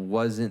 I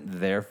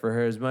wasn't there for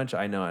her as much.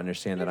 I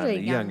understand that I'm You're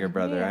the young, younger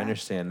brother. I yeah.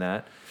 understand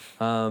that.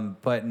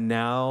 But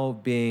now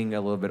being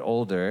a little bit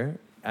older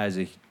as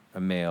a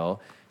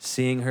male,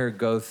 seeing her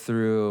go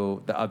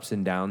through the ups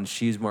and downs,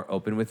 she's more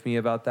open with me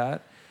about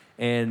that.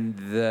 And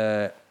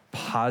the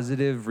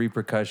positive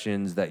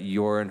repercussions that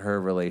your and her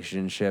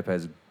relationship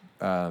has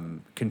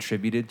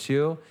contributed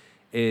to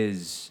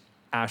is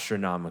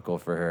astronomical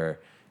for her.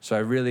 So I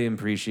really am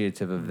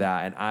appreciative of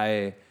that. And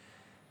I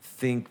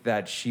think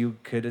that she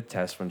could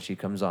attest when she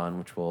comes on,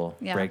 which will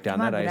Yeah, break down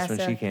come on, that ice when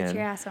Vanessa, she can. Get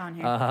your ass on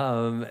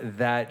here.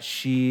 That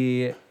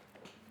she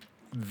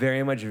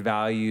very much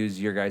values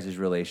your guys'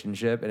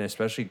 relationship, and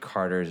especially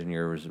Carter's and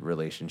your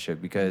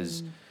relationship,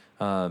 because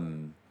I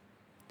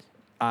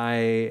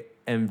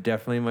am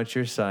definitely much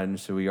your son,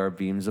 so we are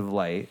beams of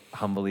light,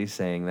 humbly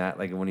saying that.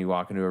 Like when you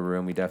walk into a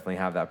room, we definitely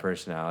have that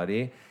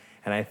personality.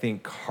 And I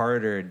think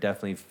Carter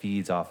definitely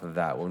feeds off of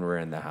that when we're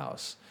in the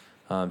house.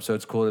 So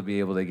it's cool to be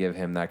able to give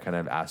him that kind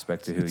of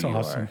aspect to who It's you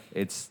awesome. are.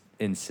 It's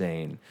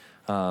insane.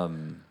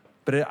 Doing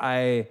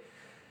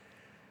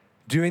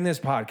this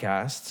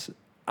podcast,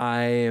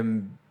 I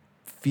am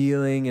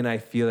feeling, and I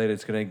feel that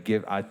it's going to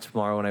give,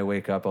 tomorrow when I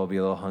wake up, I'll be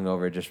a little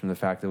hungover just from the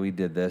fact that we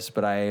did this,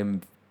 but I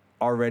am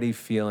already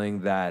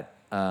feeling that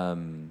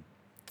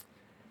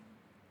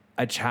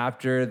a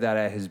chapter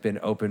that has been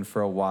open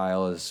for a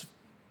while is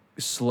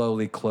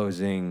slowly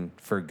closing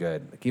for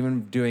good. Like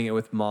even doing it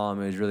with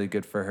Mom, it was really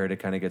good for her to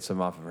kind of get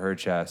some off of her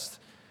chest.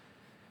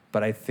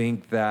 But I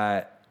think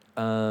that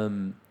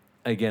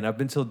again, up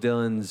until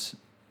Dylan's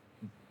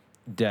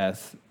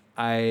death,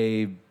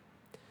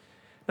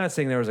 not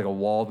saying there was like a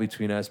wall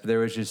between us, but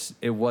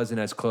it wasn't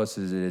as close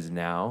as it is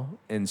now.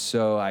 And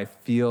so I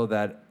feel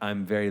that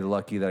I'm very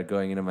lucky that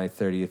going into my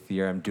 30th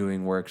year, I'm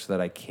doing work so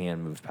that I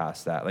can move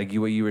past that. Like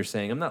what you were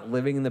saying, I'm not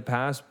living in the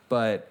past,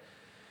 but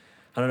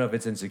I don't know if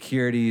it's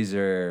insecurities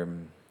or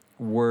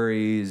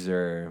worries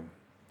or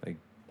like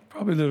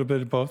Probably a little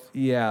bit of both.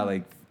 yeah,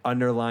 like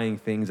underlying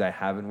things I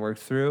haven't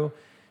worked through.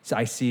 So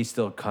I see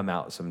still come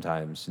out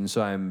sometimes. And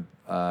so I'm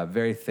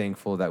very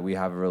thankful that we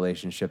have a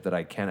relationship that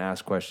I can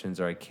ask questions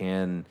or I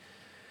can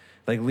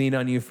like lean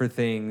on you for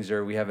things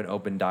or we have an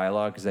open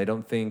dialogue because I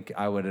don't think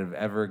I would have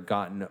ever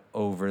gotten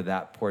over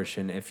that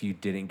portion if you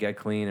didn't get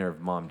clean or if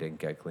mom didn't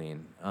get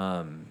clean.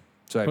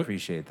 So I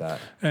appreciate that.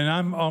 And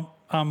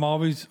I'm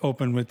always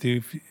open with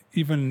you.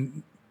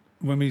 Even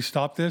when we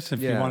stop this, if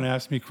you Yeah. want to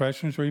ask me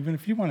questions or even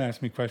if you want to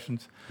ask me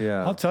questions,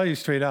 Yeah. I'll tell you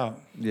straight out.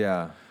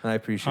 Yeah. I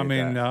appreciate I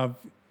mean, that.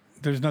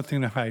 there's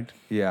nothing to hide.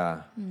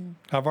 Yeah.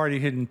 I've already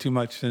hidden too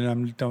much, and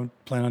I don't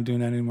plan on doing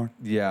that anymore.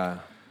 Yeah,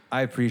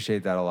 I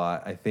appreciate that a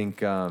lot. I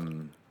think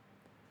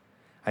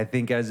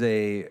as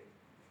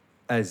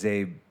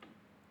a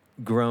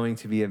growing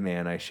to be a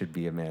man, I should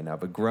be a man now.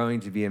 But growing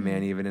to be a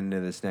man, even into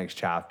this next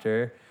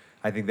chapter,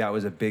 I think that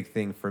was a big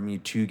thing for me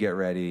to get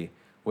ready.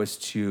 Was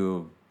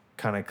to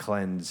kind of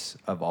cleanse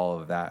of all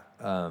of that.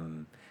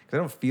 Because I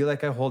don't feel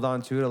like I hold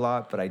on to it a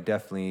lot, but I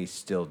definitely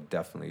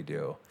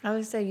do. I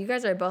would say you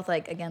guys are both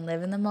like, again,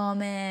 live in the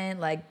moment,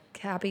 like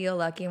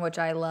happy-go-lucky, which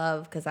I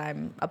love because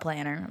I'm a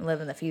planner, live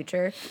in the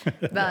future.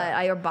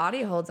 But your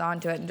body holds on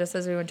to it. And just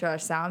as we went to our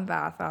sound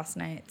bath last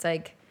night, it's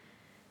like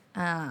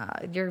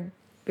your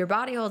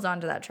body holds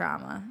on to that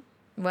trauma,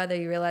 whether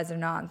you realize it or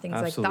not. And things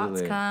like thoughts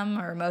Absolutely. come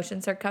or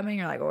emotions start coming.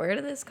 You're like, well, where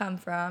did this come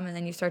from? And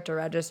then you start to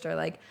register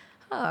like,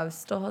 oh, I was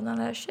still holding on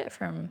to that shit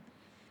from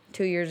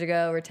 2 years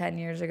ago or 10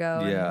 years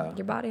ago. Yeah. And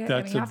your body, you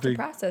That's have to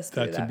process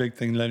through That's that. a big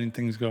thing, letting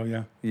things go.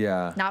 Yeah.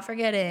 Yeah. Not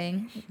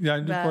forgetting. Yeah,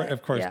 But,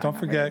 of course. yeah, Don't not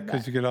forget forgetting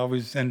because that. you could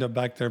always end up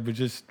back there, but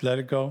just let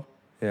it go.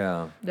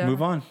 Yeah. Yeah.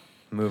 Move on.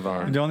 Move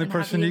on. And the only And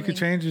person happy you can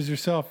healing. change is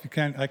yourself.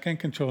 I can't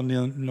control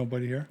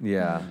nobody here.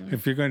 Yeah.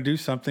 If you're going to do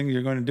something,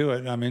 you're going to do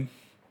it. I mean,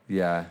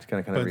 Yeah. It's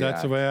kind of but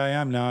that's the way I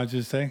am now. I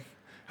just say,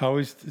 I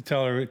always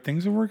tell her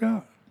things will work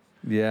out.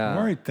 Yeah.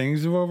 Don't worry,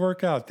 things will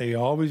work out. They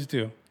always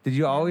do. Did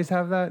you always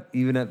have that,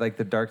 even at like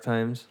the dark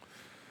times?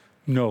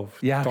 No.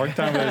 Yeah. Dark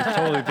time is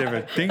totally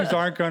different. Things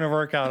aren't going to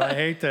work out. I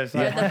hate this. The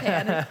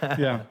panic.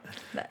 Yeah.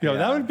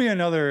 That would be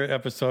another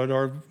episode,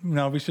 or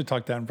no, we should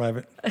talk that in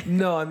private.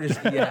 No, I'm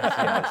just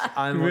yes.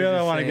 I'm We don't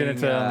just wanna get saying,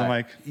 into that on the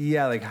mic.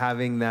 Yeah, like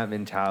having that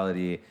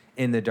mentality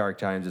in the dark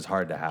times is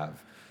hard to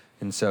have,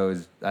 and so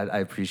I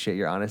appreciate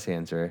your honest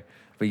answer.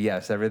 But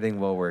yes, everything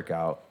will work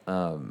out.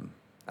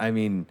 I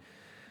mean,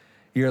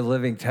 you're a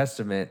living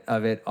testament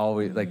of it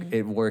always, like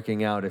it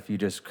working out if you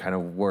just kind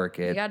of work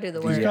it. You gotta do the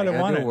You work. just Yeah, gotta you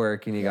gotta want do it. the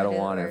work, and you gotta gotta do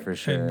the want it work. for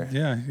sure. And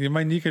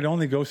yeah, you could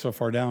only go so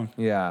far down.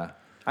 Yeah,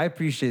 I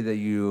appreciate that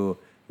you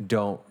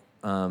don't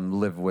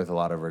live with a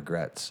lot of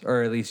regrets,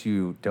 or at least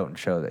you don't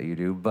show that you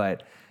do.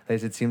 But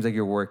it seems like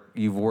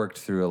you've worked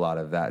through a lot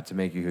of that to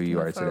make you who you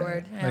Move are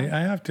forward. today. Yeah.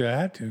 I had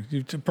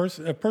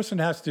to. A person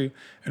has to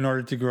in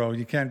order to grow.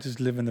 You can't just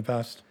live in the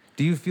past.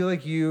 Do you feel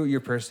like your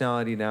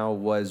personality now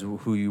was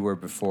who you were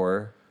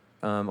before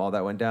all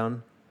that went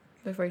down?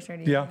 Before you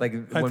started. Yeah, Like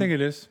I when- think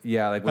it is.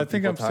 Yeah, like when I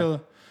think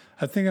people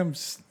I think I'm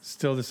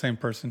still the same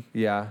person.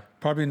 Yeah,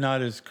 Probably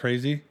not as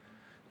crazy,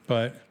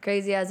 but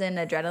Crazy as in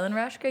adrenaline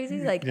rush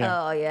crazy? Like,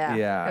 Yeah. oh, yeah.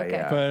 Yeah, Okay.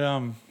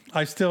 yeah.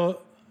 I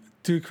still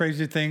do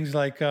crazy things.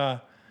 Like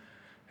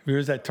we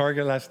was at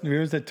Target last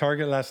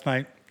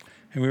night,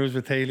 and we was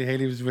with Haley.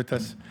 Haley was with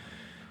us,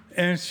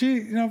 and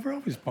she, we're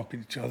always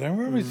bumping each other, and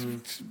we're always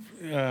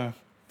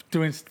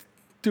doing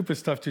stupid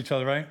stuff to each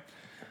other, right?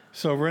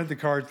 So we're at the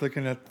cards,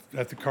 looking at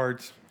the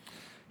cards,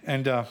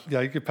 and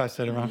you could pass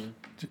that around.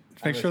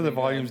 Make sure the listening,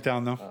 volume's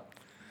down though.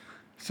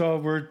 So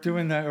we're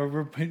doing that, or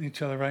we're hitting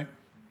each other, right?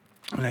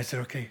 And I said,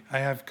 okay, I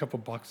have a couple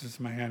boxes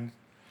in my hand.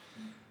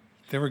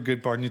 They were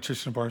good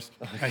nutritional bars.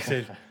 I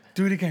said,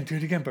 do it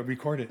again, but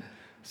record it.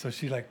 So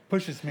she like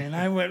pushes me, and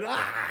I went,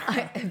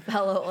 ah! It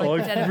fell over. Oh,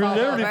 Like, it pretended to fall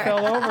literally over.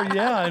 fell over,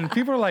 yeah. And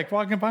people are like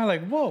walking by,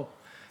 like, whoa.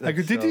 I go,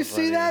 That's did so you see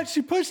funny. that?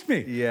 She pushed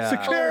me. Yeah.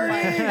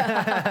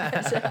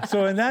 Security.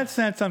 So in that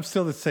sense, I'm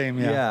still the same.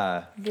 Yeah.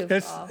 yeah. Goof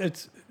It's off.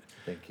 it's.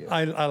 Thank you.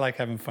 I like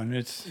having fun.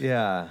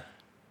 Yeah,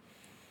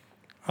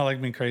 I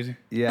like being crazy.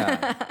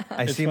 yeah.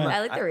 I see fun. I my,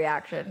 like the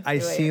reaction. I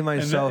to it. see And,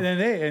 myself.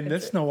 and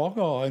that's no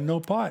alcohol and no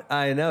pot.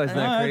 I know, isn't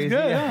that That's crazy?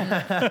 good.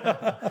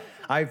 Yeah.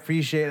 I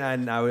appreciate,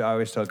 and I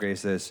always tell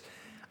Grace this.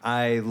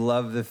 I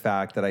love the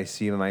fact that I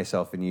see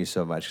myself in you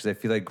so much because I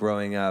feel like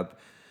growing up,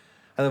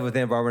 I lived with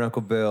Aunt Barbara and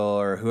Uncle Bill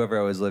or whoever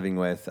I was living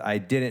with. I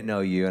didn't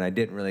know you, and I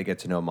didn't really get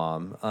to know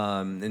Mom.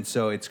 And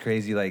so it's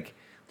crazy, like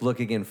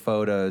looking in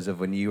photos of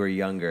when you were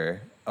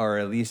younger, or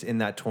at least in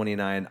that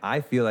 29. I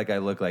feel like I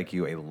look like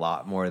you a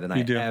lot more than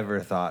I do.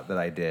 ever thought that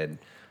I did.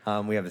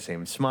 We have the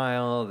same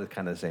smile,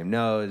 the same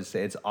nose.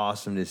 It's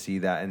awesome to see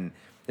that, and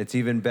it's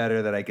even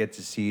better that I get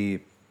to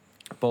see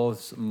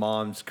both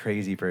mom's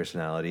crazy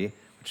personality,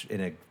 which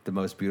in the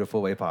most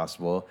beautiful way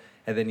possible,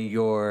 and then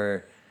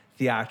your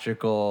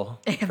theatrical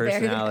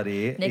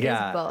personality. Nick is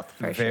both,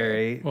 for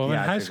very sure. Well, in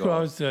high school, I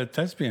theatrical. was a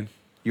thespian.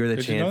 You were the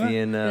Did you know that?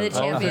 champion You're the of. I was a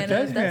champion of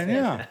thespian,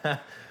 yeah.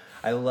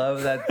 I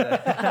love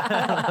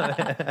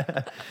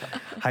that.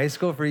 High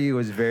school for you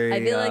was very.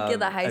 I feel like in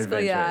the high school,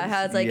 adventurous.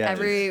 has like Yes.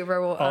 every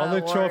All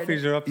the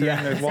trophies are up there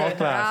in the wall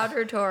class.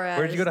 Roger Torres.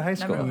 Where'd you go to high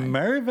school?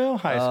 Maryville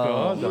High School.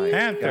 I was a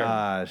Panther.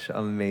 Gosh,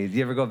 amazing. Do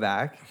you ever go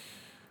back?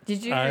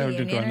 Did you I don't do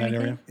reunion go or in that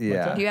anything? area.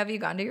 Yeah. Do you have you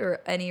gone to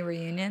any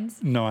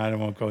reunions? No, I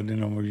won't go to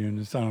no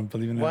reunions. I don't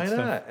believe in that Why stuff.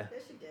 not? Yes,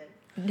 you did.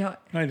 No.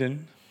 No, I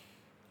didn't.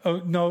 Oh,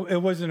 no, it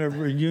wasn't a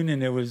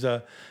reunion. It was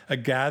a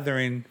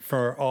gathering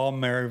for all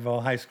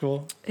Maryville High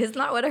School. It's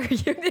not what a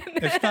reunion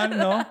is. It's not,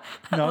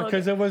 no,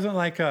 because it wasn't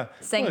like a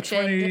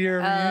Sanctioned. 20-year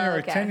reunion or a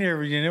okay. 10-year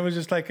reunion. It was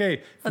just like, hey, if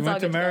you Let's went all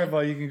to get together.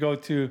 Maryville, you can go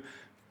to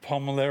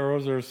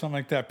Pomero's or something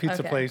like that,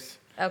 pizza Okay. place.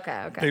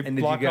 Okay. They And did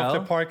you block off go?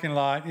 the parking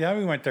lot. Yeah,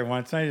 we went there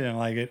once. I didn't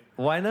like it.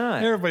 Why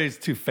not? Everybody's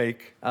too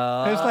fake.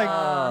 It's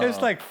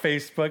like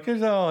Facebook.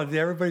 It's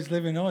everybody's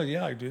living. Oh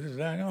yeah, I do this,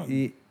 that. No.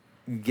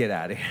 Get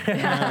out of here.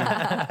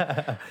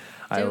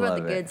 I Do about love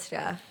the it. good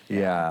stuff.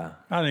 Yeah.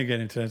 I didn't get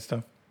into that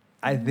stuff.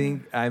 I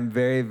think I'm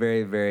very,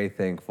 very, very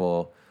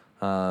thankful,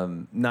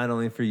 not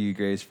only for you,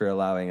 Grace, for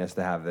allowing us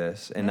to have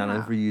this, and not only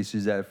Yeah. for you,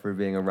 Suzette, for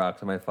being a rock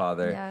to my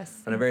father,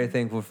 Yes, but I'm very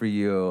thankful for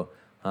you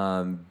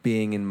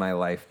being in my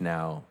life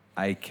now.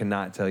 I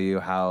cannot tell you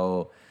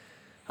how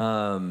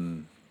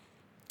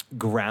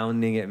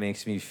grounding it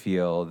makes me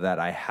feel that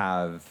I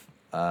have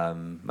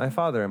my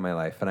father in my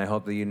life, and I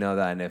hope that you know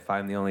that. And if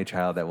I'm the only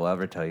child that will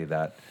ever tell you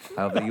that,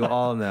 I hope that you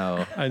all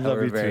know I that love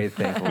we're you very too.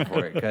 thankful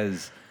for it,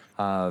 because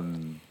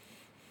I'm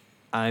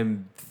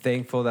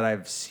thankful that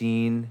I've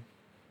seen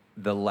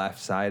the left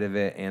side of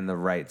it and the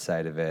right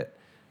side of it.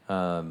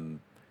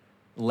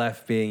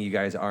 Left being you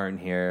guys aren't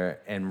here,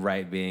 and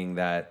right being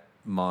that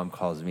mom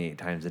calls me 8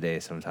 times a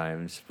day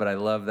sometimes. But I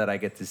love that I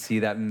get to see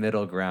that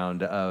middle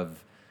ground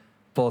of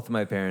both of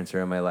my parents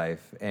are in my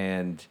life,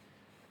 and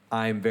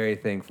I'm very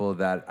thankful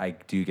that I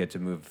do get to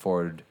move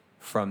forward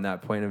from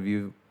that point of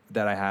view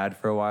that I had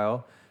for a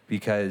while,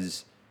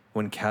 because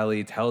when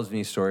Kelly tells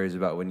me stories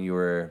about when you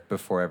were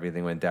before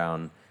everything went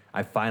down,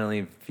 I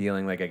finally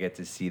feeling like I get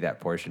to see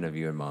that portion of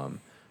you and mom.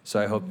 So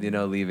I hope,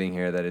 leaving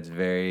here, that it's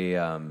very,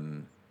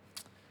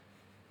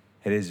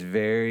 it is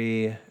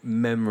very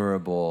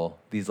memorable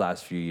these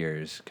last few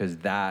years, because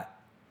that,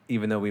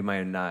 even though we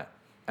might not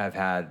have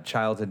had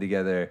childhood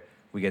together,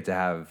 we get to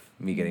have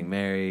me getting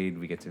married,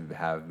 we get to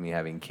have me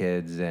having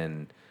kids,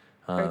 and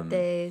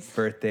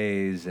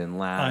birthdays and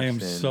laughs. I am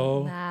and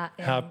so That,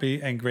 yeah.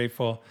 happy and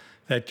grateful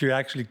that you're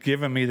actually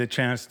giving me the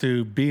chance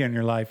to be in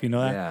your life. You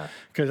know that? Yeah.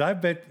 Because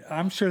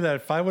I'm sure that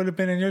if I would have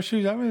been in your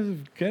shoes, I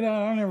would get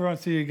out. I don't ever want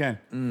to see you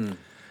again.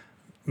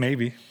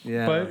 Maybe.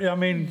 Yeah. But I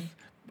mean,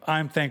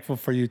 I'm thankful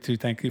for you too.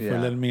 Thank you for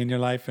Yeah. letting me in your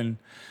life and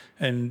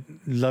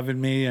loving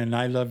me, and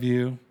I love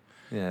you.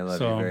 Yeah, I love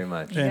So- you very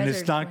much. You And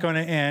guys it's are not going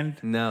to end.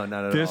 No,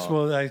 not at This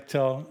all. will, I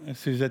tell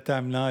Suzette,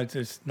 no,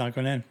 it's not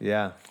going to end.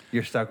 Yeah,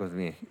 you're stuck with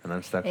me, and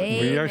I'm stuck with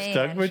Hey. you. We are Amen.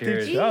 stuck with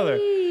Cheers. each other.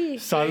 Yee.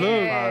 Salud.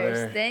 Cheers.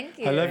 Father. Thank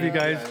you. I love you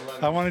guys.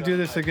 I want to do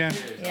this again.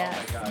 Yes.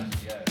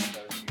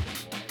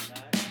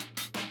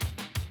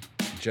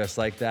 Just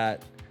like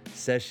that,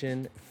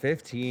 session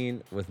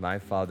 15 with my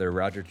father,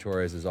 Roger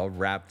Torres, is all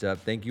wrapped up.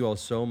 Thank you all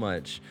so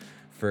much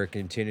for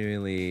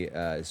continually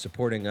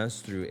supporting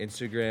us through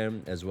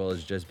Instagram, as well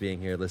as just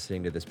being here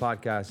listening to this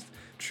podcast.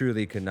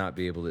 Truly would not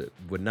be able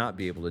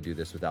to do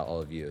this without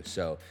all of you.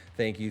 So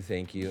thank you,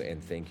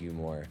 and thank you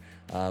more.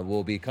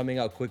 We'll be coming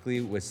out quickly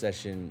with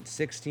session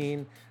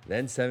 16,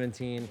 then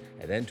 17,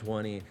 and then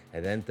 20,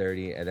 and then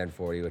 30, and then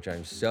 40, which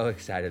I'm so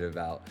excited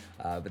about.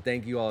 But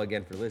thank you all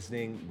again for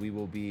listening. We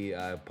will be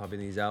pumping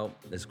these out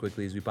as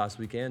quickly as we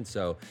possibly can.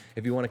 So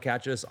if you want to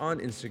catch us on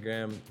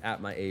Instagram,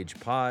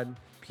 @myagepod,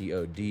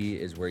 POD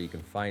is where you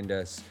can find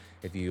us.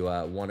 If you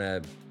want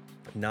to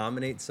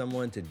nominate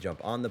someone to jump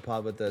on the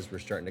pod with us, we're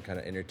starting to kind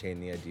of entertain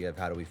the idea of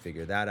how do we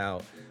figure that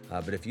out.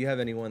 But if you have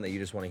anyone that you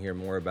just want to hear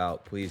more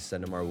about, please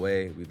send them our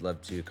way. We'd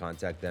love to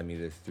contact them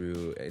either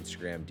through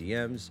Instagram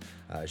DMs,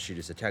 shoot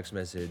us a text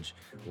message,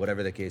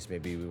 whatever the case may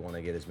be. We want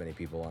to get as many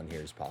people on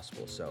here as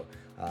possible. So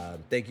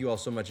thank you all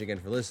so much again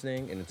for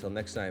listening. And until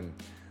next time,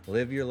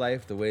 live your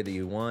life the way that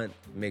you want,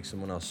 make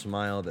someone else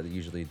smile that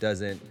usually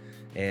doesn't,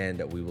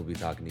 and we will be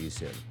talking to you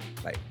soon.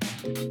 Bye.